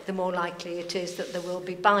public, the more likely it is that there will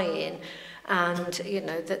be buy-in, and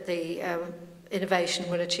that the innovation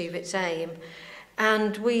will achieve its aim.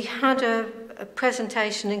 And we had a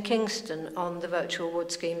presentation in Kingston on the virtual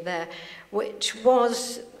ward scheme there, which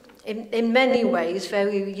was in many ways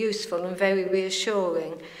very useful and very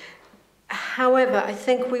reassuring. However, I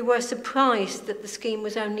think we were surprised that the scheme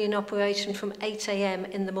was only in operation from 8 a.m.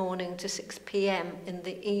 in the morning to 6 p.m. in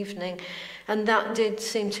the evening. And that did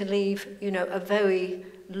seem to leave, you know, a very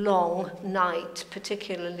long night,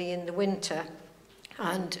 particularly in the winter.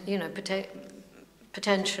 And, you know,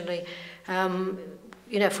 potentially,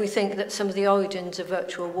 you know, if we think that some of the origins of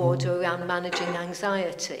virtual wards are around managing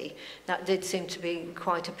anxiety, that did seem to be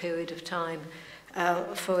quite a period of time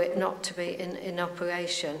for it not to be in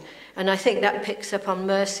operation. And I think that picks up on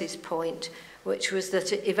Mercy's point, which was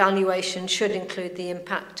that evaluation should include the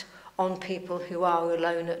impact on people who are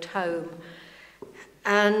alone at home.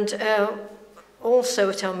 And also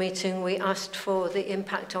at our meeting, we asked for the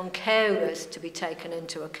impact on carers to be taken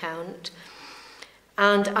into account.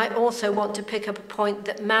 And I also want to pick up a point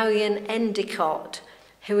that Marion Endicott,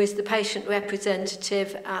 who is the patient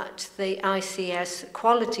representative at the ICS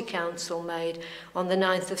Quality Council, made on the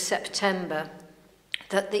 9th of September,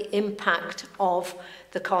 that the impact of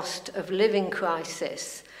the cost of living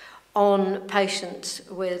crisis on patients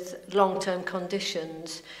with long-term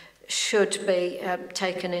conditions should be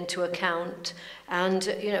taken into account. And,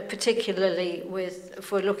 you know, particularly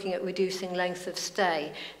if we're looking at reducing length of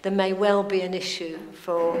stay, there may well be an issue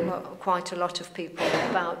for quite a lot of people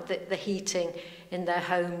about the heating in their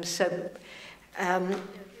homes. So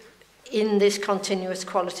in this continuous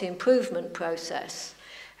quality improvement process,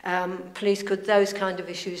 please could those kind of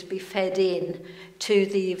issues be fed in to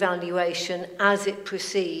the evaluation as it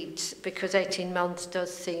proceeds, because 18 months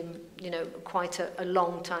does seem, you know, quite a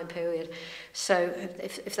long time period. So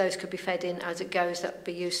if those could be fed in as it goes, that would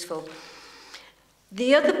be useful.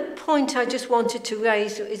 The other point I just wanted to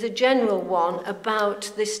raise is a general one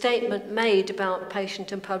about the statement made about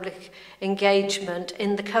patient and public engagement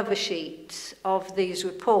in the cover sheets of these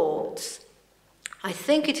reports. I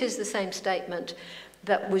think it is the same statement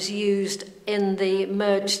that was used in the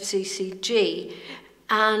merged CCG,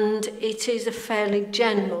 and it is a fairly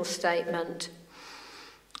general statement.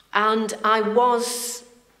 And I was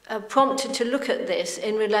prompted to look at this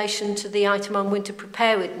in relation to the item on winter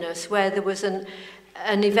preparedness, where there was an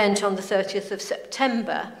event on the 30th of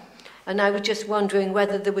September, and I was just wondering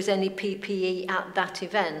whether there was any PPE at that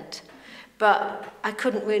event. But I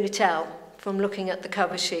couldn't really tell from looking at the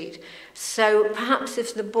cover sheet. So perhaps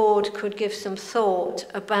if the board could give some thought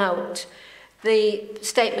about the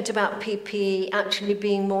statement about PPE actually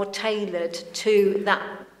being more tailored to that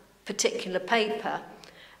particular paper.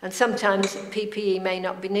 And sometimes PPE may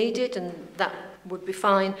not be needed, and that would be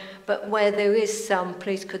fine, but where there is some,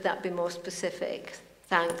 please could that be more specific?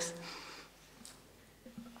 Thanks.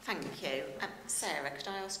 Thank you. Sarah, could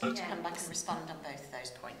I ask you to come back and respond on both of those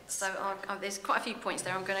points? So there's quite a few points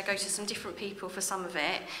there. I'm going to go to some different people for some of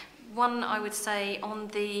it. One, I would say, on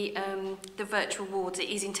the virtual wards, it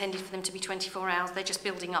is intended for them to be 24 hours. They're just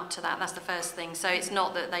building up to that. That's the first thing. So it's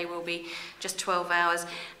not that they will be just 12 hours.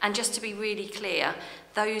 And just to be really clear,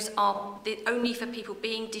 those are only for people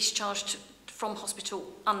being discharged from hospital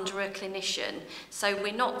under a clinician. So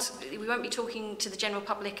we won't be talking to the general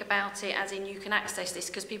public about it as in you can access this,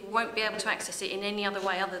 because people won't be able to access it in any other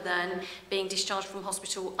way other than being discharged from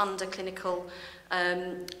hospital under clinical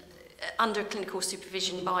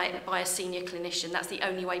supervision by a senior clinician. That's the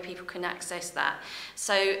only way people can access that.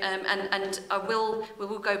 So, and we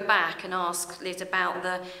will go back and ask Liz about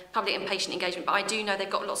the public and patient engagement, but I do know they've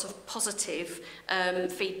got lots of positive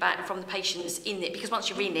feedback from the patients in it, because once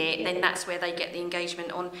you're in it, then that's where they get the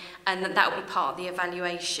engagement on, and that will be part of the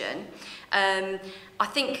evaluation. I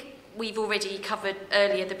think we've already covered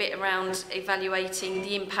earlier the bit around evaluating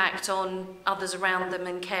the impact on others around them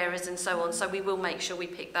and carers and so on, so we will make sure we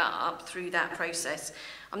pick that up through that process.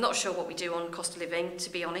 I'm not sure what we do on cost of living, to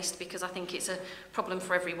be honest, because I think it's a problem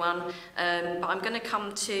for everyone. But I'm going to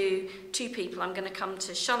come to two people. I'm going to come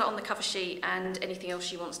to Charlotte on the cover sheet and anything else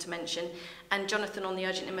she wants to mention, and Jonathan on the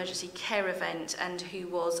urgent emergency care event and who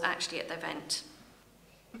was actually at the event.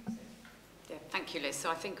 Yeah, thank you, Liz.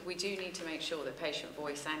 So I think we do need to make sure that patient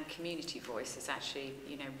voice and community voice is actually,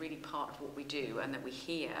 you know, really part of what we do, and that we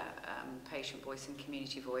hear patient voice and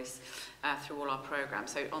community voice through all our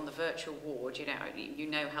programs. So on the virtual ward, you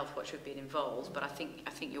know Healthwatch have been involved, but I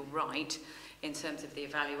think you're right in terms of the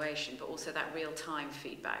evaluation, but also that real-time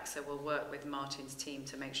feedback. So we'll work with Martin's team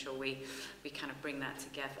to make sure we kind of bring that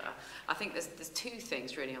together. I think there's two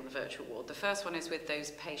things really on the virtual ward. The first one is with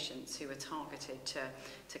those patients who are targeted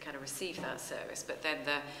to kind of receive that service, but then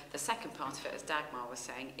the second part of it, as Dagmar was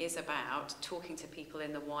saying, is about talking to people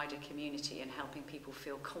in the wider community and helping people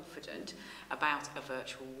feel confident about a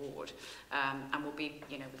virtual ward. And we'll be,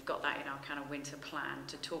 you know, we've got that in our kind of winter plan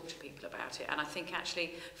to talk to people about it. And I think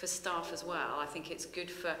actually for staff as well, well. I think it's good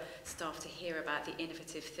for staff to hear about the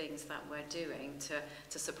innovative things that we're doing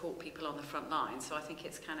to support people on the front line. So I think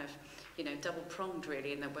it's kind of, you know, double-pronged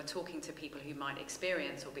really, in that we're talking to people who might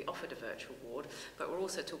experience or be offered a virtual ward, but we're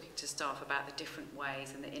also talking to staff about the different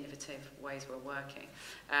ways and the innovative ways we're working.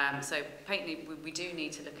 So patently, we do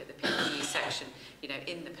need to look at the PPE section, you know,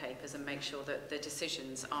 in the papers and make sure that the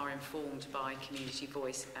decisions are informed by community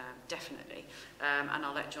voice, definitely. And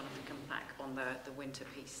I'll let Jonathan come back on the winter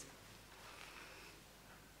piece.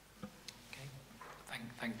 Okay,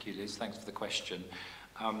 thank you, Liz. Thanks for the question.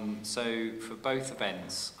 So for both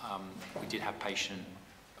events, we did have patient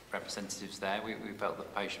representatives there. We felt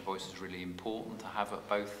that patient voice was really important to have at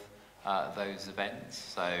both those events.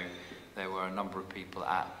 So there were a number of people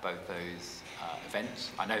at both those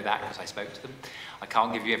events. I know that because I spoke to them. I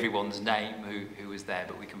can't give you everyone's name who was there,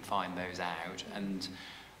 but we can find those out. And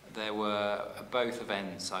there were, at both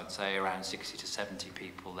events, I'd say around 60 to 70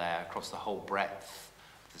 people there across the whole breadth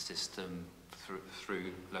of the system,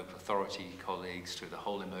 through local authority colleagues, through the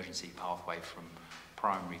whole emergency pathway from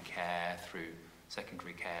primary care, through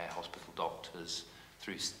secondary care, hospital doctors,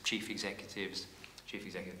 through chief executives. Chief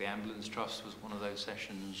Executive of the Ambulance Trust was one of those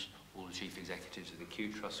sessions. All the chief executives of the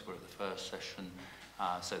Acute Trust were at the first session.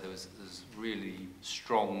 So there's really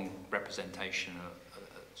strong representation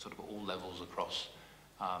at sort of all levels across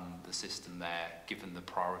the system there, given the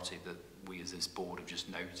priority that we as this board have just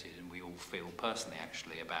noted, and we all feel personally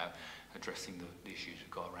actually about addressing the issues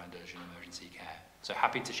we've got around urgent emergency care. So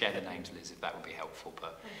happy to share the names, Liz, if that would be helpful,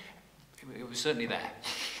 but it was certainly there.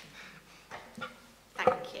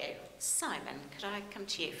 Thank you. Simon, could I come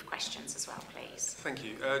to you for questions as well, please? Thank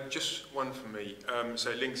you. Just one from me.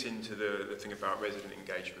 So it links into the thing about resident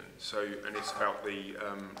engagement. So, and it's about the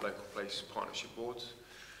local place partnership boards.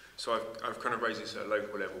 So I've kind of raised this at a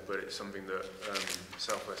local level, but it's something that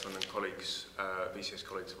South West London colleagues, BCS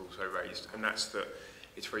colleagues have also raised, and that's that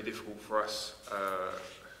it's very difficult for us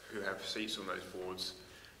who have seats on those boards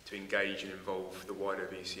to engage and involve the wider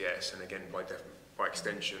BCS, and again by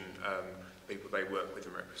extension people they work with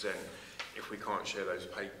and represent, if we can't share those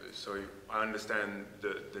papers. So I understand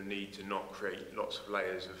the need to not create lots of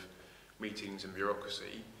layers of meetings and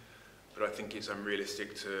bureaucracy, but I think it's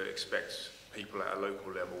unrealistic to expect people at a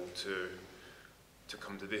local level to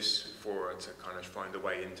come to this forum to kind of find a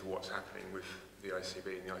way into what's happening with the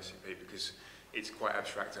ICB and the ICP, because it's quite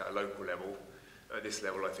abstract at a local level. At this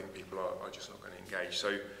level, I think people are just not going to engage.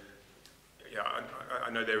 So, yeah, I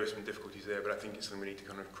know there are some difficulties there, but I think it's something we need to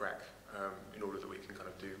kind of crack in order that we can kind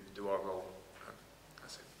of do our role.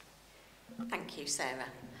 That's it. Thank you, Sarah.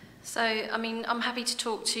 So, I mean, I'm happy to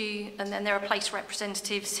talk to, and then there are place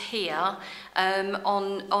representatives here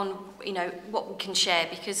on you know, what we can share,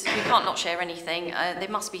 because we can't not share anything. There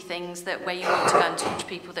must be things that where you want to go and talk to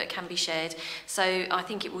people that can be shared. So I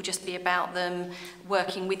think it will just be about them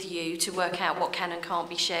working with you to work out what can and can't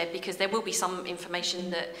be shared, because there will be some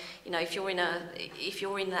information that, you know, if you're in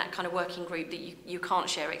that kind of working group that you can't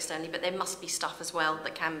share externally, but there must be stuff as well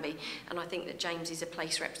that can be. And I think that James is a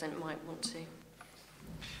place representative might want to.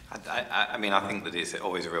 I mean, I think that it's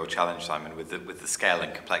always a real challenge, Simon, with the scale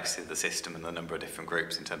and complexity of the system and the number of different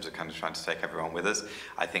groups in terms of kind of trying to take everyone with us.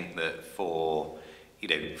 I think that for, you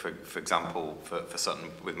know, for example, for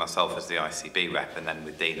Sutton, with myself as the ICB rep, and then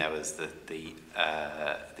with Dino as the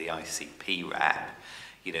ICP rep,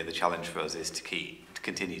 you know, the challenge for us is to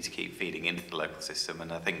continue to keep feeding into the local system,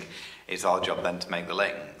 and I think it's our job then to make the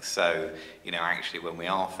link. So, you know, actually when we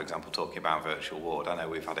are, for example, talking about virtual ward, I know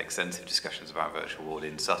we've had extensive discussions about virtual ward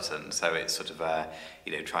in Sutton, so it's sort of,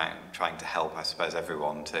 you know, trying to help, I suppose,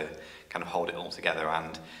 everyone to kind of hold it all together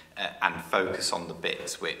and focus on the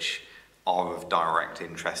bits which are of direct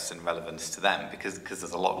interest and relevance to them, because there's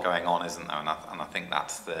a lot going on, isn't there? And I think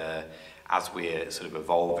that's as we sort of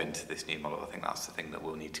evolve into this new model, I think that's the thing that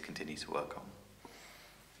we'll need to continue to work on.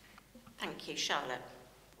 Thank you, Charlotte.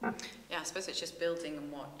 Yeah, I suppose it's just building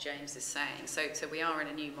on what James is saying. So we are in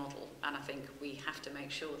a new model, and I think we have to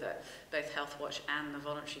make sure that both Healthwatch and the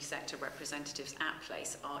voluntary sector representatives at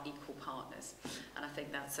place are equal partners. And I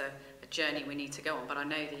think that's a journey we need to go on. But I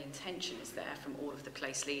know the intention is there from all of the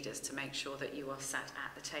place leaders to make sure that you are sat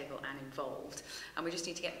at the table and involved. And we just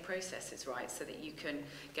need to get the processes right so that you can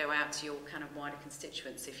go out to your kind of wider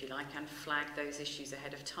constituents, if you like, and flag those issues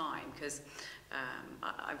ahead of time. Because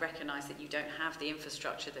I recognise that you don't have the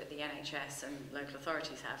infrastructure that the NHS and local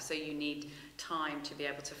authorities have, so you need time to be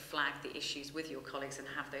able to flag the issues with your colleagues and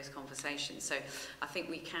have those conversations. So I think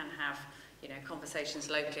we can have, you know, conversations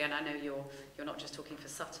locally, and I know you're not just talking for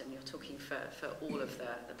Sutton, you're talking for all of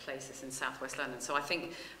the places in South West London. So I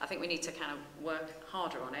think we need to kind of work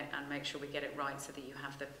harder on it and make sure we get it right so that you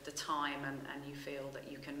have the time and you feel that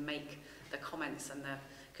you can make the comments and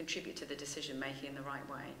contribute to the decision making in the right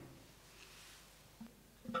way.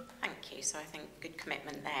 Thank you. So I think good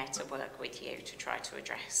commitment there to work with you to try to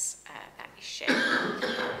address that issue.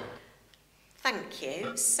 Thank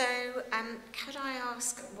you. So could I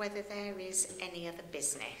ask whether there is any other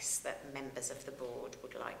business that members of the board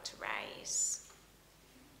would like to raise?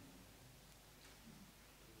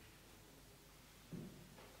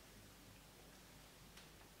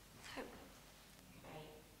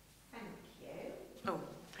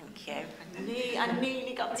 I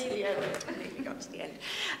nearly got to the end.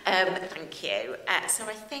 Thank you. So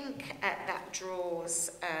I think that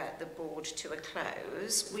draws the board to a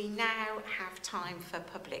close. We now have time for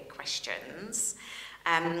public questions.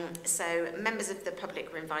 So members of the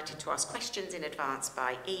public were invited to ask questions in advance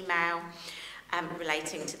by email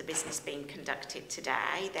relating to the business being conducted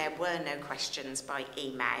today. There were no questions by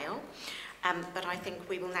email. But I think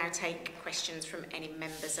we will now take questions from any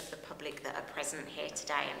members of the public that are present here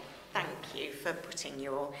today. And thank you for putting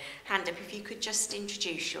your hand up. If you could just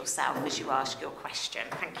introduce yourself as you ask your question.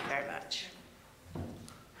 Thank you very much.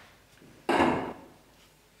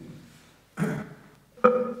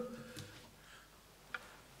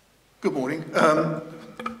 Good morning.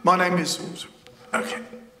 My name is... Okay.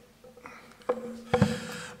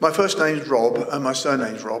 My first name is Rob and my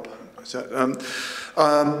surname is Rob. So,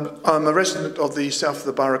 I'm a resident of the South of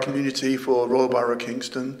the Borough community for Royal Borough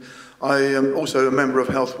Kingston. I am also a member of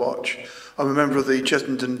Health Watch. I'm a member of the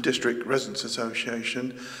Chesington District Residents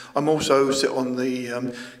Association. I'm also sit on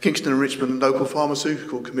the Kingston and Richmond Local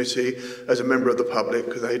Pharmaceutical Committee as a member of the public,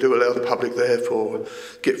 because they do allow the public there for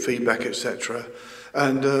get feedback, etc.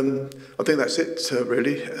 And I think that's it,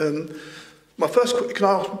 really. My first, can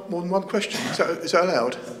I ask more than one question? Is that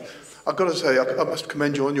allowed? I've got to say, I must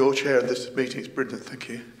commend you on your chair of this meeting. It's brilliant, thank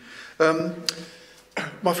you.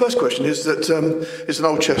 My first question is that, it's an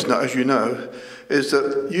old chestnut, as you know, is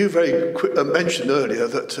that you mentioned earlier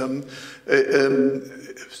that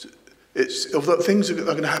things that are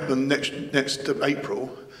going to happen next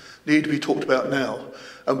April need to be talked about now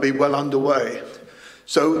and be well underway.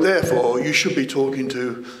 So therefore, you should be talking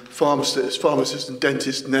to pharmacists and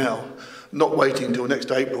dentists now, not waiting until next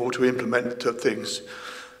April to implement things.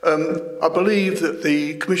 I believe that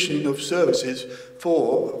the commissioning of services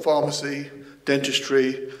for pharmacy,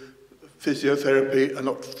 dentistry, physiotherapy and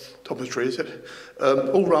optometry, is it?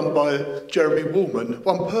 All run by Jeremy Woolman,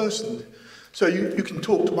 one person. So you can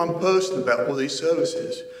talk to one person about all these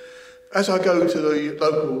services. As I go to the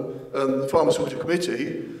local pharmaceutical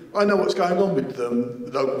committee, I know what's going on with the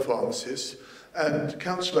local pharmacists. And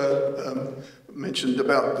Councillor mentioned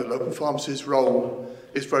about the local pharmacist's role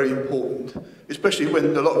is very important, especially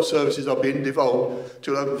when a lot of services are being devolved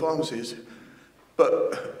to local pharmacies.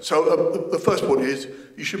 But so the first point is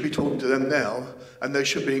you should be talking to them now, and they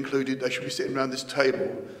should be included. They should be sitting around this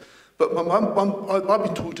table. But I've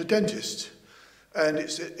been talking to dentists, and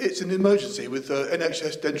it's an emergency with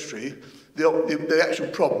NHS dentistry. The actual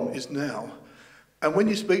problem is now. And when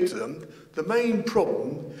you speak to them, the main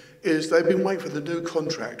problem is they've been waiting for the new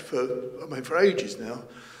contract for ages now.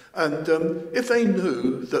 And if they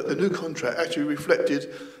knew that the new contract actually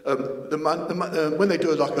reflected when they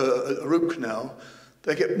do like a root canal,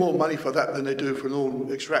 they get more money for that than they do for an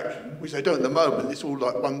oral extraction, which they don't at the moment. It's all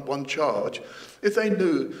like one charge. If they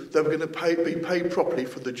knew they were going to be paid properly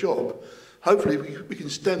for the job, hopefully we can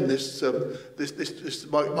stem this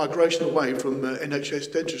migration away from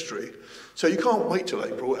NHS dentistry. So you can't wait till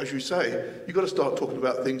April, as you say. You've got to start talking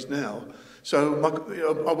about things now. So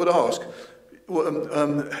I would ask,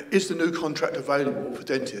 is the new contract available for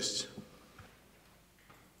dentists?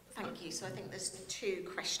 Thank you. So I think there's two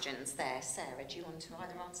questions there. Sarah, do you want to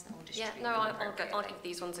either answer them or distribute them? Yeah, no, I'll give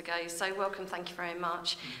these ones a go. So welcome, thank you very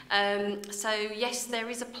much. So yes, there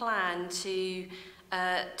is a plan to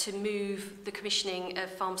move the commissioning of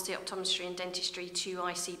pharmacy, optometry and dentistry to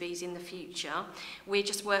ICBs in the future. We're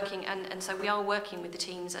just working, and so we are working with the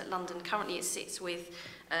teams at London. Currently it sits with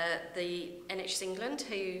the NHS England,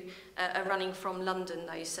 who are running from London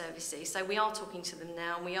those services. So we are talking to them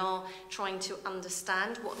now, and we are trying to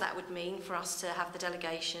understand what that would mean for us to have the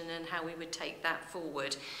delegation and how we would take that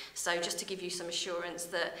forward. So just to give you some assurance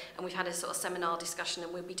that, and we've had a sort of seminar discussion,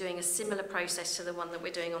 and we'll be doing a similar process to the one that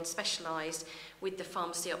we're doing on specialised with the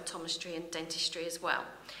pharmacy, optometry and dentistry as well.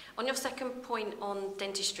 On your second point on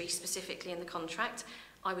dentistry specifically in the contract,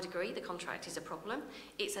 I would agree the contract is a problem.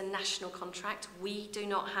 It's a national contract. We do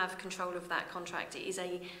not have control of that contract. It is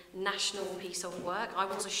a national piece of work. I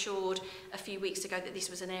was assured a few weeks ago that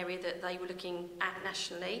this was an area that they were looking at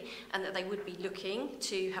nationally and that they would be looking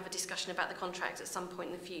to have a discussion about the contract at some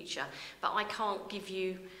point in the future. But I can't give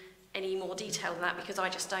you any more detail than that because I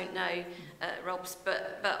just don't know, Robs,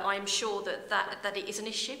 but I'm sure that it is an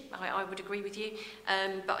issue. I would agree with you,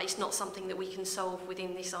 but it's not something that we can solve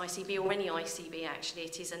within this ICB or any ICB actually.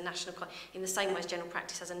 It is a national, in the same way as general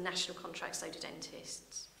practice has a national contract, so do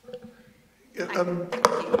dentists. Yeah, thank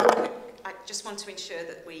you. I just want to ensure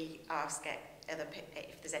that we ask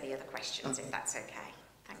if there's any other questions, if that's okay.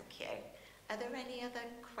 Thank you. Are there any other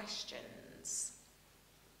questions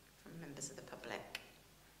from members of the public?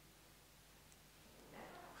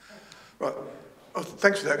 Right. Oh,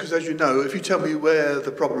 thanks for that, because as you know, if you tell me where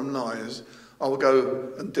the problem lies, I will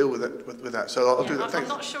go and deal with it with that. So I'll do that. I'm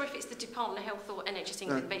not sure if it's the Department of Health or NHS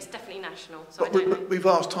England, but it's definitely national. So we've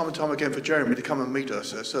asked time and time again for Jeremy to come and meet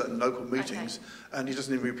us at certain local meetings, and he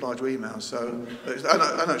doesn't even reply to emails. So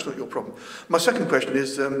I know it's not your problem. My second question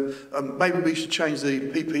is maybe we should change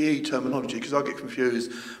the PPE terminology because I get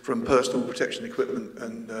confused from personal protection equipment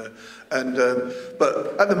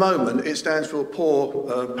but at the moment it stands for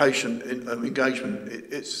poor patient engagement.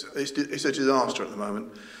 It's a disaster at the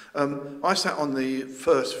moment. I sat on the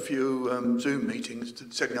first few Zoom meetings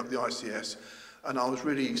setting up the ICS, and I was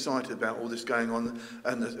really excited about all this going on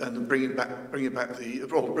and bringing all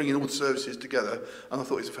the services together. And I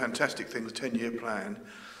thought it was a fantastic thing, the 10-year plan.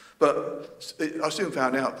 But I soon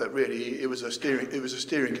found out that really it was a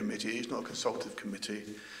steering committee. It's not a consultative committee.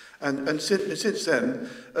 And since then,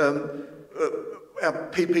 our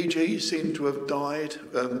PPG seem to have died.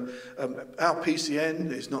 Our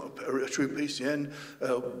PCN is not a true PCN.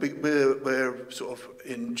 We're sort of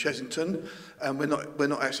in Chesington, and we're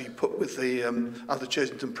not actually put with the other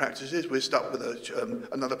Chesington practices. We're stuck with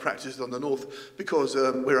another practice on the north because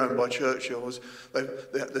we're owned by Churchills.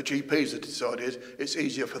 The GPs have decided it's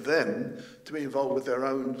easier for them to be involved with their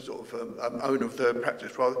own sort of owner of their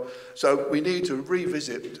practice rather. So we need to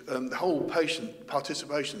revisit the whole patient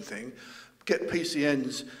participation thing. Get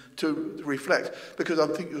PCNs to reflect, because I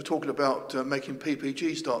think you're talking about making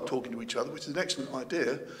PPGs start talking to each other, which is an excellent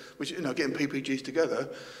idea, which, getting PPGs together.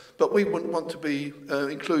 But we wouldn't want to be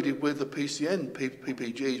included with the PCN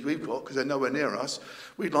PPGs we've got, because they're nowhere near us.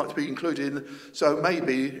 We'd like to be included in, so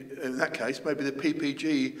maybe, in that case, maybe the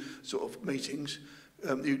PPG sort of meetings,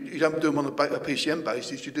 you don't do them on a PCN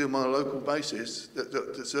basis, you do them on a local basis, that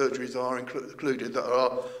the surgeries are included that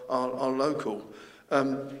are local.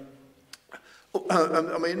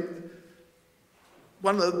 I mean,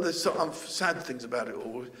 one of the sad things about it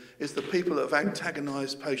all is the people that have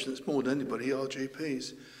antagonised patients more than anybody are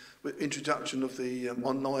GPs. With introduction of the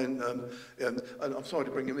online, and I'm sorry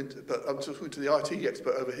to bring him into, but I'm talking to the IT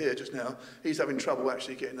expert over here just now. He's having trouble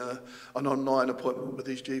actually getting an online appointment with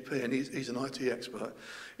his GP, and he's an IT expert.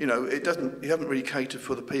 You haven't really catered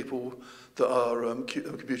for the people that are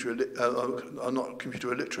are not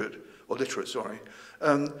computer illiterate or literate. Sorry.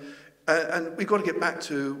 And we've got to get back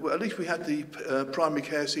to, well, at least we had the primary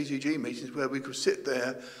care CCG meetings where we could sit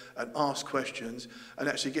there and ask questions and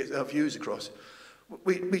actually get our views across.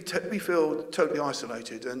 We feel totally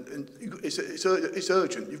isolated, and it's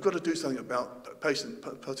urgent. You've got to do something about patient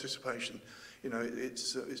participation.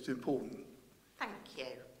 It's important. Thank you.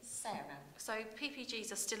 Sarah. So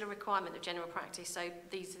PPGs are still a requirement of general practice. So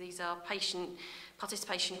these are patient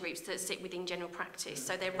participation groups that sit within general practice.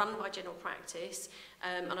 So they're run by general practice,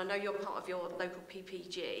 and I know you're part of your local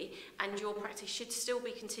PPG, and your practice should still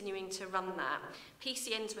be continuing to run that.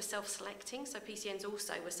 PCNs were self-selecting, so PCNs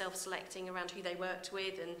also were self-selecting around who they worked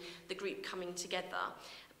with and the group coming together.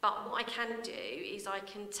 But what I can do is I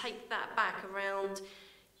can take that back around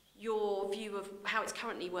your view of how it's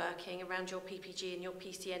currently working around your PPG and your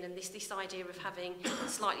PCN, and this idea of having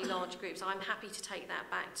slightly large groups. I'm happy to take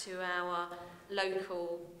that back to our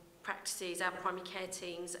local practices, our primary care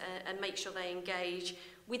teams, and make sure they engage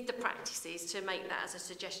with the practices to make that as a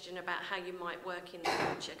suggestion about how you might work in the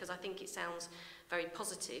future, because I think it sounds very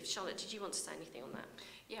positive. Charlotte, did you want to say anything on that?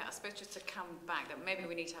 Yeah, I suppose just to come back, that maybe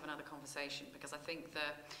we need to have another conversation, because I think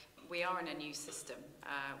that we are in a new system.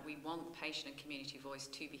 We want patient and community voice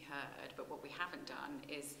to be heard, but what we haven't done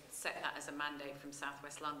is set that as a mandate from South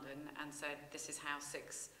West London and said this is how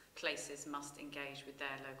 6 places must engage with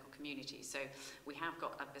their local communities. So we have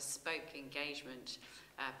got a bespoke engagement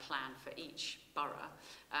plan for each borough,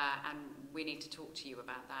 and we need to talk to you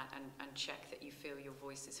about that and check that you feel your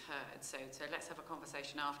voice is heard. So let's have a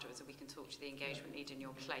conversation afterwards and we can talk to the engagement lead in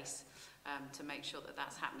your place to make sure that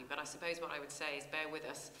that's happening. But I suppose what I would say is bear with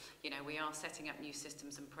us. We are setting up new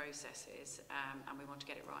systems and processes, and we want to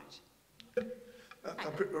get it right. I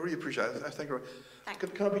really appreciate it. Thank you.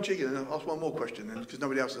 Can I be cheeky and ask one more question then, because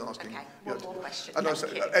nobody else is asking? Okay, one more question.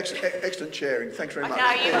 Excellent chairing. Thanks very much.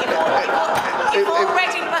 No, you've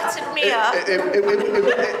already buttered me up.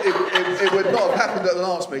 It would not have happened at the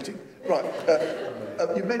last meeting.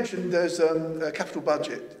 Right. You mentioned there's a capital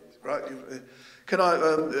budget, right? Can I?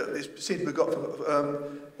 It seems we've got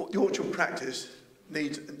the orchard practice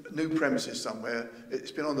needs new premises somewhere.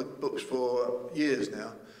 It's been on the books for years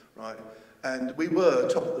now, right? And we were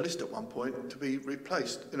top of the list at one point to be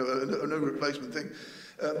replaced, you know, a new replacement thing.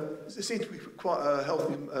 There seems to be quite a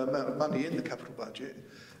healthy amount of money in the capital budget.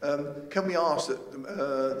 Can we ask that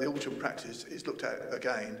the orchard practice is looked at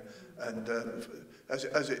again, and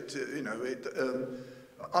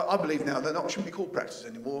I believe now they shouldn't be called practices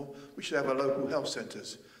anymore. We should have our local health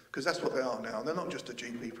centres, because that's what they are now. They're not just a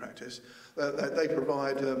GP practice. They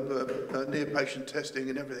provide near-patient testing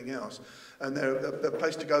and everything else, and they're a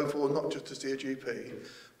place to go for not just to see a GP,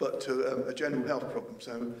 but to a general health problem.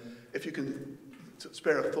 So if you can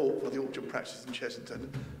spare a thought for the orchard practice in Chessington,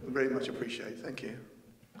 I very much appreciate it. Thank you.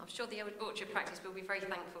 I'm sure the orchard practice will be very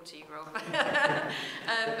thankful to you, Rob.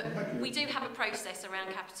 We do have a process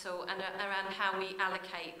around capital and around how we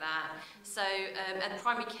allocate that. So at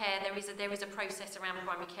primary care, there is a process around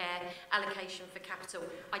primary care allocation for capital.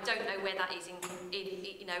 I don't know where that is in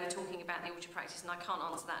talking about the orchard practice, and I can't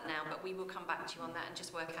answer that now, but we will come back to you on that and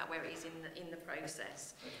just work out where it is in the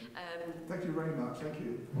process. Thank you very much. Thank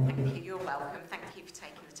you. Thank you. You're welcome. Thank you for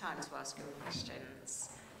taking the time to ask your questions.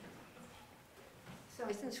 So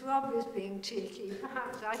since Rob was being cheeky,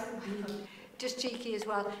 perhaps I could be just cheeky as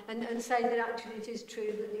well and say that actually it is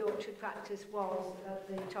true that the orchard practice was at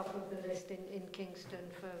the top of the list in Kingston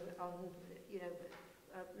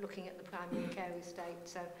looking at the primary care estate.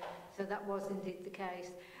 So that was indeed the case.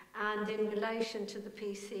 And in relation to the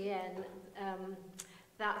PCN,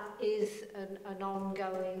 that is an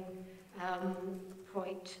ongoing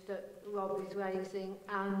point that Rob is raising,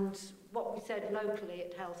 and what we said locally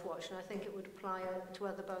at Healthwatch, and I think it would apply to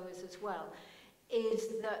other boroughs as well, is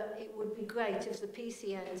that it would be great if the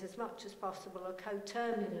PCNs, as much as possible, are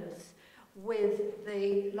coterminous with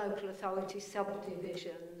the local authority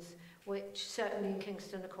subdivisions, which certainly in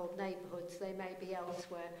Kingston are called neighbourhoods. They may be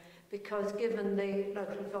elsewhere, because given the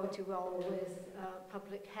local authority role with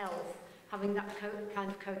public health, having that kind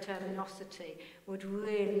of coterminosity would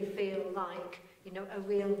really feel like, you know, a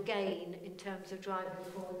real gain in terms of driving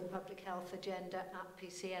forward the public health agenda at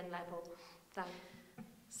PCN level. Thanks.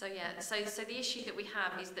 So the issue that we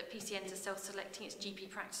have is that PCNs are self-selecting. It's GP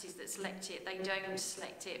practices that select it. They don't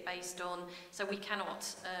select it based on. So we cannot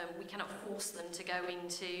force them to go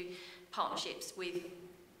into partnerships with,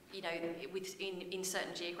 you know, in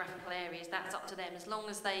certain geographical areas. That's up to them. As long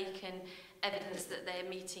as they can evidence that they're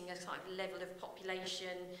meeting a kind of level of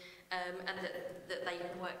population and that they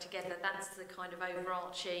can work together. That's the kind of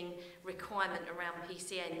overarching requirement around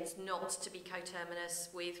PCNs, not to be coterminous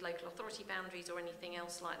with local authority boundaries or anything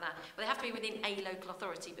else like that. Well, they have to be within a local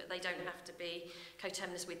authority, but they don't have to be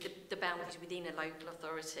coterminous with the boundaries within a local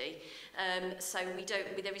authority. So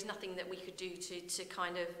there is nothing that we could do to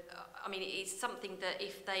kind of, I mean, it's something that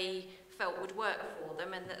if they felt would work for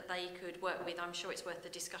them and that they could work with, I'm sure it's worth the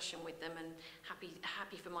discussion with them, and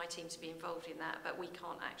happy for my team to be involved in that, but we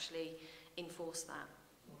can't actually enforce that.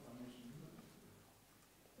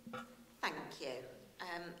 Thank you.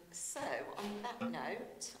 So on that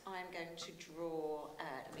note, I'm going to draw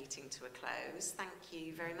the meeting to a close. Thank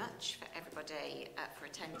you very much for everybody for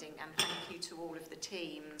attending, and thank you to all of the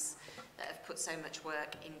teams that have put so much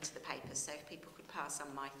work into the papers. So if people could pass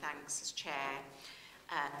on my thanks as chair,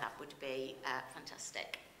 that would be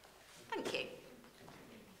fantastic. Thank you.